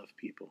God, love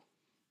people,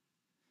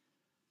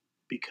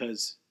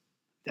 because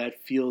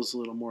that feels a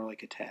little more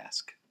like a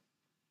task.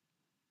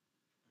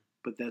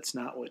 But that's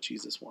not what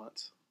Jesus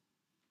wants.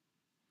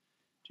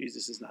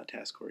 Jesus is not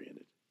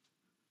task-oriented.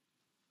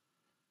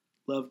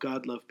 Love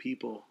God, love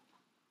people.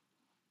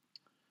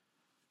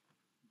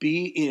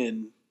 Be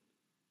in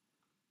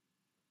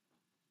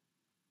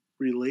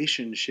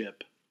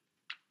relationship.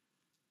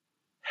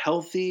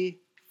 Healthy,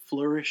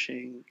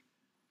 flourishing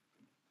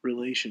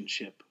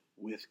relationship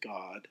with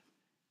God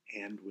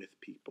and with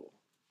people.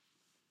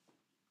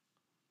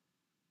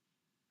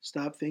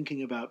 Stop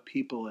thinking about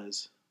people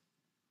as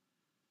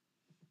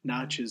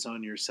notches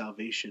on your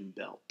salvation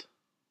belt.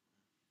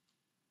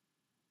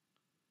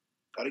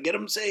 Got to get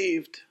them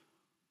saved.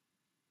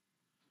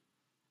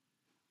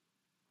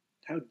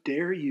 How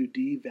dare you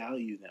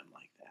devalue them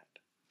like that?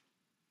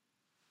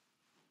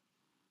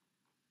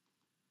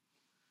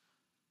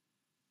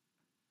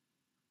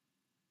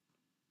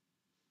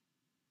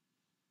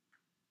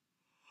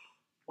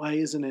 Why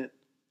isn't it?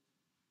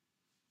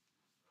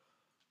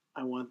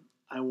 I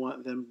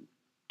want them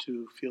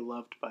to feel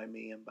loved by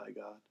me and by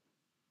God.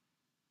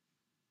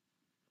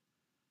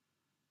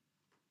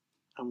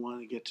 I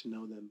want to get to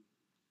know them.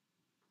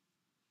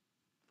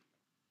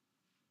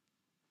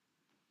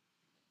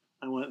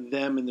 I want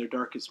them in their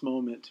darkest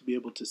moment to be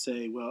able to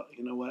say, well,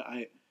 you know what,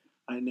 I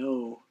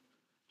know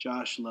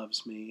Josh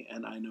loves me,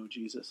 and I know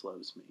Jesus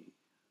loves me,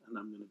 and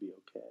I'm going to be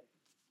okay.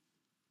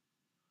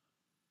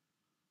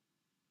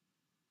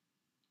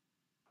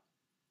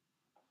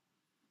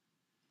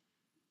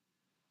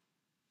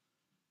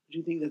 Do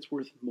you think that's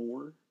worth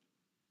more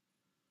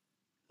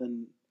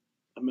than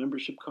a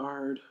membership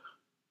card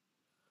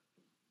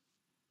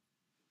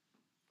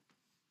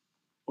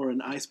or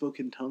an I Spoke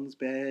in Tongues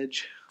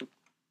badge? I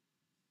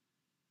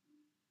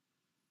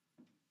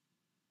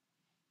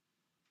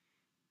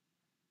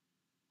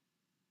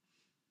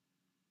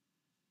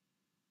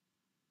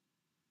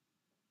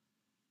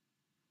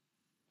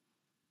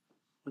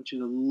want you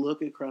to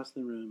look across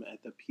the room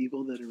at the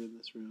people that are in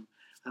this room,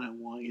 and I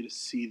want you to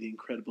see the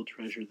incredible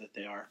treasure that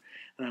they are.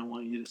 And I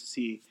want you to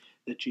see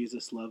that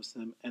Jesus loves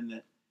them and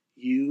that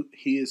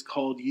He has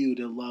called you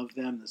to love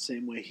them the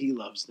same way He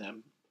loves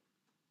them.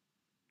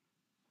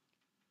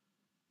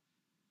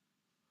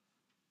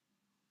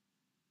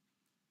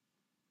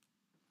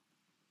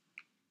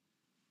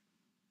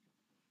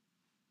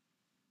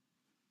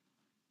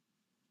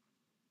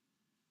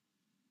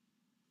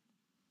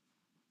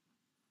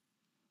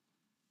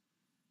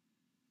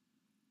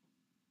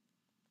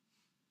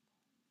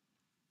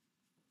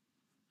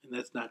 And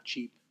that's not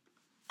cheap.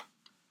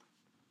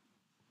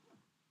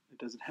 It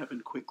doesn't happen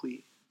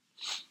quickly.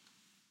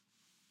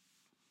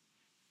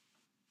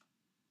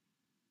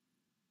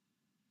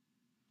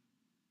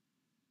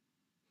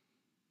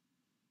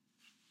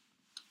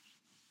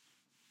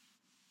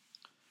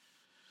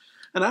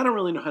 And I don't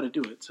really know how to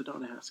do it, so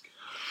don't ask.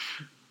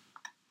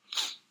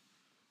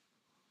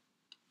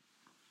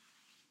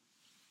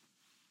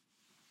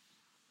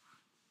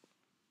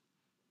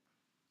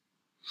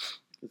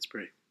 Let's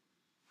pray.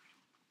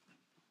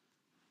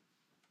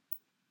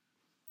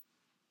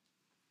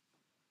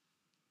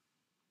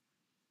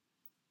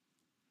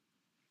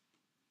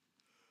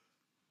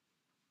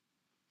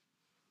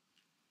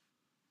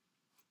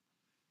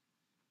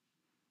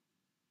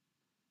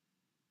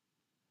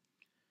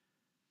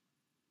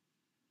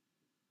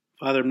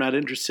 Father, I'm not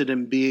interested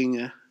in being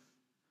a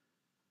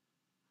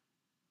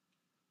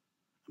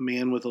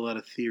man with a lot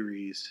of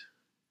theories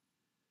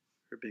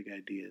or big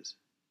ideas.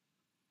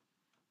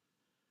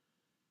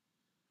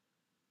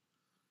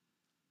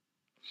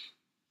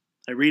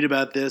 I read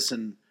about this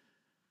and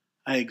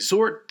I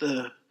exhort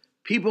the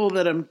people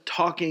that I'm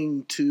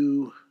talking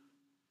to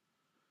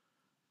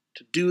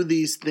do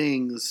these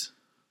things.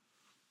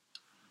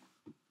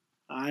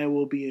 I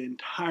will be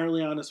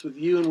entirely honest with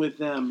you and with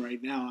them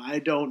right now. I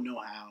don't know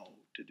how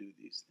to do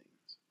these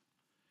things.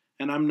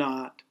 And I'm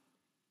not,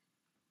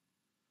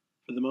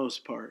 for the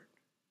most part,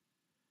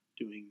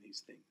 doing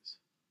these things.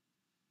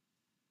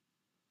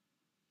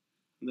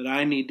 And that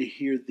I need to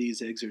hear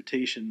these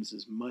exhortations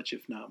as much,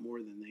 if not more,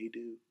 than they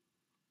do.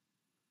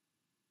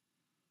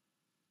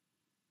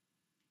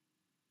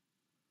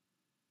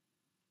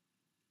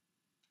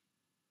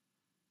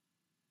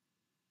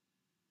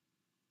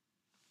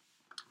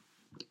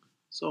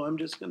 So I'm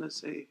just going to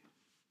say,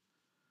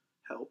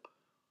 help.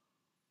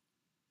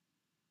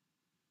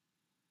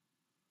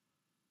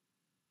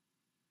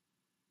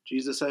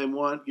 Jesus, I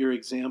want your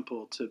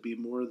example to be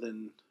more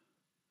than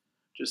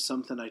just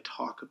something I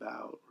talk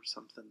about or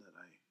something that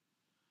I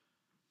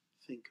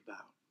think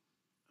about.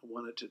 I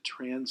want it to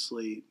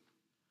translate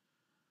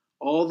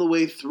all the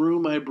way through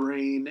my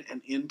brain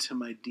and into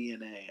my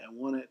DNA. I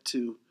want it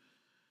to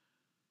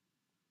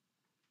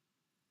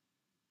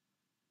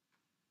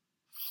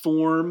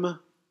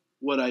form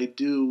what I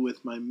do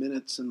with my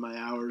minutes and my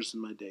hours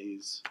and my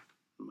days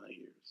and my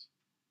years.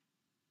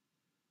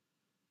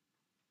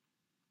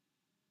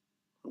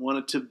 I want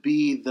it to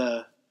be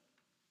the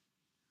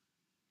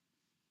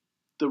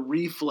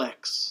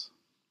reflex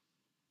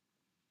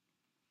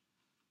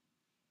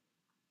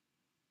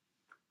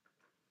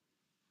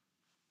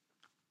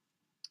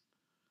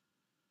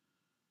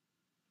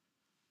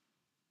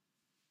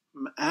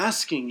I'm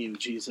asking you,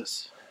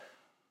 Jesus,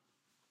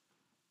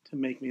 to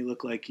make me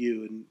look like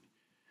you. And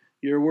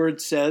your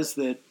word says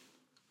that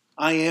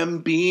I am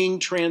being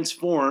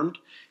transformed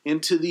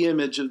into the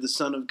image of the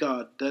Son of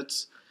God.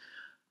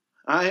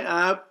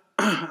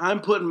 I'm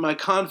putting my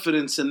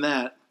confidence in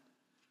that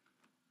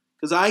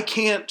because I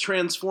can't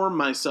transform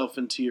myself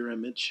into your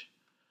image.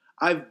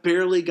 I've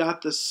barely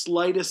got the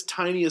slightest,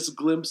 tiniest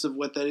glimpse of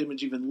what that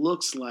image even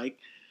looks like.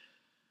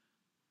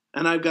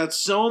 And I've got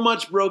so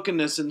much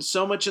brokenness and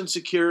so much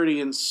insecurity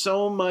and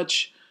so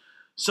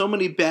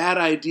many bad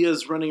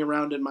ideas running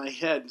around in my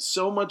head,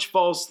 so much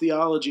false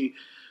theology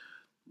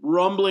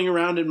rumbling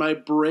around in my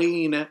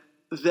brain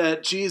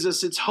that,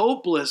 Jesus, it's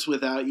hopeless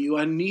without you.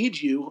 I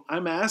need you.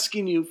 I'm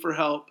asking you for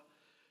help.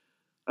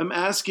 I'm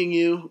asking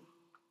you.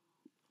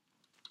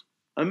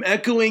 I'm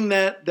echoing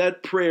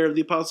that prayer of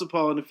the Apostle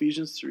Paul in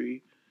Ephesians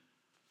 3.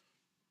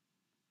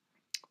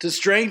 To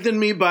strengthen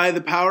me by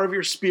the power of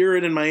your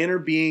Spirit in my inner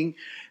being,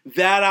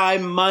 that I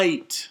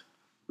might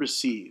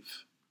receive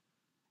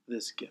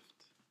this gift.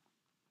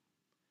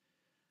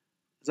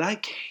 Because I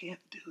can't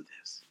do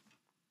this.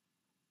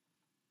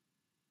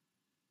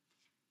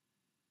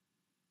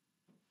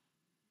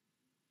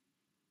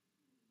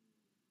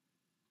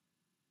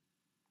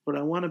 But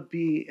I want to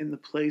be in the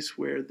place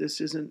where this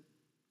is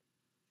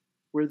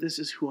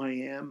who I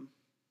am.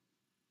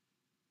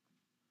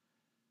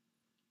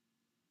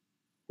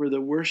 where the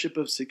worship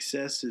of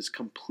success is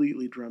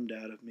completely drummed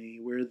out of me,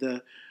 where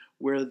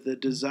the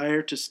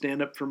desire to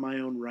stand up for my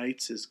own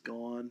rights is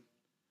gone,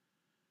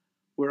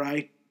 where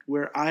I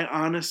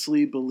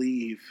honestly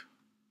believe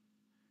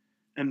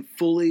and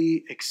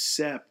fully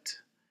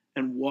accept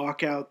and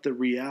walk out the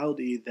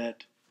reality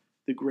that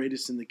the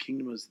greatest in the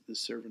kingdom is the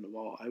servant of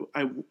all.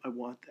 I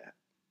want that.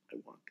 I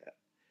want that.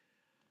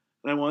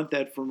 And I want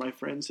that for my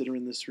friends that are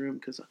in this room,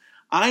 because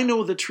I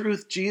know the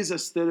truth,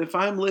 Jesus, that if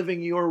I'm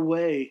living your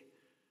way,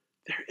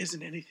 there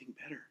isn't anything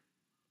better.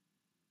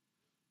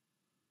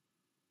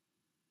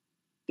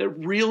 That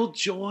real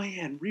joy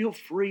and real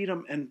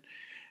freedom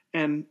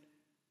and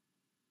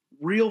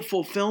real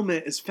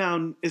fulfillment is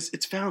found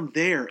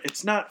there.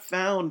 It's not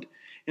found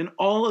in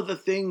all of the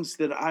things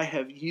that I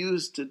have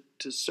used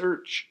to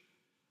search.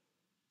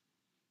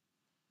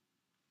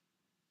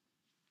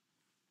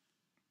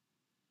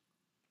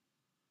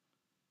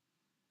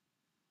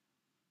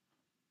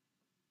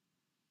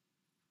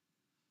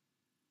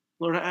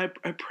 Lord, I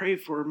pray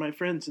for my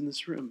friends in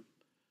this room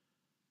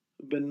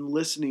who've been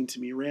listening to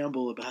me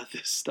ramble about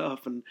this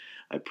stuff, and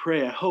I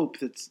hope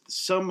that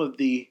some of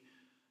the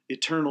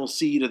eternal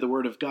seed of the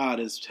Word of God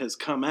has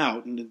come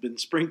out and has been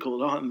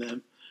sprinkled on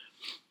them.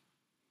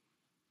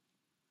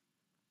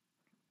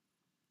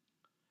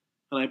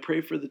 And I pray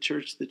for the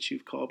church that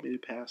you've called me to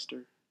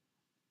pastor.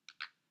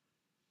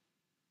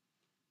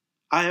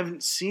 I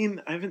haven't seen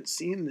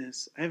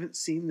this. I haven't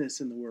seen this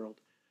in the world.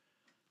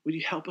 Would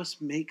you help us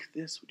make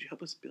this? Would you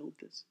help us build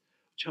this?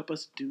 Would you help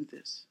us do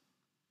this?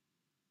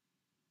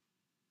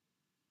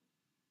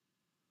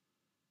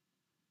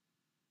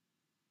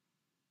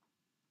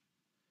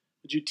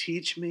 Would you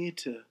teach me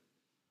to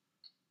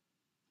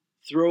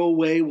throw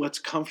away what's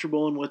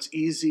comfortable and what's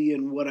easy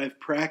and what I've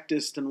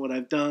practiced and what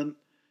I've done,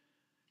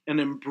 and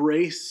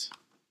embrace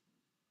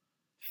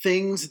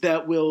things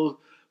that will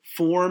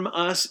form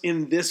us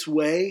in this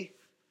way?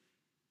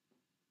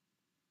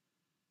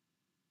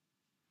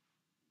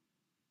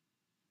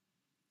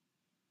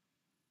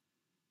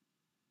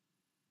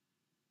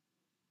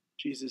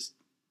 Jesus,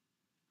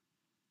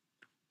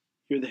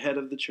 you're the head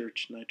of the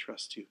church, and I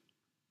trust you.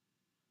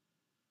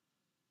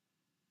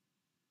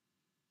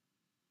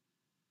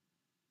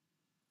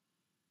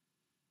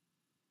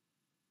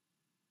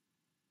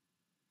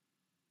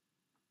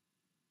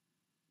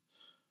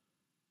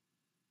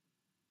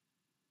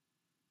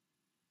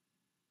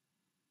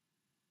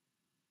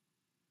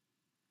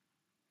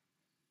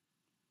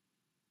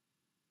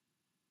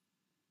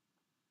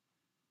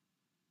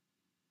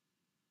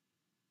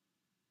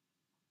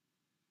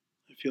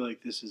 I feel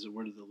like this is a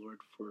word of the Lord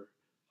for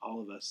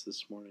all of us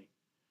this morning.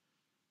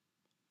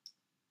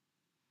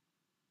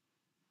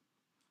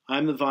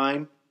 I'm the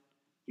vine,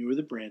 you are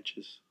the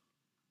branches.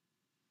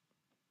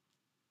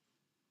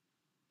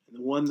 And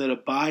the one that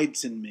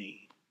abides in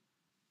me,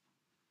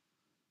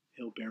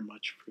 he'll bear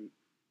much fruit.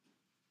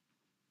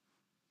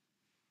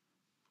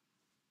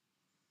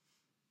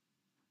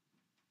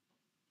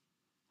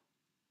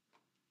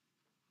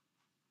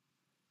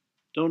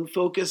 Don't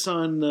focus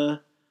on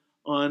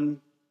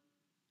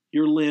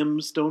your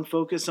limbs. Don't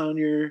focus on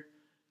your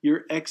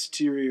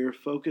exterior.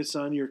 Focus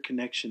on your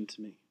connection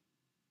to me.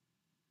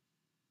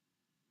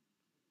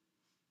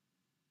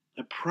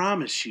 I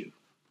promise you,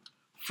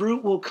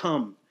 fruit will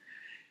come.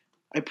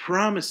 I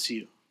promise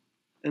you.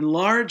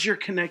 Enlarge your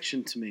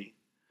connection to me.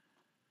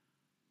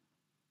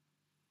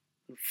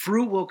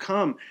 Fruit will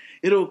come.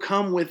 It'll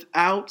come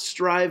without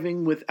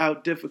striving,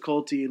 without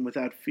difficulty, and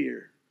without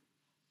fear.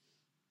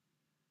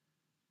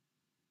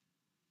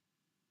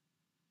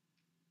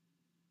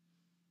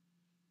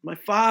 My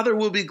Father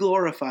will be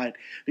glorified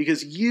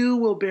because you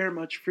will bear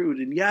much fruit.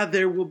 And yeah,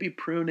 there will be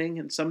pruning,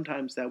 and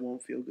sometimes that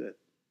won't feel good.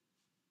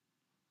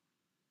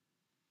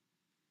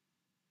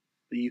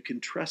 But you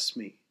can trust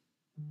me.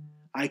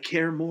 I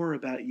care more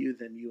about you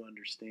than you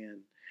understand.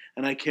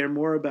 And I care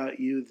more about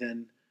you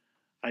than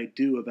I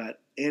do about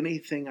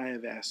anything I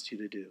have asked you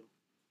to do.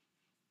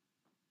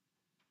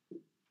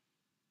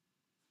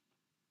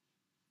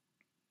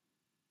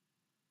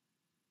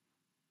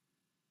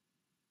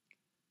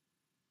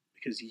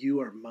 Because you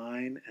are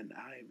mine and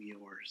I am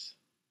yours.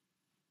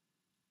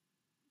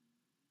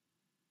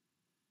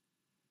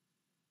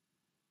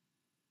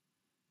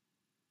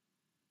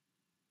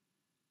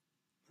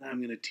 And I'm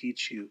going to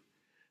teach you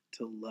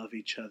to love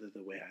each other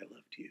the way I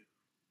loved you.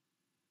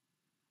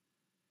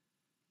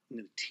 I'm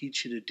going to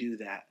teach you to do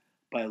that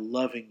by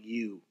loving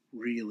you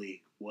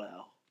really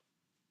well.